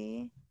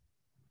see.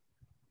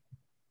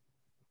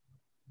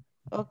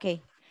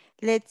 Okay,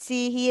 let's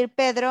see here,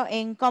 Pedro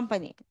and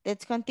company.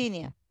 Let's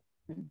continue.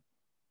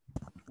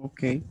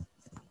 Okay.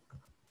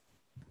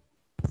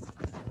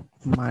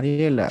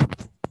 Mariela,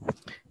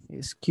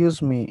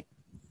 excuse me,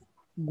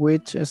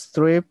 which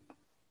strip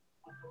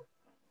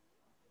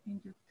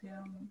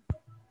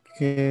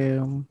que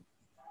a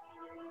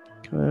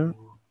ver,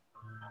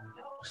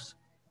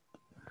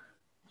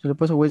 se le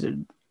puso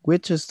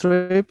which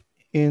strip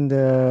in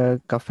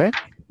the cafe?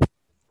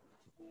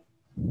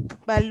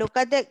 But look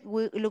at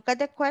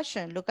the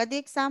question, look at the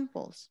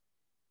examples.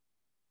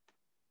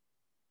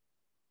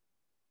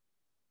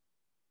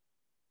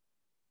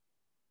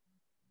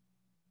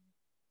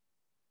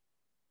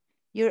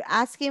 You're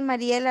asking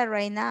Mariela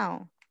right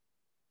now.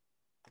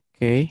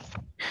 Okay.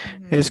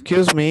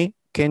 Excuse me,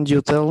 can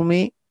you tell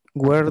me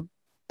where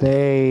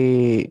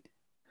the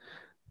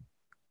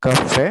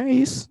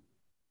cafe is?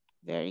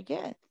 Very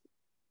good.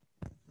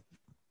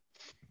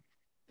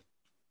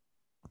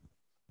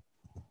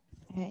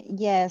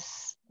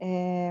 Yes.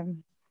 The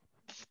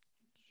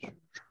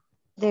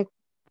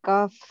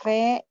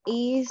cafe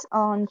is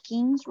on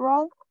Kings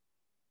Road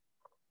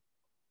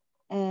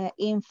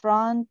in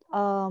front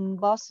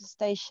bus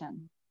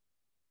station.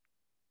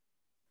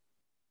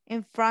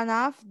 In front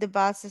of the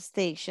bus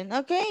station.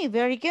 Okay,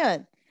 very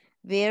good.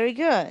 Very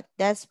good.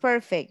 That's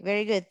perfect.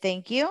 Very good.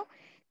 Thank you.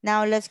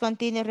 Now let's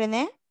continue,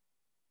 Rene.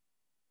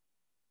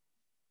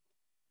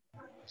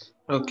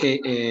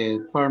 Okay,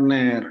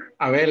 partner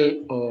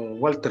Abel o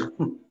Walter.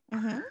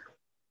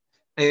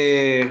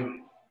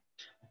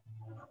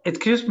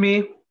 Excuse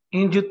me,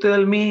 can you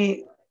tell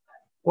me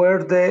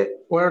where the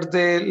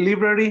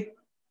library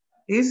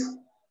is?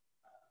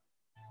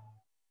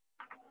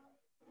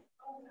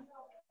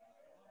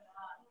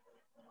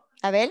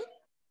 Abel?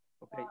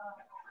 Okay.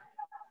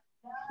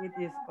 It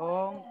is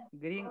on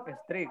Green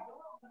Street.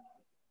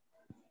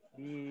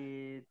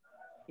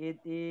 It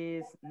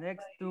is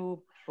next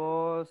to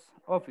post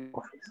office.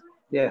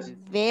 Yes.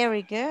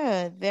 Very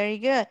good. Very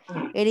good.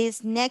 It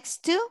is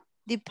next to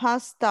the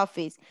post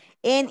office.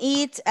 And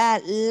it's a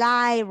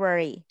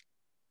library.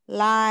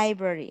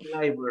 Library.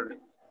 Library.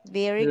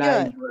 Very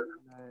Library. good.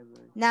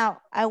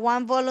 Now, I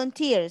want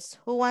volunteers.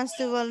 Who wants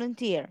to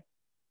volunteer?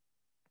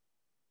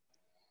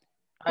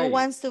 Who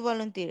wants to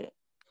volunteer?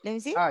 Let me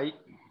see. I.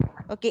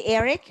 Okay,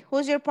 Eric.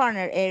 Who's your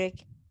partner,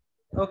 Eric?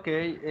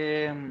 Okay.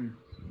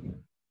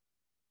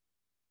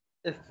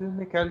 Excuse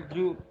me, can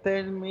you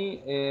tell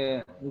me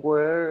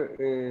where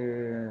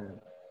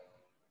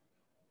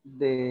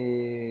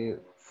the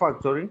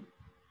factory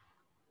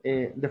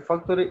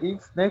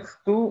is next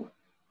to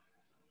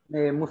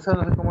museo?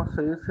 No sé cómo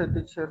se dice,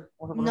 teacher.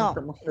 ¿Cómo se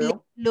pronuncia No,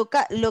 museo?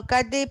 look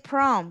at the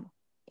prompt,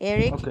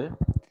 Eric. Okay.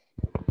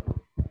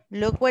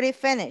 Look what it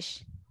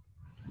finished.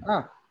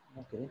 Ah,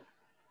 okay.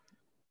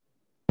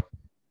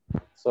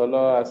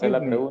 Solo hacer la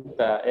Excuse me.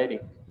 pregunta,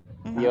 Eric.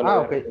 Y yo lo voy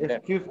a Okay.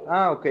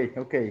 responder.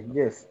 Okay.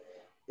 Yes.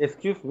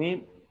 Excuse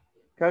me.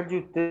 Can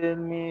you tell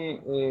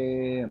me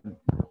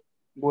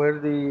where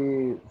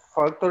the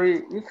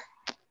factory is?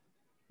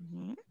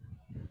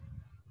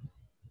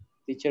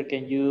 Teacher,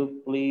 can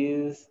you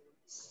please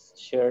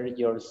share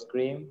your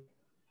screen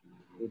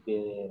with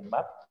the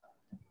map?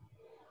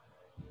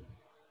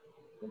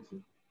 Thank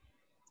you.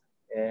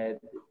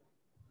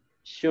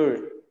 Sure.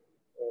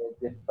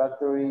 The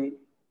factory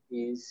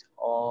is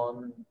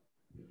on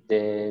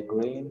the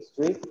green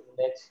street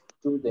next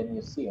to the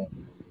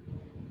museum.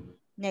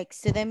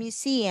 Next to the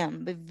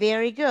museum. But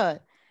very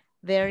good.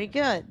 Very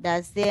good.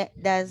 That's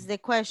the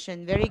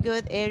question. Very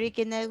good, Eric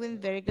and Edwin.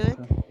 Very good.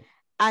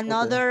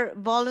 Another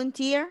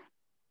volunteer?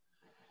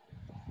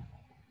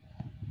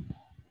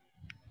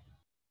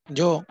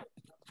 Yo.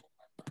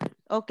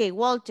 Okay,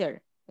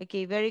 Walter.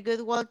 Okay, very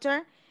good,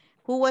 Walter.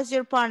 Who was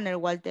your partner,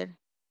 Walter?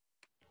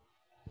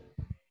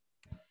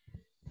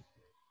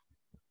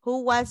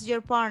 Who was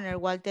your partner,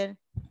 Walter?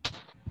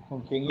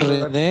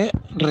 René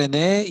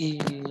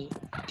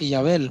y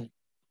Abel.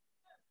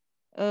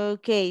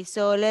 Okay,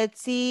 so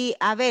let's see.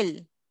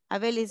 Abel.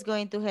 Abel is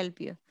going to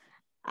help you.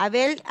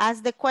 Abel,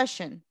 ask the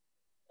question.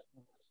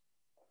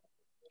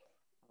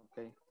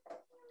 Okay.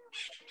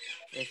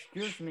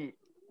 Excuse me.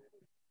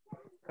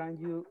 Can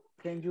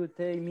you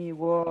tell me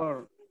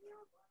where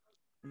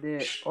the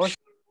hospital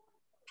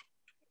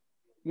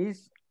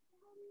is?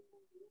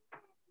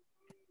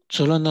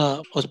 Solo en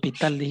la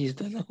hospital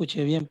dijiste, no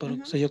escuché bien,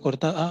 pero se yo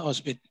cortado. Ah,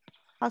 hospital.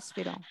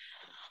 Hospital.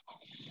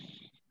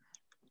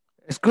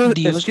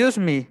 Excuse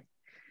me.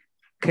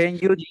 Can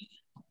you?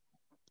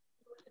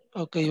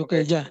 Okay,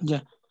 ya.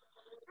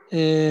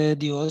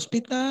 The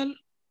hospital.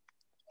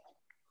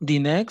 The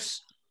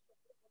next.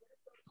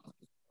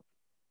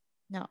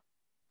 No.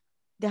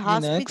 The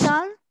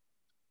hospital.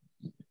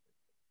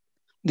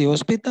 The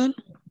hospital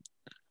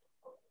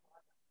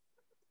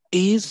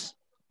is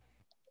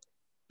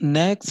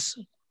next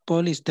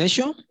police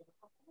station.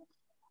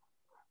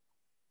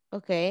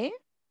 Okay.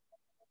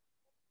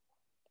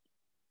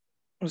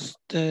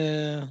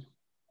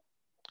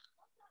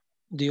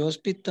 The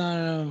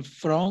hospital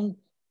from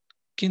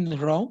King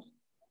Road.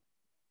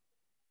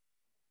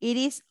 It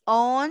is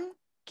on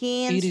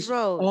Kings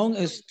Road.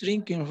 On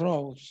Strinking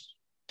Road.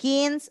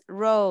 Kings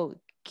Road.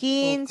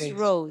 Kings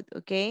Road.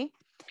 Okay.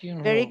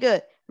 Very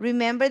good.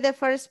 Remember the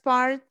first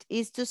part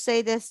is to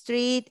say the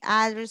street,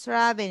 address, or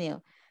avenue.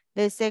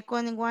 The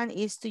second one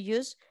is to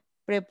use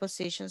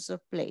prepositions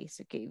of place.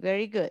 Okay,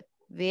 very good.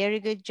 Very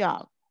good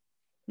job.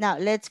 Now,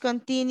 let's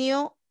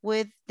continue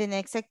with the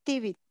next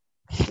activity.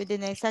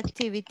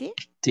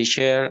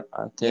 Teacher,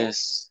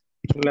 antes.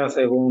 La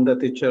segunda,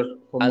 teacher.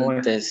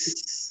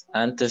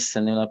 Antes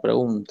tenía una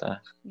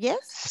pregunta.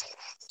 Yes.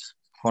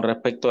 Con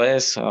respecto a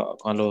eso,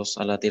 a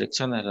las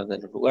direcciones de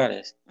los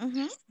lugares.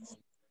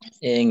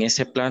 En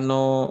ese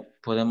plano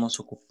podemos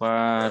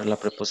ocupar la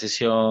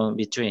preposición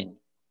between.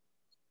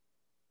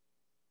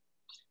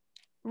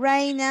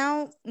 Right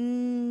now,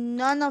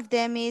 none of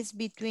them is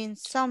between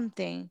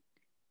something.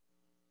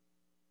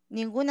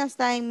 Ninguna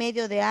está en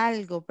medio de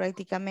algo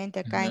prácticamente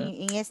acá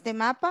en este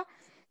mapa.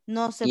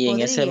 No se podría.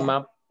 En ese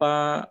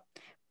mapa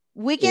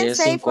We can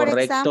say, for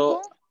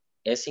example,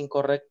 ¿es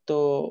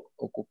incorrecto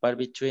ocupar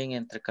between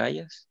entre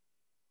calles?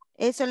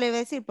 Eso le voy a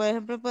decir. Por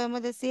ejemplo,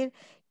 podemos decir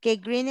que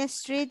Green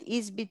Street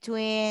is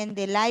between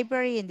the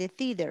library and the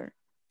theater,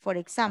 for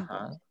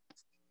example.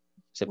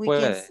 Se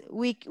puede.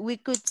 We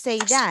could say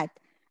that,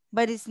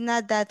 but it's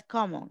not that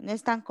common. No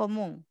es tan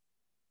común.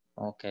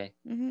 Okay.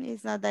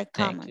 It's not that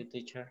common. Thank you,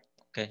 teacher.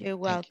 Okay. You're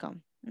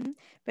welcome.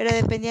 Pero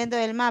dependiendo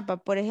del mapa,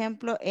 por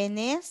ejemplo, en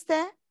este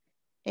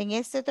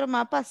otro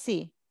mapa,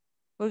 sí.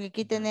 Porque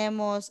aquí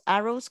tenemos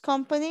Arrows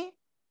Company,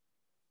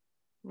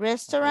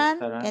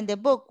 Restaurant, and the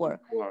Bookworm.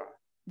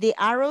 The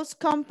Arrows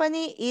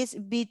Company is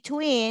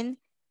between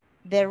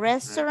the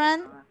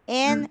restaurant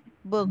and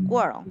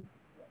Bookworm,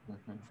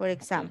 for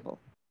example,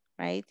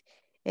 right?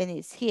 And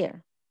it's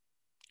here,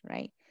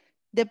 right?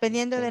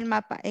 Dependiendo del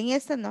mapa. En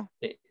este no.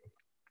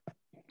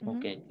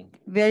 Okay.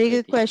 Very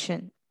good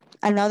question.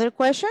 Another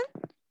question?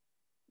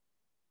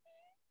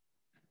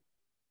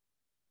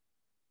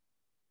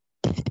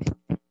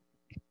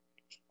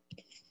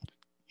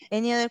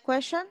 Any other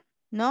question?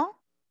 No?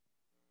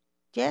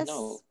 Yes?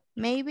 No.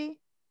 Maybe?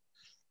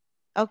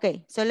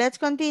 Okay, so let's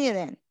continue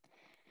then.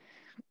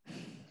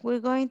 We're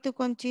going to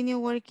continue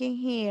working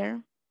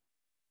here.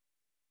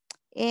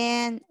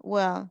 And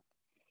well,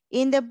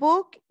 In the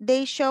book,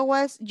 they show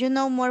us, you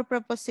know, more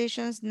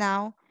prepositions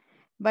now,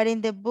 but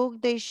in the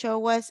book, they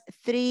show us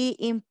 3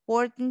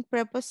 important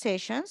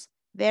prepositions,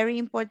 very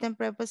important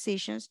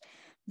prepositions.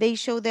 They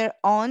show their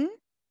on,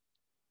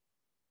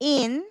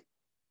 in,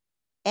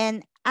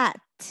 and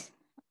at,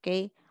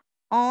 okay?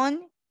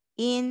 On,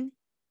 in,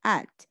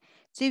 at.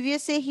 So if you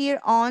see here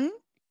on,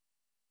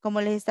 como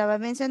les estaba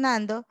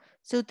mencionando,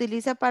 se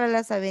utiliza para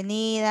las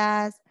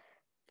avenidas,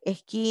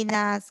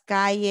 esquinas,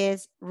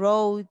 calles,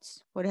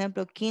 roads, por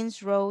ejemplo, Kings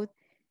Road,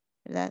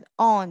 ¿verdad?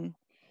 On.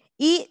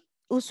 Y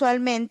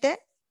usualmente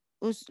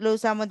lo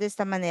usamos de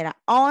esta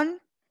manera. On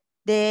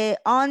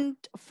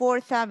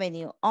 4th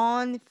Avenue,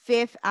 on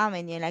 5th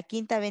Avenue, en la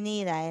Quinta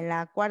Avenida, en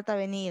la Cuarta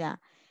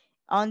Avenida,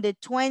 on the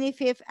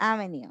 25th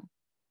Avenue,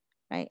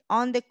 right?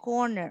 On the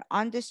corner,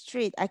 on the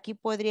street. Aquí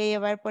podría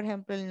llevar, por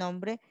ejemplo, el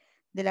nombre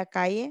de la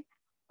calle.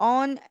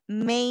 On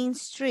Main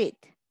Street,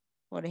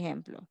 por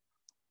ejemplo.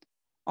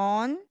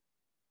 On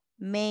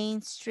Main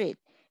Street.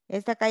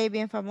 Esta calle es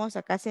bien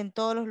famosa, casi en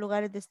todos los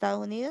lugares de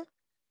Estados Unidos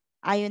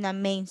hay una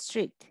Main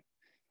Street.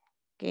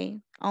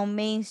 Okay. On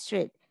Main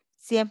Street.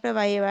 Siempre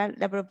va a llevar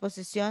la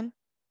preposición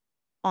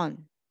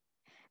on.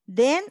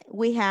 Then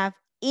we have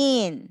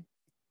in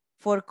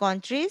for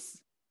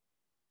countries,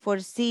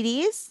 for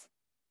cities,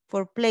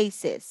 for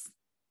places,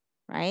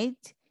 right?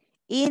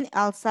 In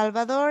El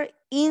Salvador,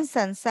 in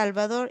San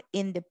Salvador,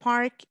 in the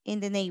park, in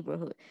the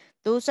neighborhood.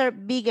 Those are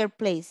bigger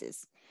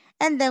places.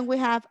 And then we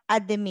have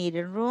at the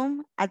meeting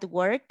room, at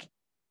work,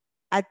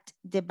 at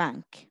the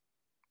bank.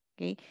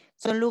 Okay.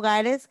 Son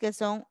lugares que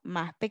son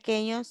más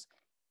pequeños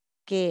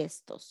que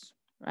estos,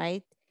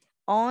 right?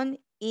 On,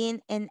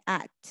 in, and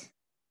at,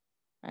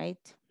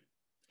 right?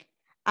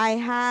 I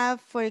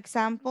have, for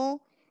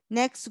example,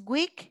 next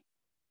week,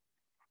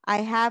 I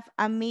have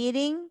a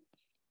meeting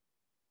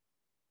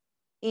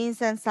in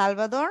San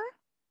Salvador,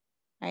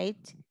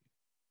 right?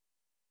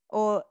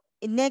 Or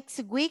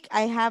next week,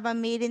 I have a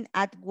meeting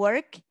at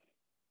work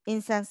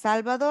in San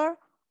Salvador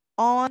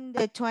on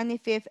the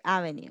 25th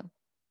Avenue.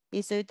 Y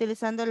estoy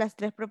utilizando las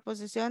 3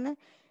 preposiciones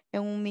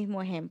en un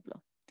mismo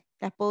ejemplo.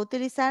 Las puedo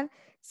utilizar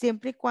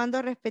siempre y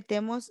cuando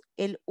respetemos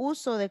el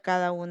uso de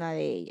cada una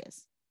de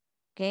ellas.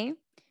 ¿Ok?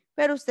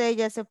 Pero ustedes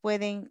ya se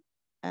pueden,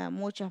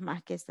 muchas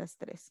más que estas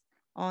 3.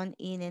 On,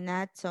 in, and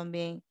at son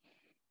bien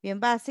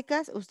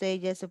básicas.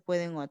 Ustedes ya se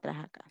pueden otras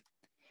acá.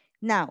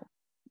 Now,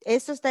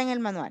 esto está en el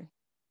manual.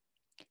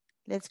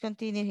 Let's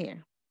continue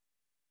here.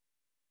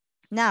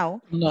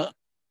 Now.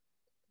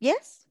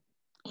 Yes.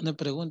 Una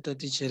pregunta,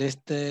 teacher.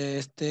 Este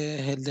es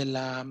el de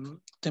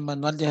este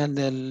manual ya es el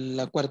de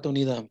la 4ª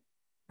unidad.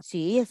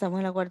 Sí, estamos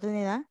en la 4ª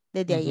unidad.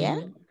 ¿Desde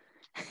ayer?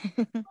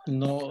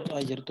 No,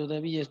 ayer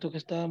todavía. Esto que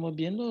estábamos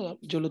viendo,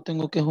 yo lo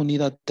tengo que es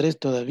unidad 3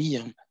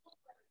 todavía.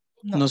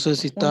 No sé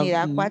si está...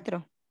 Unidad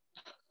 4.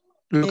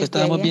 ¿Lo que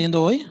estábamos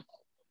viendo hoy?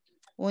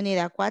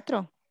 Unidad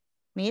 4.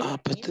 Mira. Ah,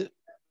 pues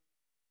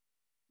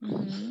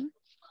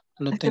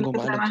lo Es que tengo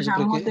lo que mal.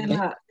 trabajamos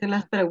de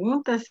las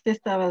preguntas que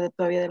estaba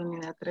todavía de la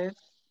unidad 3.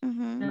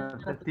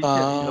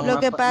 Lo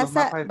que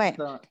pasa,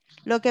 bueno,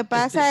 lo que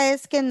pasa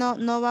es que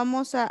no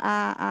vamos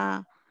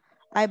van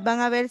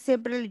a ver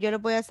siempre, yo les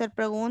voy a hacer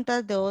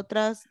preguntas de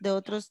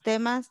otros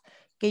temas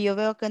que yo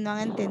veo que no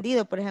han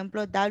entendido. Por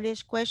ejemplo,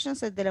 WH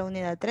Questions es de la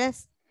unidad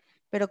 3,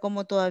 pero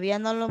como todavía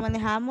no lo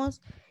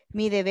manejamos,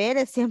 mi deber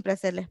es siempre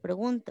hacerles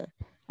preguntas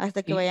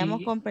hasta que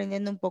vayamos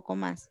comprendiendo un poco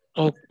más.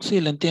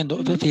 Sí, lo entiendo.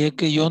 Fíjate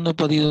que yo no he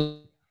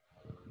podido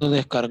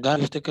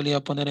descargar. Usted que le iba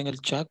a poner en el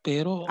chat,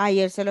 pero...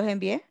 Ayer se los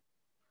envié.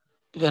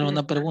 Pero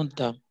una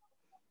pregunta.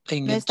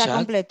 En no el está chat,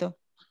 completo.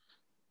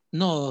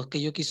 No,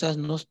 que yo quizás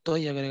no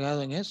estoy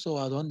agregado en eso.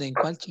 ¿A dónde? ¿En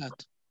cuál chat?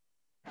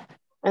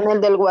 En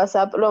el del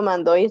WhatsApp lo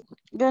mandó.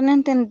 Yo no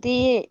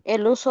entendí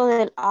el uso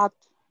del at.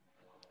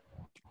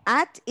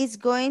 At is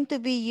going to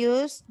be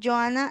used,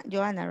 Joanna,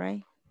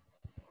 right?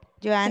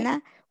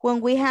 Joanna,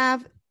 when we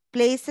have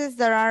places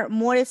that are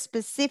more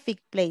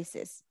specific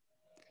places.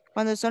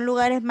 Cuando son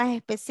lugares más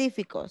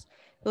específicos.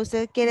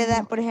 Usted quiere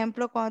dar, por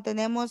ejemplo, cuando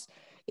tenemos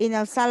en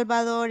El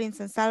Salvador, en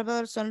San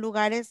Salvador, son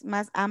lugares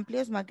más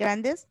amplios, más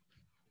grandes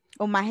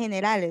o más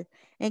generales.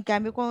 En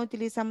cambio, cuando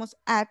utilizamos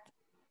at,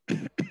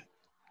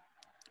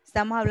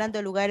 estamos hablando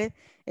de lugares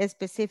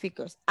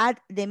específicos. At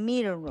the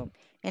meeting room,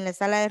 en la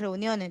sala de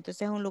reuniones.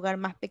 Entonces es un lugar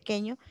más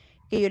pequeño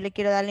que yo le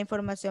quiero dar la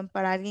información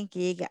para alguien que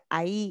llegue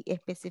ahí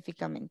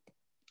específicamente.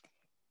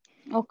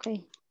 Ok.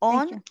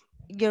 On,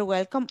 you're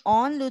welcome.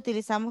 On lo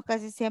utilizamos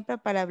casi siempre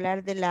para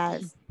hablar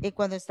de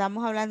cuando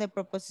estamos hablando de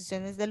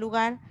proposiciones de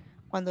lugar,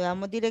 cuando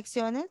damos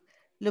direcciones,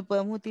 lo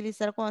podemos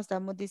utilizar cuando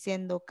estamos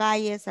diciendo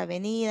calles,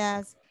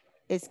 avenidas,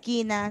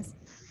 esquinas.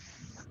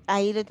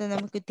 Ahí lo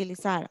tenemos que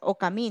utilizar. O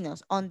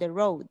caminos, on the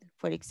road,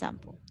 for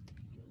example.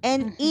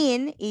 And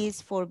in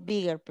is for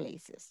bigger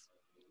places.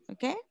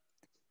 Okay?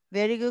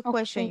 Very good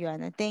question,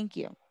 Joanna. Thank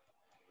you.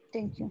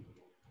 Thank you.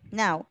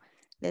 Now,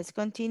 let's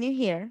continue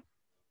here.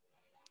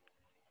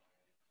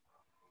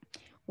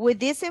 With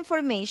this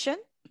information,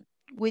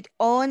 with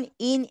on,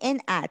 in,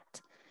 and at,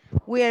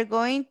 we are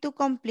going to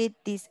complete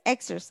this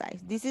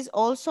exercise. This is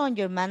also on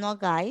your manual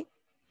guide.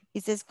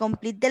 It says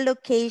complete the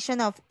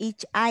location of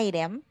each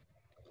item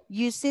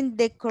using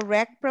the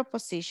correct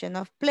preposition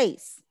of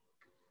place.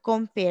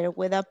 Compare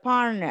with a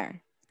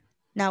partner.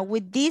 Now,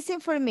 with this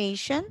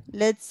information,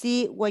 let's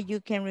see what you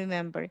can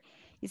remember.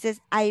 It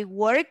says, I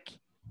work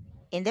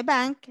in the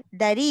bank.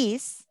 That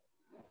is,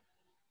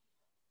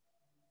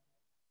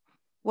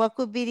 what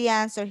could be the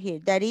answer here?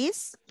 That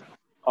is?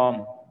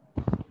 On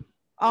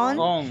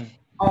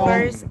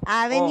First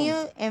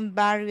Avenue and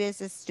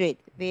Barrios Street.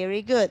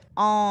 Very good.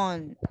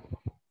 On.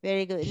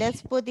 Very good.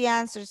 Let's put the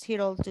answers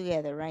here all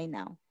together right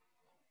now.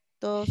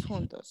 Todos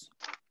juntos.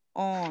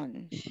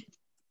 On.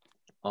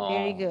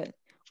 Very good.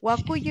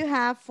 What could you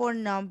have for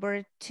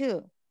number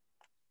 2?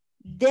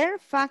 Their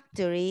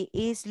factory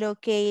is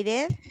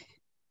located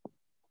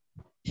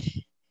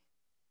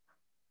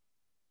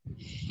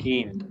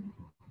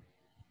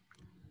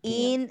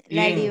in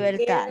La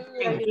Libertad.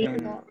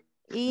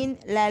 In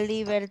La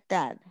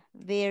Libertad.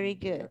 Very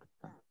good.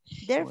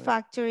 Their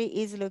factory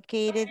is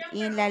located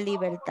in La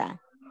Libertad.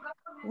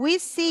 We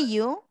see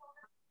you,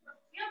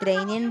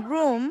 training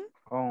room,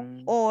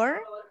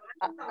 or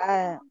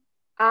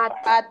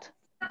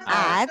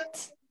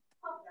At.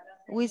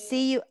 We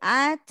see you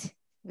at,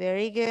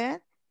 very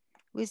good.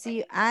 We see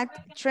you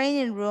at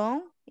training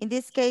room. In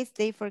this case,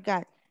 they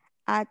forgot.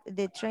 At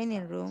the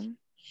training room.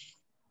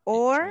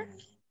 Or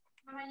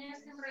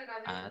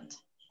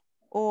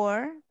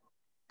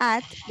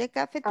at the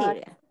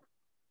cafeteria.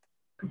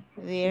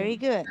 Very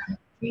good.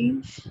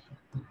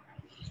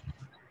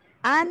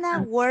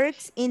 Anna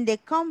works in the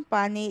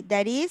company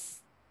that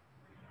is.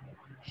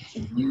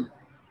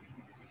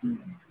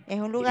 Es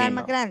un lugar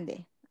más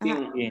grande.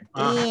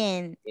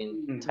 In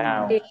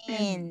town.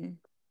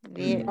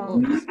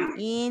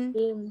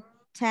 In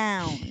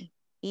town.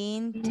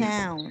 In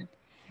town.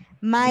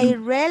 My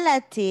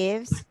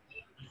relatives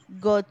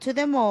go to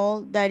the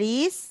mall that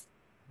is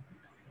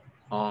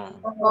on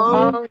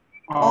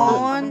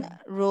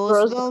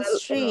Roosevelt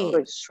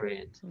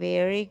Street.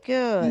 Very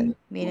good.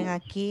 Miren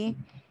aquí.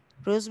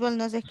 Roosevelt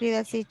no se escribe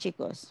así,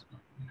 chicos.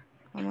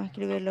 Vamos a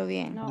escribirlo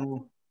bien.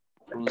 No.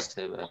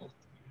 Roosevelt.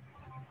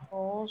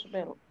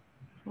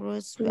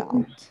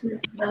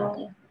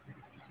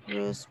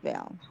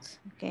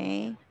 Ok.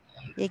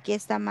 Y aquí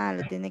está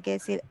malo. Tiene que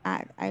decir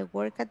at. I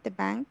work at the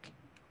bank.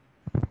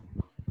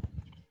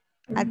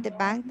 At the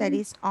bank that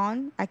is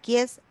on. Aquí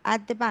es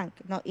at the bank,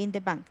 no in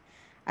the bank.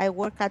 I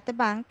work at the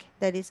bank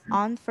that is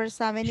on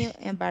First Avenue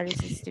and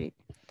Barrios Street.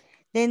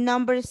 Then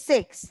number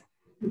 6.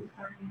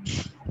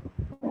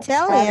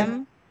 Tell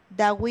him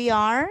that we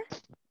are.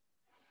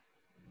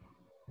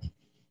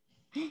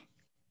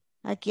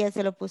 Aquí ya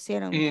se lo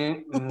pusieron.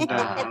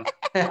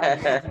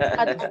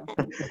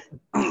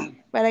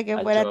 Para que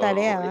fuera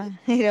tarea, ¿va?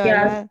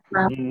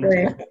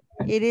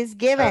 It is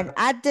given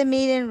at the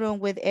meeting room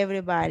with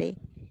everybody.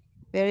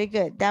 Very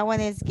good. That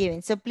one is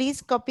given. So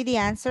please copy the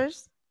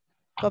answers.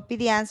 Copy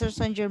the answers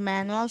on your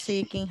manual so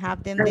you can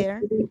have them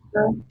there.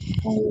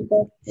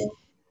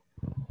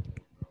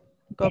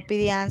 Copy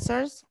the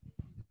answers.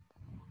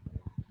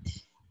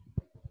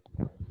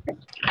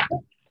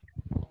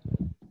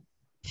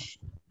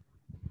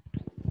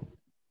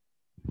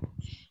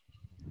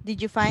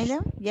 Did you find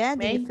them? Yeah,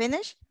 did you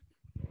finish?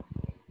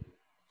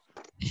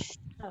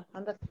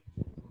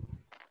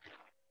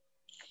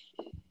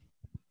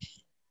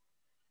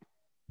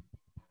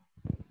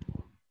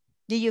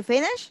 Did you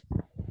finish?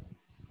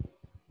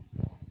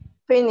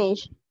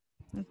 Finish.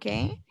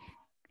 Okay.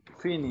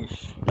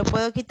 Finish. ¿Lo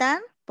puedo quitar?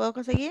 ¿Puedo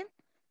conseguir?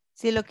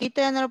 Si lo quito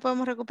ya no lo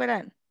podemos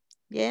recuperar.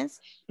 Yes.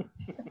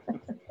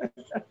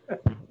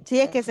 Sí,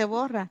 es que se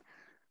borra.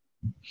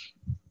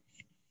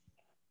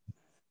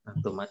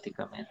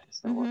 Automáticamente.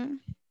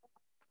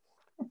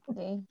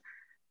 Okay.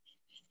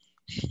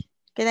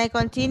 Can I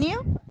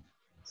continue?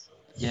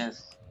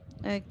 Yes.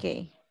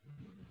 Okay.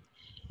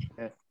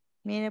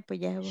 Mire, pues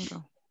ya se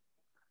borró.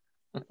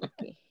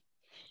 Okay.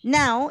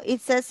 Now,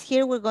 it says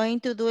here we're going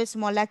to do a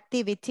small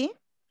activity.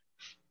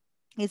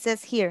 It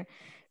says here,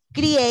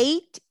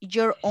 create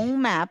your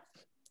own map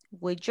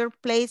with your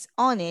place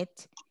on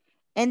it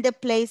and the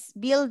place,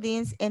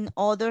 buildings, and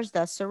others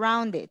that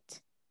surround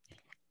it.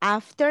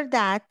 After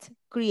that,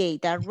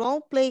 create a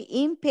role play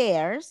in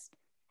pairs,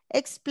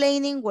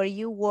 explaining where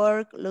you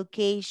work,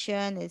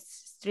 location,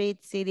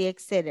 street, city,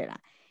 etc.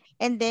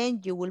 And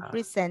then you will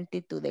present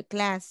it to the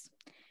class.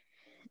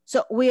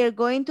 So we are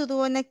going to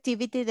do an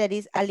activity that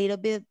is a little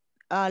bit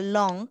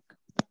long,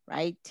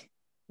 right?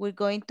 We're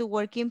going to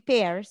work in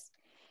pairs.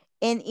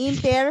 And in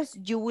pairs,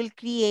 you will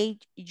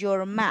create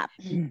your map,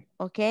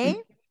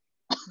 okay?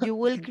 You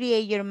will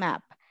create your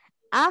map.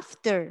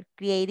 After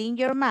creating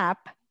your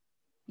map,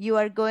 you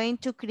are going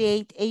to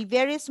create a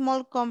very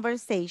small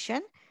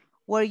conversation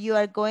where you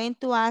are going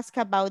to ask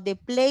about the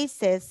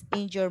places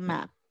in your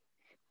map.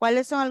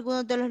 ¿Cuáles son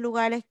algunos de los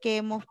lugares que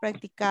hemos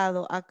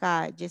practicado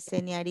acá,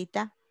 Yesenia,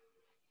 ahorita?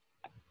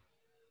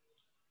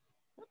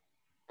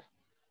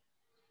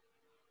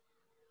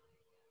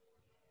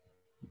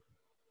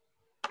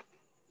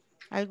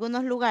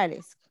 Algunos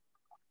lugares.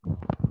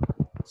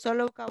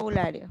 Solo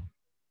vocabulario.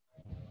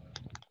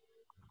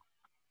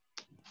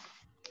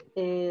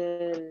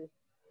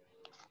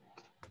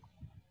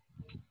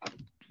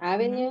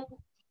 Avenue.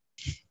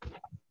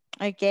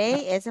 Ok,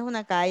 esa es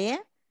una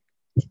calle.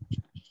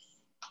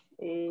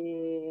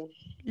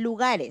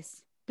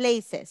 Lugares,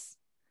 places,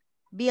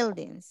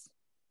 buildings.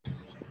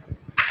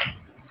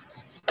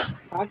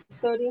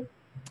 Factory.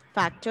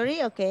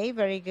 Factory, okay,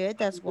 very good,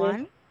 that's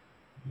one.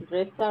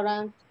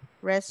 Restaurant.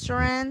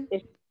 Restaurant.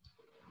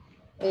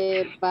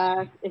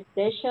 Bus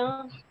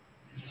station.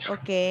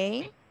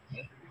 Okay.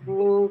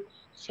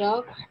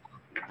 Bookshop.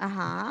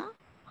 Ajá.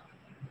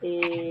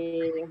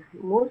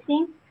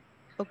 Museum.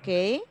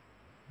 Okay.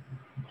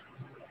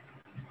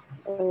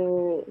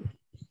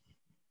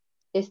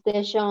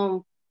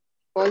 Station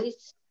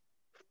police.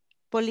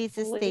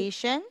 Police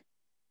station.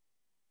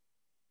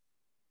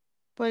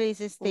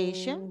 Police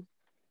station.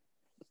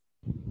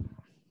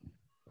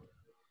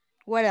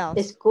 What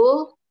else?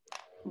 School.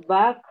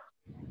 Back.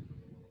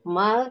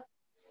 Mall.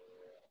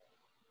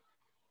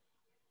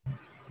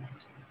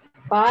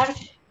 Park.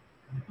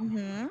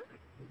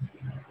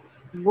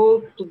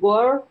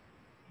 Bookstore.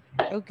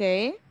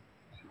 Okay.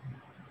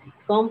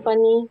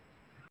 Company.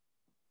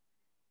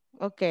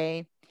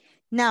 Okay.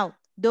 Now,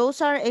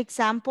 those are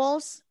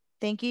examples,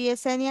 thank you,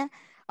 Yesenia,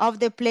 of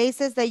the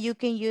places that you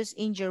can use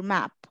in your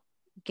map.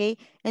 Okay.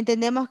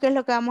 Entendemos qué es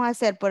lo que vamos a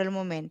hacer por el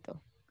momento.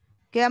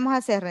 ¿Qué vamos a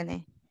hacer,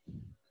 René?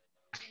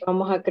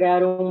 Vamos a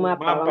crear un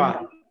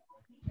mapa.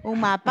 Un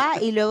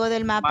mapa y luego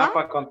del mapa.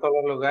 Mapa con todos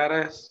los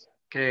lugares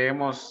que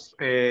hemos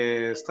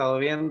estado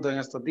viendo en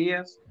estos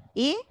días.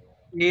 Y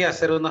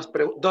hacer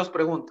dos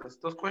preguntas,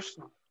 dos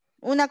questions.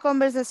 una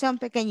conversación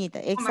pequeñita,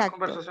 exacto. Una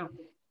conversación.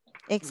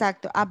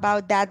 Exacto,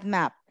 about that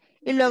map.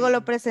 Y luego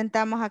lo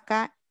presentamos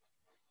acá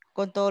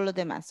con todos los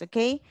demás,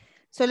 ¿ok?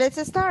 So let's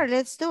start,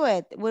 let's do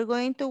it. We're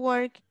going to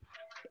work,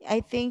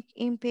 I think,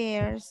 in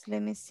pairs.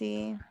 Let me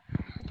see.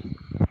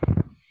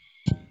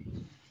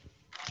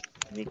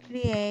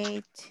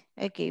 Recreate.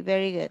 Okay,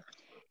 very good.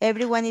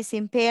 Everyone is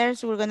in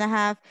pairs. We're going to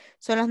have,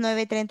 son las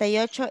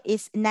 9:38.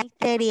 It's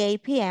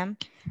 9:38 p.m.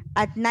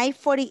 At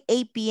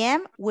 9:48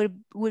 p.m.,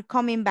 we're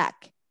coming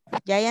back.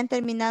 Ya hayan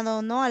terminado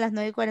o no, a las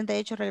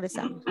 9:48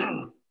 regresamos.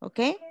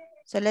 Okay?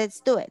 So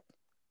let's do it.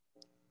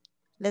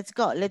 Let's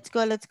go, let's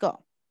go, let's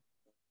go.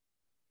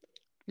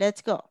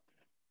 Let's go.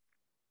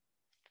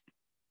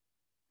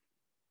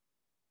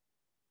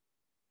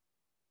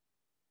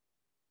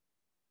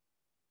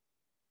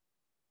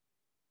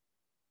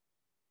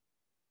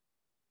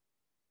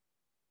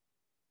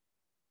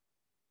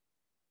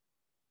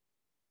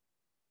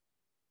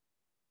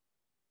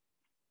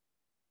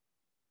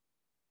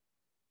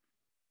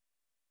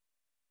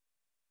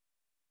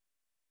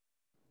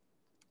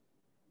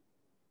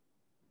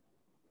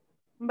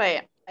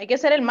 Vaya, hay que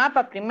hacer el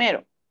mapa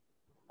primero.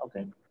 Ok.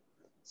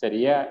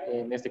 Sería,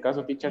 en este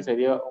caso, teacher,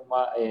 sería un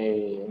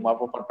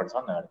mapa por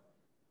persona, ¿verdad?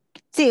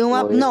 Sí,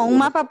 un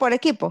mapa por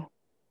equipo.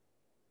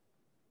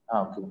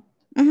 Ah, ok.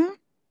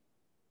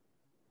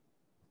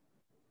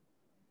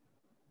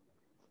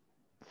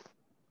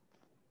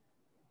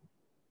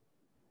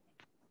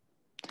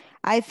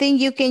 I think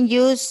you can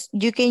use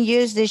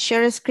the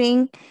share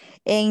screen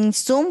en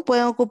Zoom.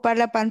 Pueden ocupar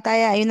la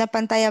pantalla, hay una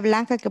pantalla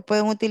blanca que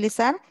pueden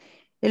utilizar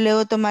y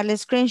luego tomarle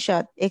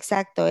screenshot.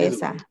 Exacto,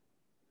 esa.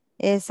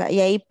 Y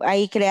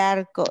ahí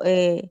crear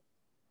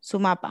su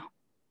mapa.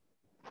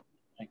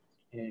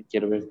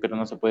 Quiero ver, pero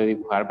no se puede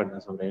dibujar, ¿verdad?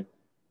 Sobre él.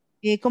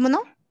 ¿Y cómo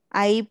no?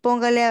 Ahí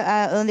póngale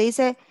a donde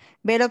dice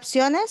ver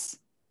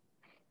opciones.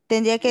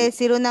 Tendría que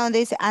decir una donde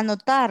dice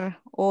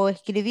anotar o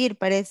escribir,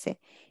 parece.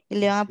 Y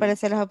le van a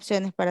aparecer las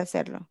opciones para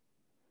hacerlo.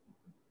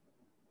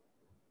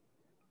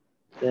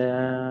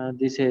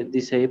 Dice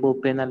Disable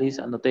Penalist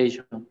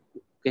Annotation.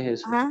 ¿Qué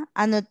es eso? Ajá,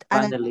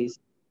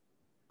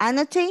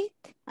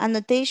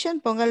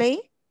 annotation, póngale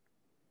ahí.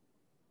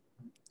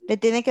 Le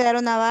tiene que dar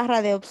una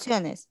barra de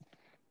opciones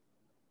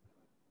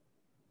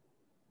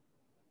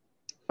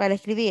para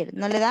escribir.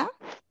 ¿No le da?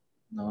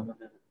 No, no.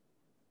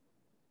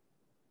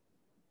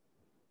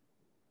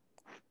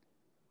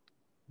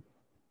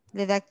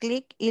 Le da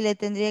clic y le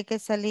tendría que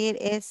salir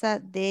esa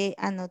de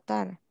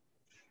anotar.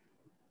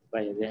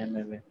 Vaya,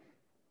 déjenme ver.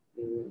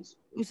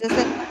 Usted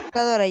está en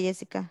computadora,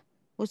 Jessica.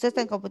 Usted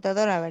está en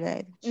computadora,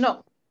 ¿verdad?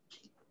 No.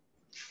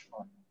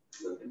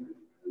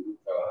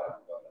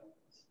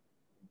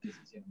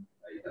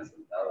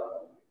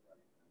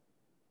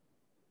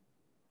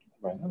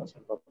 Bueno, no se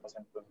lo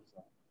pasan entonces.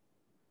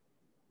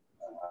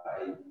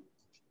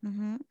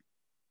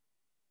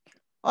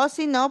 O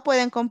si no,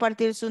 pueden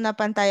compartirse una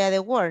pantalla de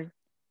Word.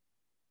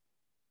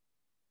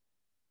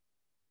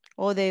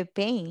 O de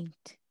Paint,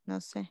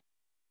 no sé.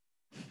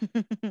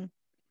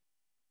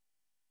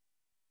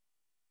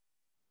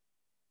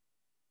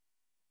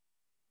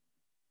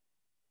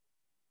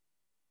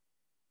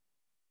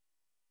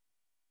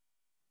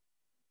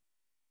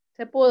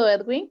 ¿Se pudo,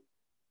 Edwin?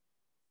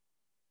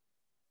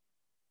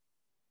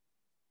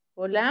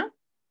 Hola.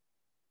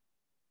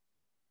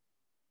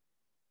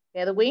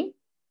 Edwin.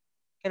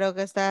 Creo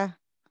que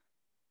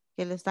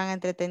que lo están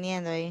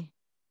entreteniendo ahí.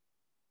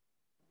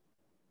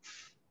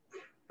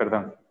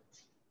 Perdón.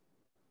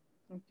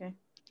 Okay.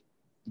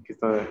 Que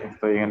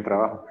estoy en el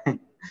trabajo.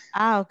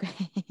 Ah, ok.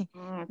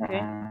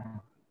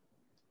 Ajá.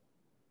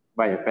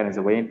 Vaya, espérense,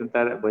 voy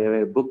a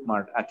ver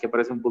bookmark. Aquí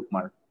aparece un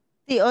bookmark.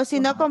 Sí, o si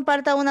no,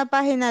 comparta una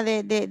página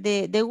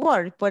de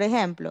Word, por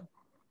ejemplo.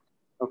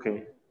 Ok.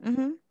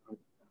 Ujú.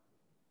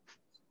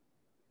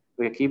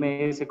 Porque aquí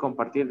me dice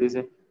compartir,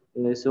 dice,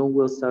 soon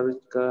we'll start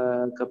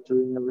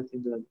capturing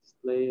everything that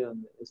display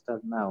on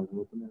start now.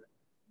 Voy a poner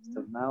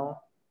start now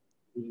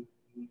y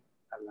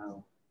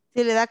allow.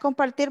 Si le da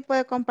compartir,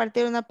 puede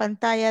compartir una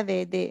pantalla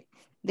de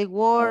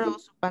Word o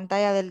su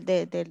pantalla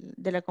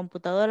de la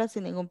computadora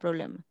sin ningún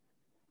problema.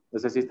 No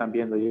sé si están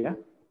viendo ya.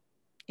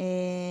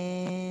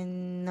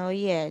 No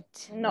yet.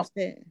 No.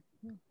 Usted,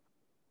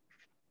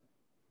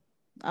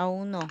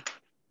 aún no.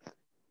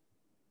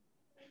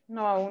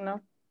 No, aún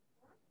no.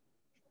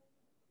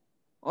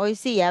 Hoy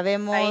sí, ya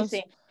vemos. Ahí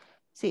sí.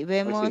 Sí,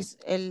 vemos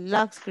el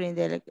lock screen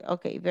del.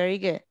 Ok, very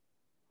good.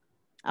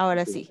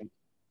 Ahora Okay. sí.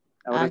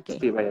 Ahora Ok.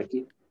 sí, vaya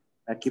aquí.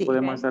 Aquí Sí.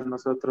 podemos estar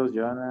nosotros,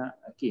 Joana,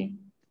 aquí.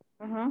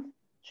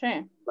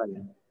 Sí.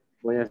 Vale.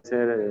 Voy a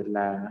hacer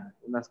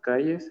unas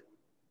calles.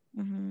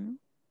 Ujú.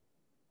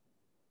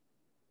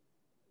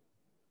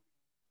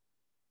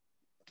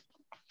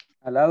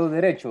 Al lado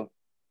derecho.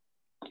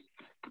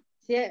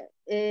 Sí,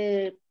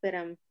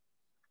 espérame.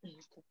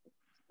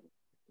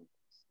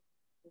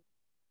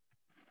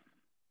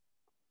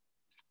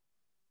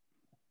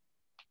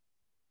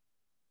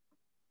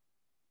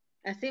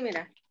 Así,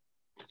 mira.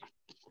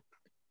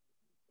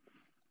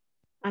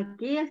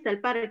 Aquí está el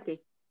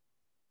parque.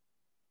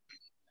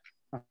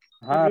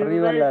 Ajá,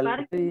 arriba del la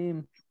parque,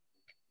 ley.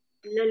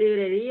 la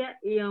librería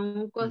y a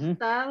un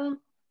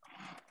costado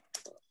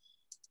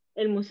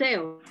el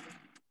museo.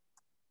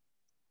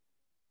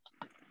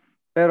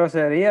 Pero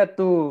sería a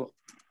tu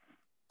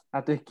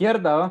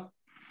izquierda, ¿va?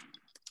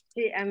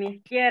 Sí, a mi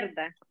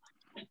izquierda.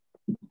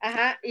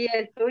 Ajá, y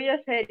el tuyo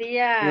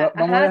sería, Y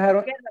vamos a ajá, dejar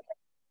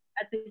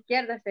a tu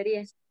izquierda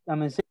sería.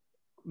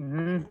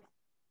 Ujú.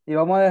 Y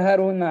vamos a dejar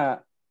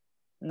una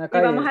Y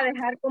vamos a calle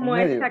dejar en como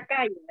medio. esa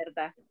calle,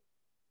 ¿verdad?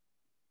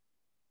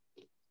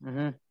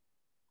 Ujú.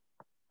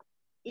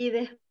 Y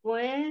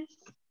después,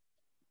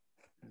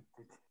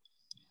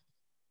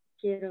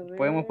 quiero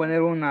Podemos ver.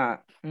 poner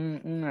una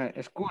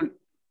school.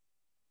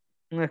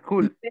 Una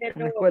school. Una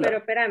Pero escuela.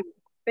 espérame,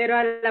 pero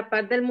a la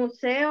par del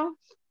museo,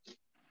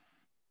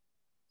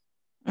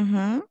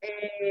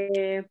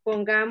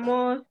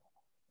 pongamos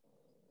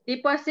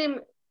tipo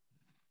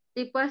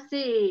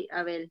así,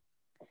 a ver.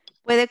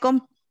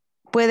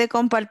 Puede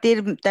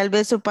compartir tal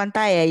vez su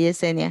pantalla,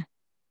 Yesenia.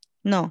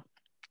 No.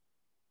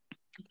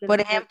 Por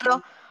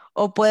ejemplo,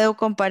 o puedo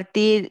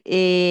compartir,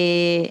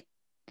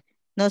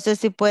 no sé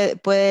si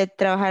puede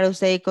trabajar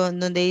usted ahí con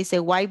donde dice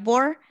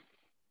whiteboard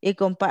y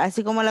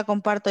así como la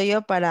comparto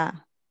yo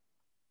para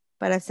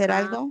hacer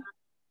algo.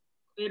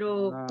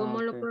 Pero,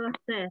 ¿cómo lo Ok. puedo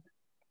hacer?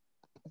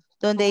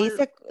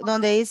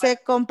 Donde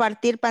dice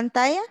compartir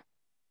pantalla.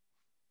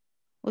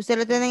 ¿Usted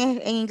lo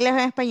tiene en inglés o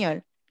en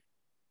español?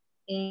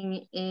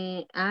 En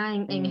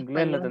En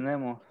inglés lo español.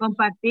 tenemos.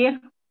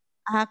 Compartir.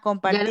 Ajá,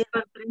 compartir.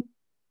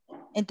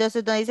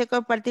 Entonces, donde dice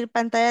compartir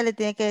pantalla, le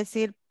tiene que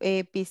decir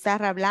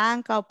pizarra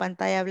blanca o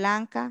pantalla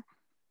blanca.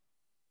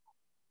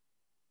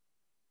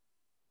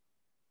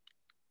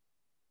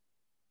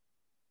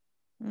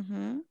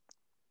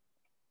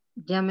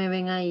 Ya me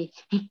ven ahí.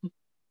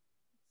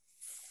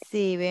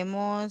 Sí,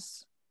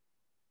 vemos,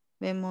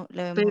 le vemos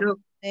Pero,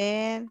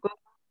 usted.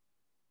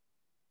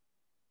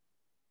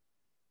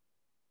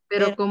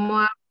 pero ¿cómo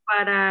hago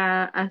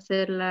para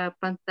hacer la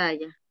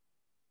pantalla?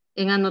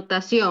 En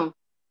anotación.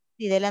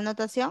 Sí, de la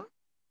anotación.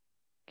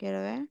 Quiero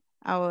ver.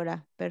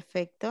 Ahora,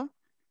 perfecto.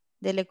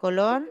 Dele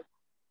color.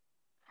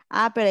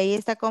 Ah, pero ahí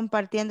está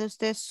compartiendo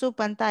usted su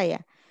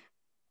pantalla.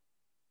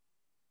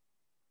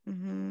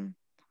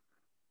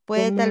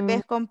 Puede tal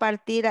vez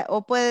compartir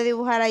o puede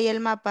dibujar ahí el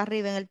mapa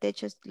arriba en el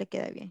techo, le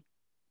queda bien.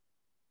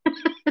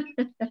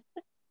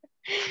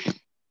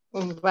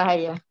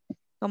 Vaya.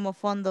 Como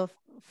fondo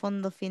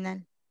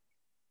final.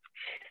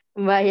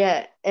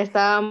 Vaya,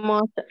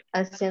 estábamos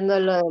haciendo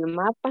lo del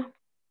mapa,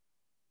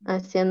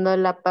 haciendo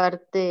la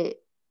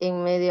parte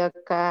en medio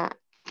acá,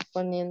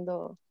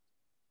 poniendo.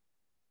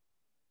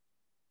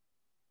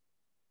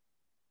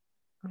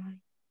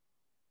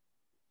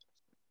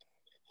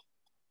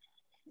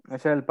 Ese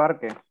es el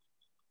parque.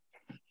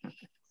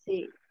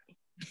 Sí.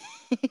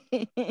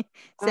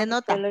 Se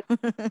nota.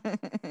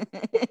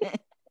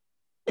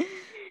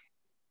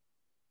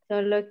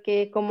 Solo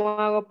que, ¿cómo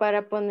hago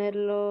para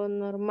ponerlo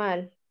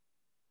normal?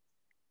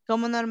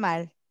 Como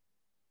normal.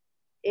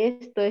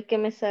 Esto es que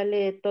me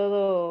sale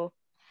todo.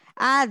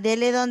 Ah,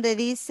 dele donde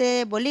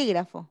dice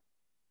bolígrafo.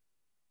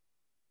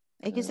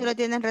 Es que usted lo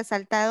tiene en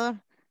resaltador.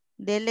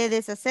 Dele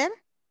deshacer.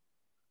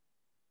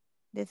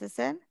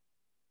 Deshacer.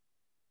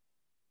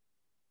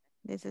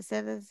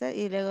 Deshacer.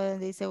 Y luego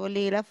donde dice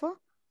bolígrafo.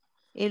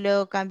 Y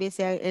luego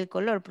cámbiese el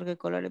color, porque el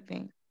color es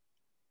bien.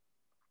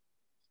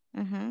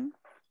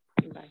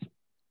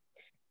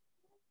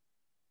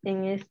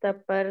 En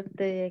esta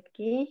parte de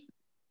aquí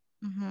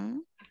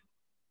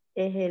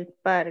es el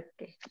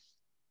parque.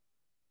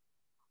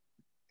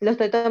 Lo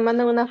estoy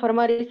tomando en una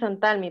forma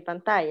horizontal, mi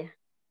pantalla.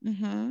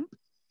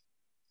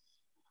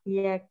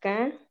 Y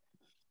acá.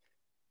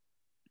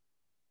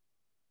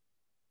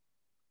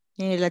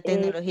 La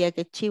tecnología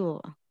que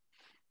chivo.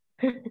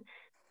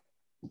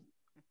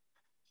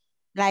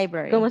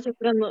 Library.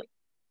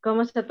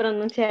 ¿Cómo se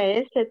pronuncia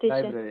este,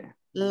 teacher?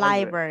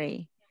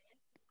 Library.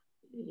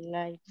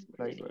 Library.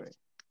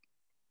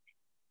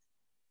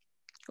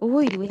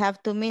 Uy, we have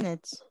 2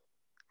 minutes.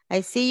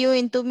 I see you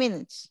in 2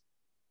 minutes.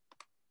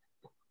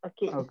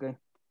 Okay.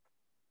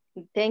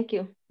 Thank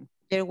you.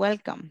 You're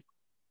welcome.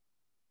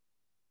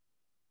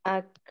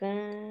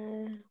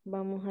 Acá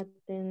vamos a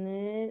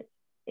tener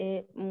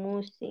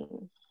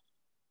musing.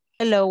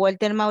 Hello,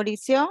 Walter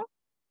Mauricio.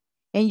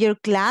 And your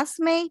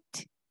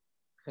classmate?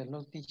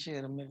 Hello,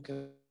 teacher. Me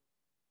quedé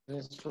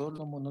solo,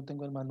 como no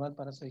tengo el manual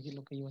para seguir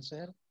lo que iba a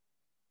hacer.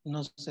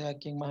 No sé a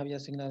quién más había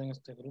asignado en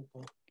este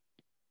grupo.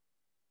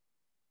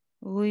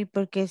 Uy,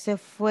 ¿por qué se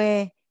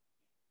fue?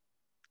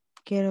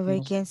 Quiero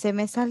ver quién se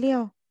me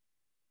salió.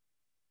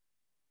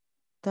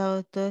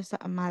 Todo eso.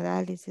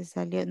 Madali se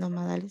salió. No,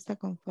 Madali está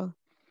con fuego.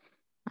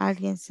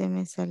 Alguien se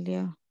me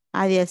salió.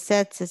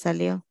 ISSS se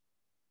salió.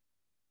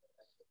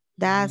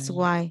 That's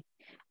why.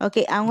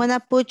 Okay, I'm gonna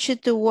put you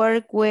to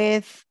work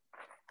with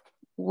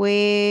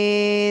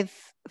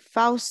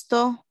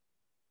Fausto.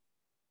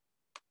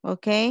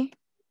 Okay.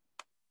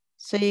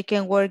 So you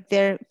can work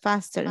there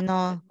faster.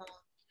 No.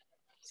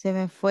 Se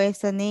me fue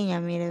esa niña,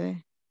 mire.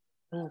 Ve.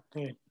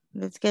 Okay.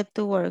 Let's get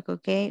to work,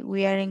 okay?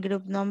 We are in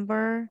group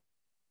number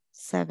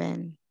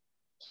 7.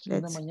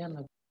 Let's...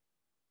 mañana.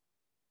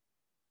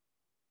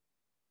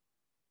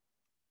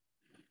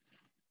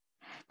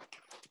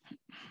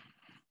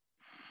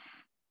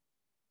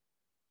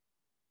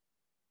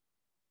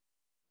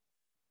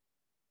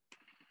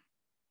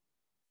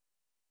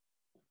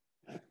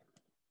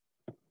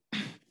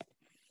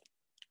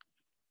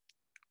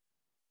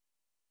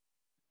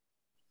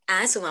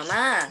 Ah, su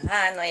mamá.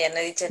 Ah, no, ya no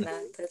he dicho nada.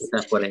 Entonces.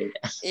 Está por ella.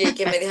 Y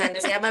que me dijo, no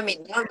se llama mi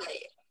novia.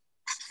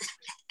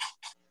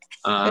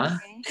 Ah.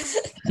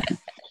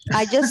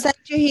 I just sent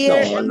you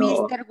here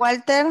No. Mr.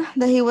 Walter,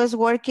 that he was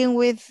working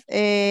with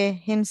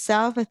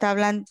himself. Está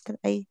hablando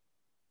ahí,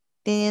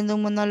 teniendo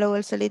un monólogo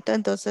él solito.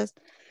 Entonces,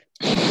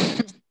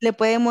 ¿le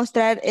puede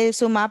mostrar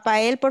su mapa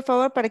a él, por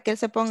favor, para que él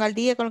se ponga al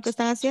día con lo que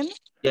están haciendo?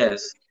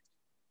 Yes.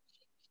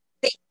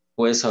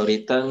 Pues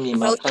ahorita mi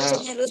mapa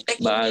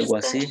va algo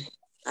así.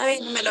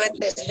 Ay, no me lo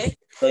entendé.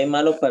 Soy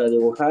malo para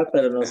dibujar,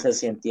 pero no sé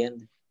si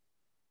entiende.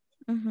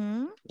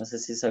 No sé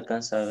si se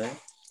alcanza a ver.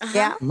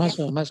 Yeah. Más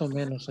o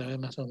menos, se ve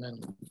más o menos.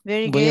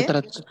 Very Voy good.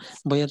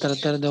 a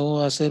tratar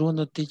de hacer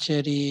uno,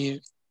 teacher,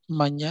 y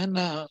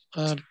mañana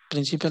al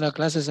principio de la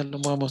clase se lo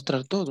voy a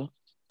mostrar todo.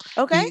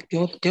 Okay.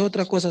 ¿Y qué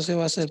otra cosa se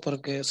va a hacer?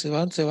 Porque se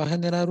va a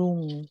generar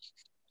un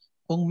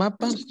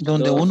mapa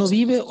donde uno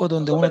vive o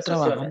donde uno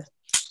trabaja.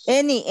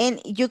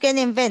 Any, you can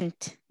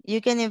invent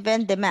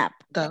the map.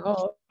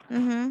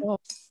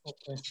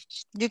 Okay.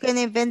 You can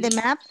invent the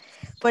map.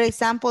 For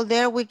example,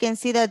 there we can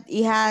see that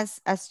it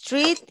has a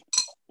street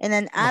and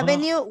an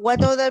avenue.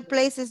 What other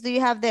places do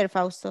you have there,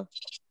 Fausto?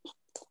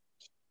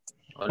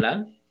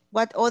 Hola.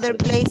 What other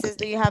places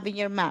do you have in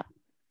your map?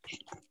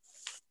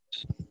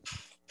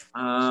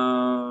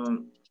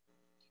 El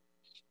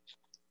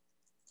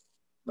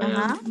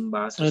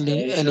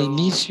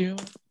inicio.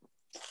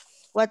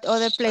 What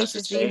other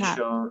places do you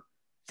have?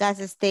 Gas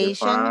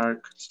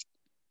station.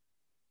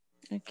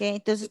 Okay,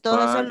 entonces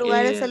todos esos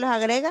lugares se los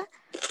agrega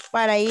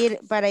para ir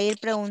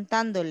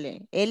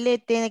preguntándole. Él le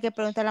tiene que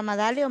preguntar a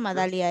Madali o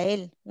Madali a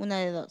él, una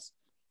de dos.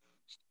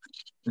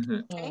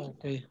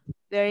 Okay.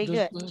 Very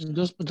good.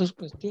 Dos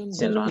cuestiones.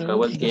 Se nos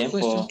acabó el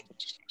tiempo.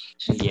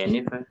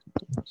 Jennifer.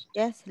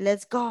 Yes,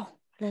 let's go.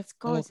 Let's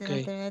go.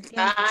 Okay.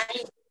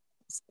 Ay,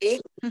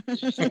 sí.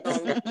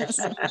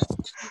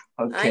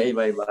 Okay,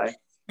 bye bye.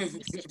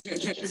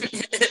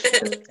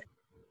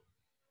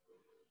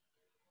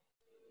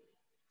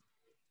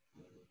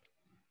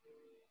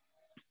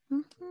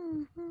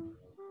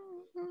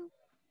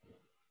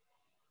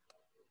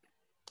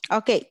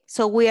 Okay,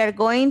 so we are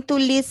going to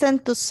listen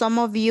to some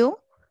of you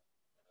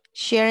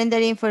sharing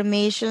their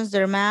information,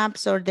 their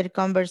maps, or their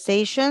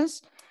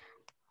conversations.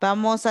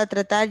 Vamos a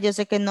tratar, yo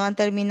sé que no han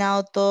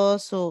terminado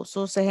todos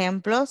sus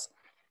ejemplos,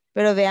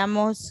 pero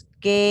veamos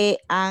qué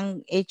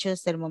han hecho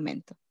hasta el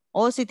momento.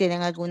 O si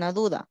tienen alguna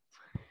duda.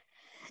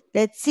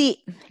 Let's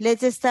see.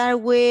 Let's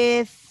start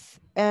with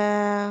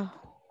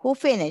who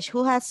finished?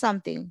 Who has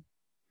something?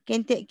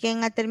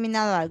 ¿Quién ha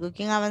terminado algo?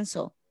 ¿Quién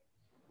avanzó?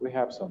 We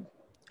have some.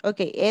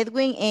 Okay,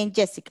 Edwin and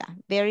Jessica.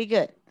 Very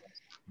good.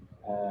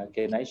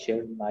 Can I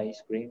share my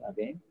screen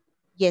again?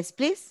 Yes,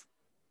 please.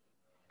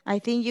 I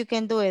think you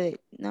can do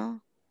it,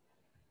 ¿no?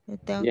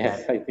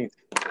 Yes, I think.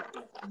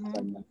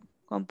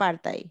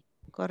 Comparta ahí.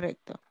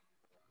 Correcto.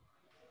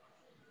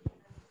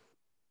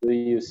 Do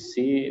you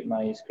see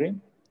my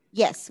screen?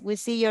 Yes, we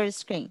see your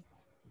screen.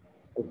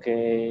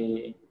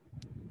 Okay.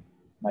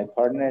 My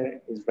partner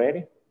is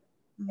ready.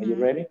 Are you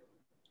ready?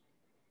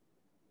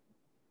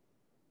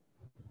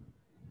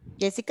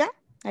 Jessica,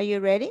 are you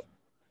ready?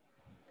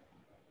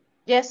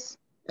 Yes.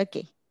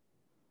 Okay.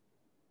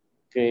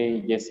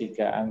 Okay,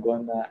 Jessica, I'm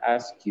gonna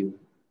ask you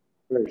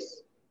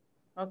first.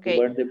 Okay.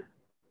 Where the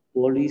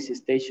police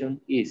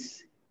station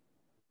is?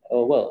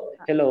 Oh, well,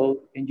 hello,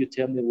 can you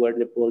tell me where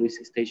the police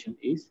station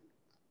is?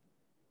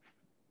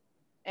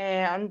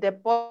 And the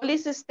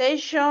police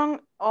station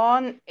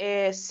on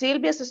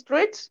Sylvia's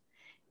Street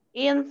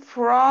in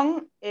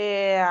front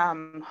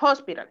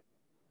hospital.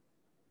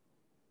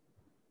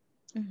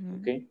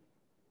 Okay,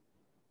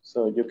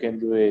 so you can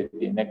do it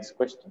the next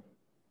question.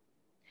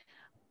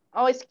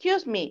 Oh,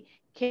 excuse me.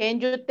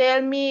 Can you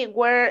tell me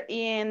where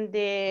in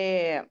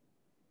the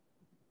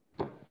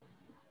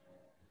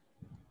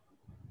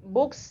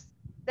book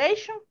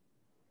station?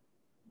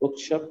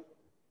 Bookshop?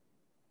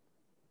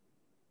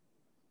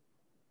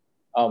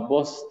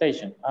 Bus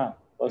station.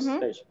 Bus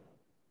station.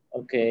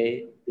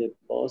 Okay, the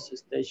bus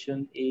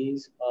station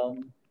is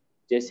on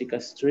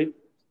Jessica Street,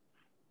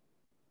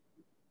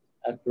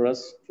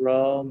 across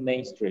from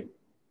Main Street.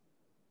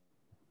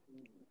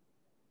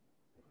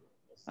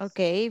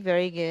 Okay,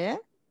 very good.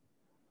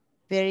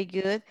 Very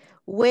good.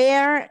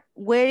 Where,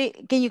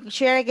 can you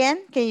share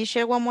again? Can you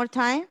share one more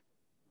time?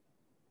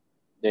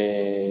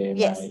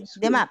 Yes,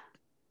 the map.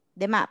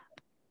 The map.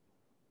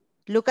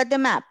 Look at the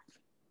map.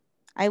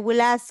 I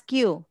will ask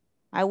you.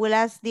 I will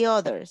ask the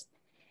others.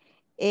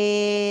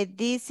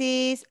 This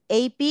is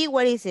AP.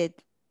 What is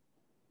it?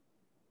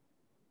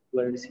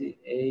 Where is it?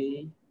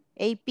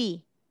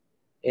 AP.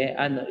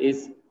 No,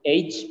 it's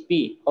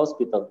HP,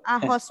 hospital.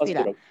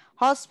 Hospital.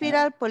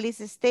 Hospital,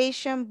 police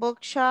station,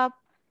 bookshop,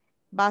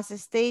 bus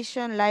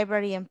station,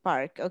 library, and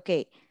park.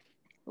 Okay.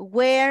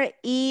 Where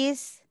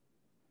is,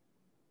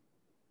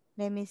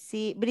 let me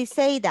see,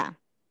 Briseida,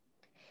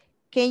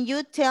 can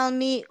you tell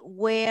me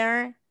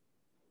where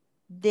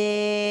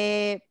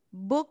the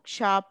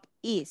bookshop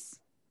is?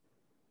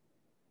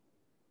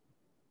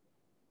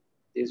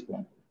 This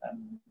one.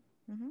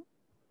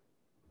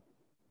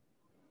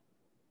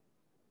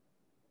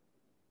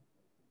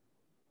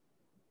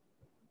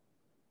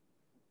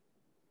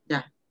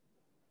 Yeah.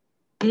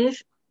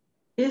 Is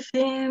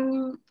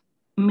in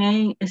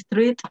Main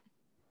Street.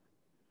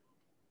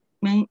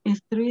 Main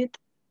Street.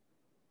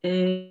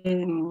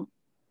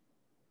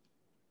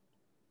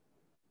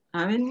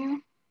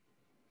 Avenue.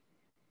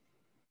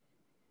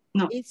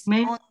 No, it's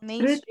Main on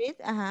Main Street.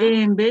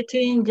 In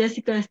between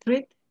Jessica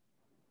Street.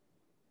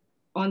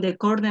 On the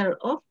corner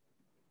of.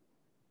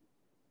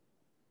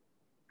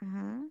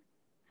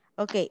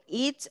 Okay,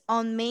 it's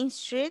on Main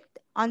Street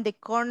on the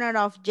corner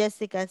of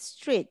Jessica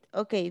Street.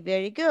 Okay,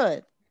 very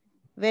good.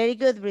 Very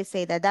good,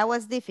 Briseida. That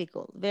was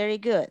difficult. Very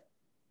good.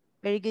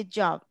 Very good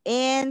job.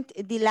 And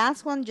the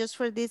last one, just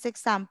for this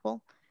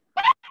example,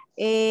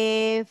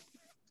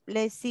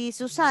 let's see,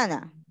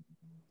 Susana.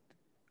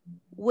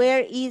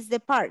 Where is the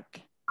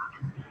park?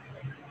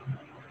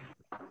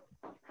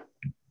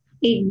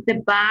 Is the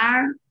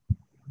bar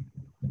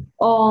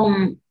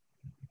on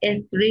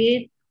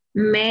street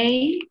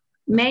Main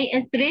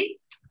Street?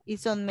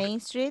 It's on Main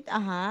Street.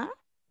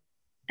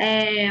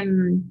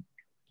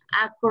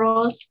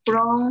 Across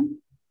from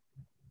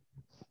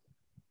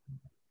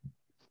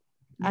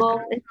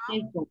bus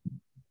station.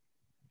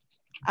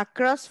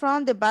 Across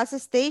from the bus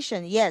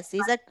station. Yes,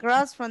 it's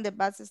across from the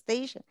bus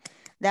station.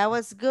 That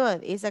was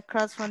good. It's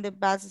across from the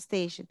bus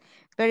station.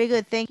 Very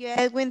good. Thank you,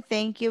 Edwin.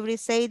 Thank you,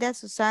 Briseida,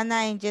 Susana,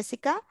 and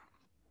Jessica.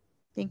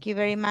 Thank you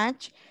very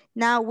much.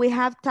 Now we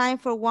have time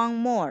for one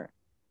more.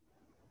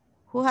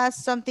 Who has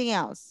something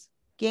else?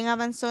 ¿Quién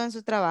avanzó en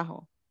su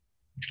trabajo?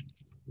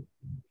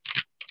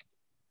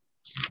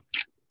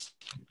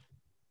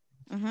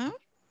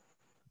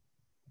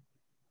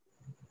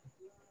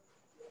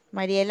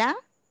 Mariela?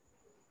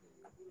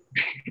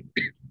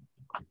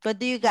 What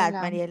do you got,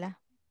 Hola. Mariela?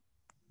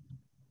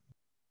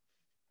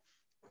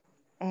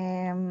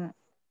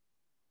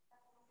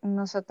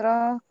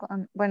 Nosotros,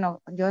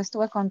 bueno, yo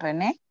estuve con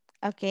René.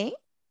 Ok.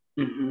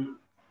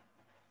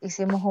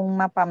 Hicimos un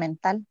mapa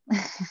mental.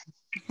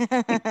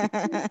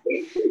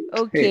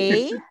 Ok.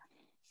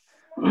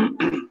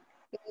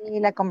 Y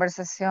la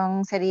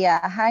conversación sería,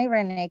 hi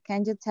René,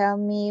 can you tell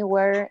me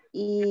where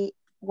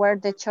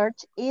the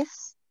church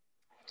is?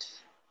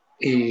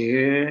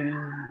 Yeah.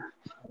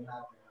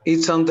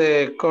 It's on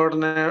the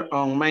corner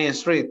on Main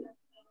Street.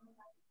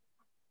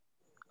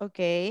 Ok.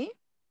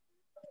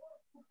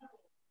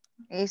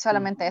 Y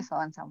solamente eso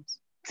avanzamos.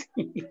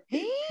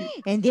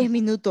 En 10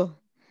 minutos.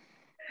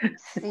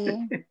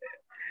 Sí.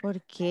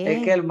 ¿Por qué?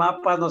 Es que el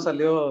mapa no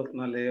salió,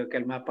 no le digo que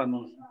el mapa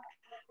nos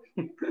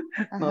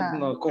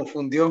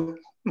confundió.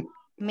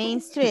 Main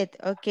Street,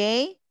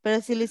 ok. Pero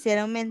si lo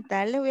hicieron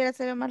mental, le hubiera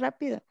salido más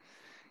rápido.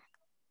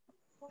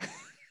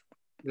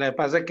 Lo que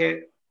pasa es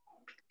que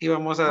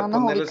íbamos a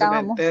ponerle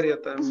cementerio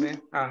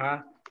también.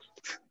 Ajá.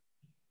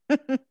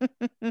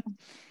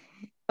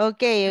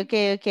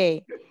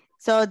 Okay.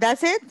 So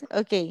that's it?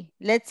 Okay.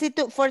 Let's see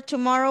for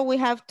tomorrow we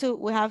have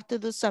to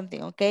do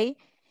something, okay?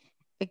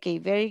 Okay,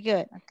 very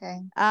good.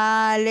 Okay.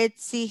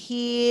 Let's see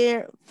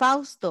here.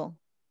 Fausto.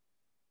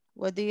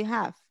 What do you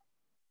have?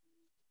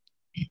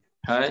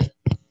 Hi.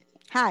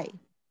 Hi.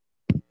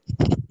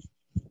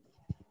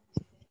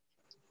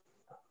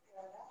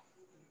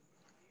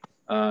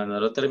 No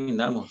lo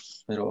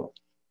terminamos, pero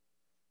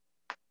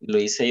lo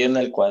hice yo en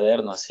el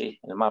cuaderno, así,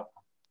 el mapa.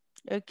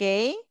 Ok.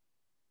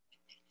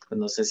 Pues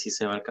no sé si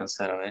se va a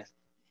alcanzar a ver.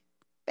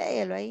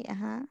 Pégalo ahí,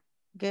 ajá.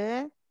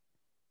 Good.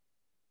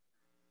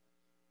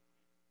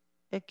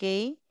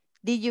 Okay.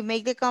 Did you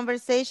make the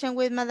conversation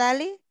with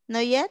Madali?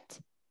 Not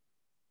yet?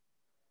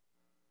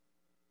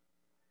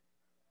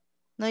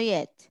 Not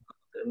yet.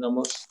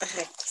 No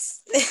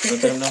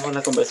terminamos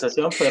la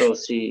conversación, pero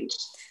sí.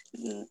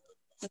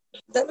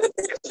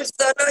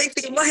 Solo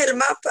hicimos el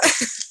mapa.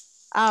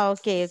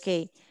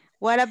 Okay.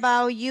 What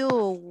about you,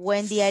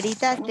 Wendy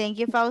Arita? Thank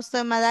you, Fausto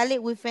and Madali.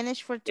 We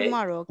finish for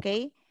tomorrow,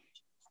 okay?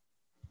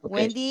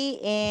 Wendy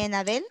and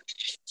Abel.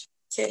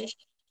 Okay.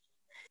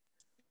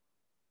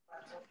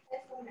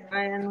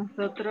 Vaya,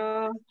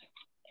 nosotros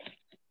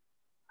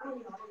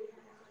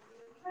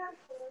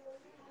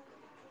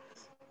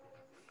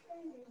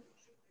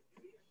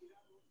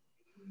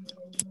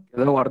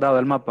Quedó guardado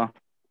el mapa.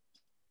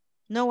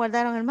 No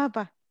guardaron el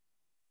mapa.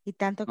 Y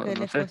tanto No, que le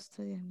no he sé.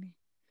 puesto, Dios mío.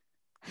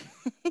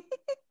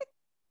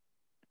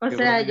 o Yo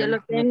sea, creo que yo lo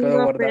no quedó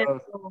tengo,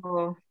 guardado.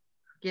 pero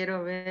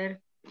quiero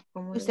ver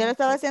cómo Usted lo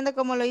estaba haciendo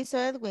como lo hizo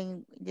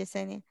Edwin,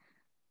 Yesenia.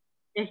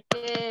 Es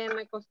que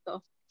me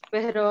costó,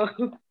 pero,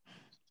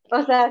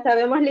 o sea,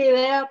 sabemos la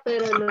idea,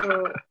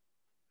 pero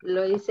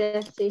lo hice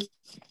así.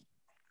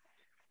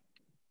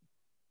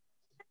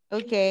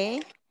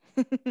 Okay.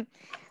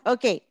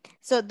 Okay,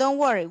 so don't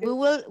worry. We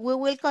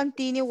will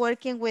continue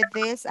working with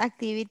this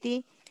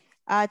activity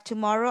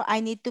tomorrow.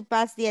 I need to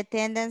pass the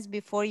attendance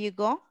before you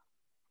go.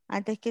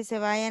 Antes que se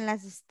vaya en la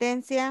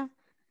asistencia.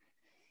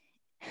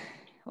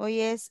 Hoy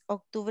es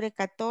octubre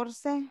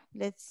 14.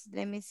 Let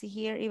me see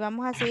here. Y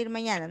vamos a seguir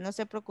mañana, no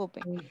se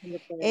preocupen.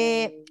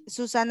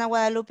 Susana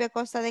Guadalupe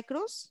Acosta de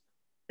Cruz.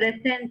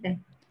 Presente.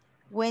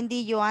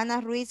 Wendy Joana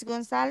Ruiz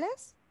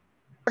González.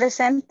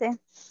 Presente.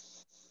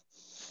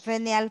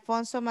 René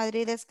Alfonso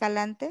Madrid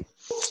Escalante.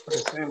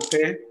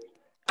 Presente.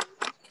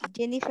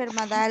 Jennifer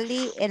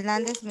Madali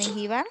Hernández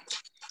Mengíbar.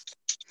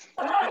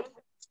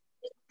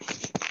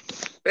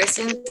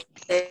 Presente.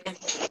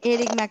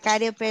 Eric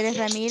Macario Pérez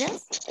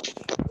Ramírez.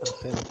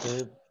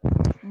 Presente.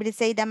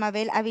 Briseida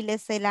Mabel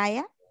Avilés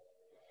Zelaya.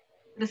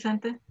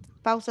 presente.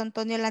 Fausto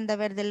Antonio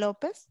Landaverde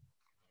López.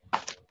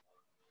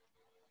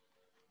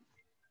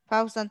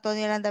 Fausto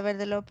Antonio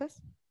Landaverde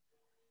López.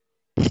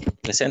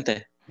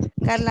 Presente.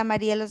 Carla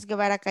María Los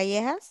Guevara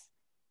Callejas.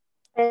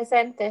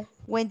 Presente.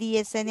 Wendy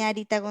Yesenia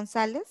Arita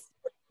González.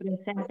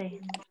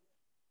 Presente.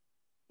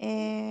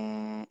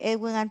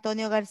 Edwin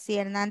Antonio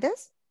García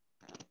Hernández.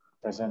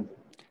 Presente.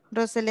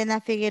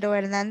 Roselena Figueroa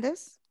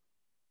Hernández.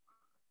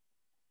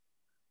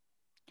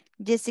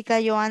 Jessica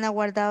Joana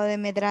Guardado de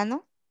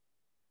Medrano.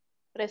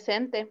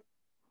 Presente.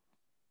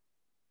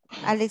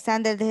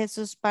 Alexander de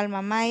Jesús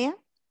Palma Maya.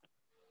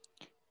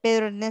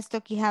 Pedro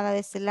Ernesto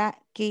Quijada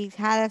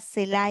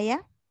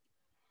Celaya.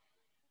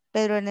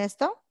 Pedro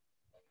Ernesto.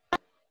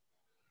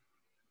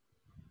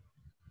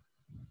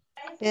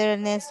 Pedro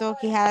Ernesto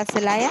Quijada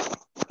Celaya.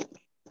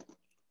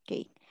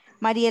 Okay.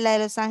 Mariela de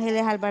Los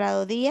Ángeles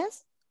Alvarado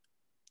Díaz.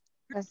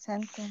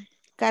 Presente.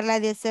 Carla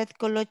Diezet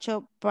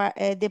Colocho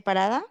de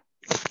Parada.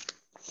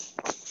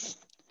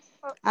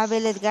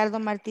 Abel Edgardo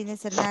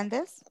Martínez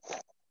Hernández.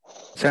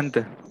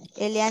 Presente.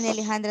 Eliane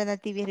Alejandra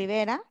Nativi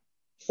Rivera.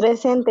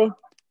 Presente.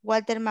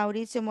 Walter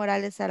Mauricio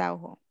Morales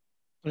Araujo.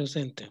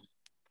 Presente.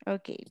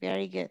 Okay,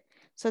 very good.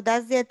 So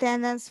that's the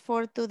attendance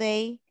for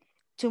today.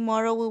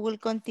 Tomorrow we will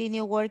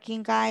continue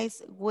working,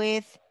 guys,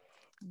 with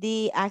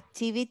the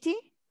activity,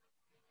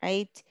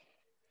 right?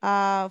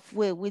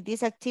 With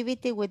this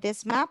activity, with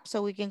this map,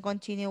 so we can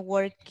continue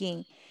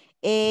working.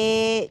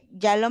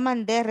 Ya lo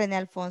mandé, René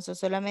Alfonso,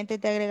 solamente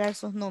te agregar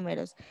sus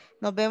números.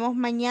 Nos vemos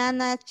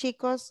mañana,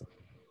 chicos,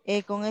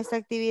 con esta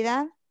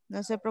actividad.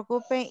 No se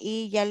preocupen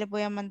y ya les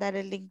voy a mandar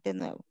el link de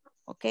nuevo,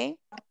 ¿ok?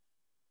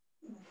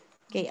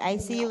 Okay, I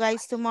see you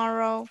guys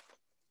tomorrow.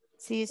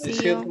 See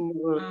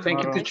you.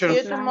 Thank you, teacher. See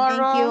you tomorrow.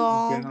 Thank you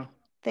all.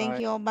 Thank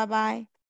you all. Bye-bye.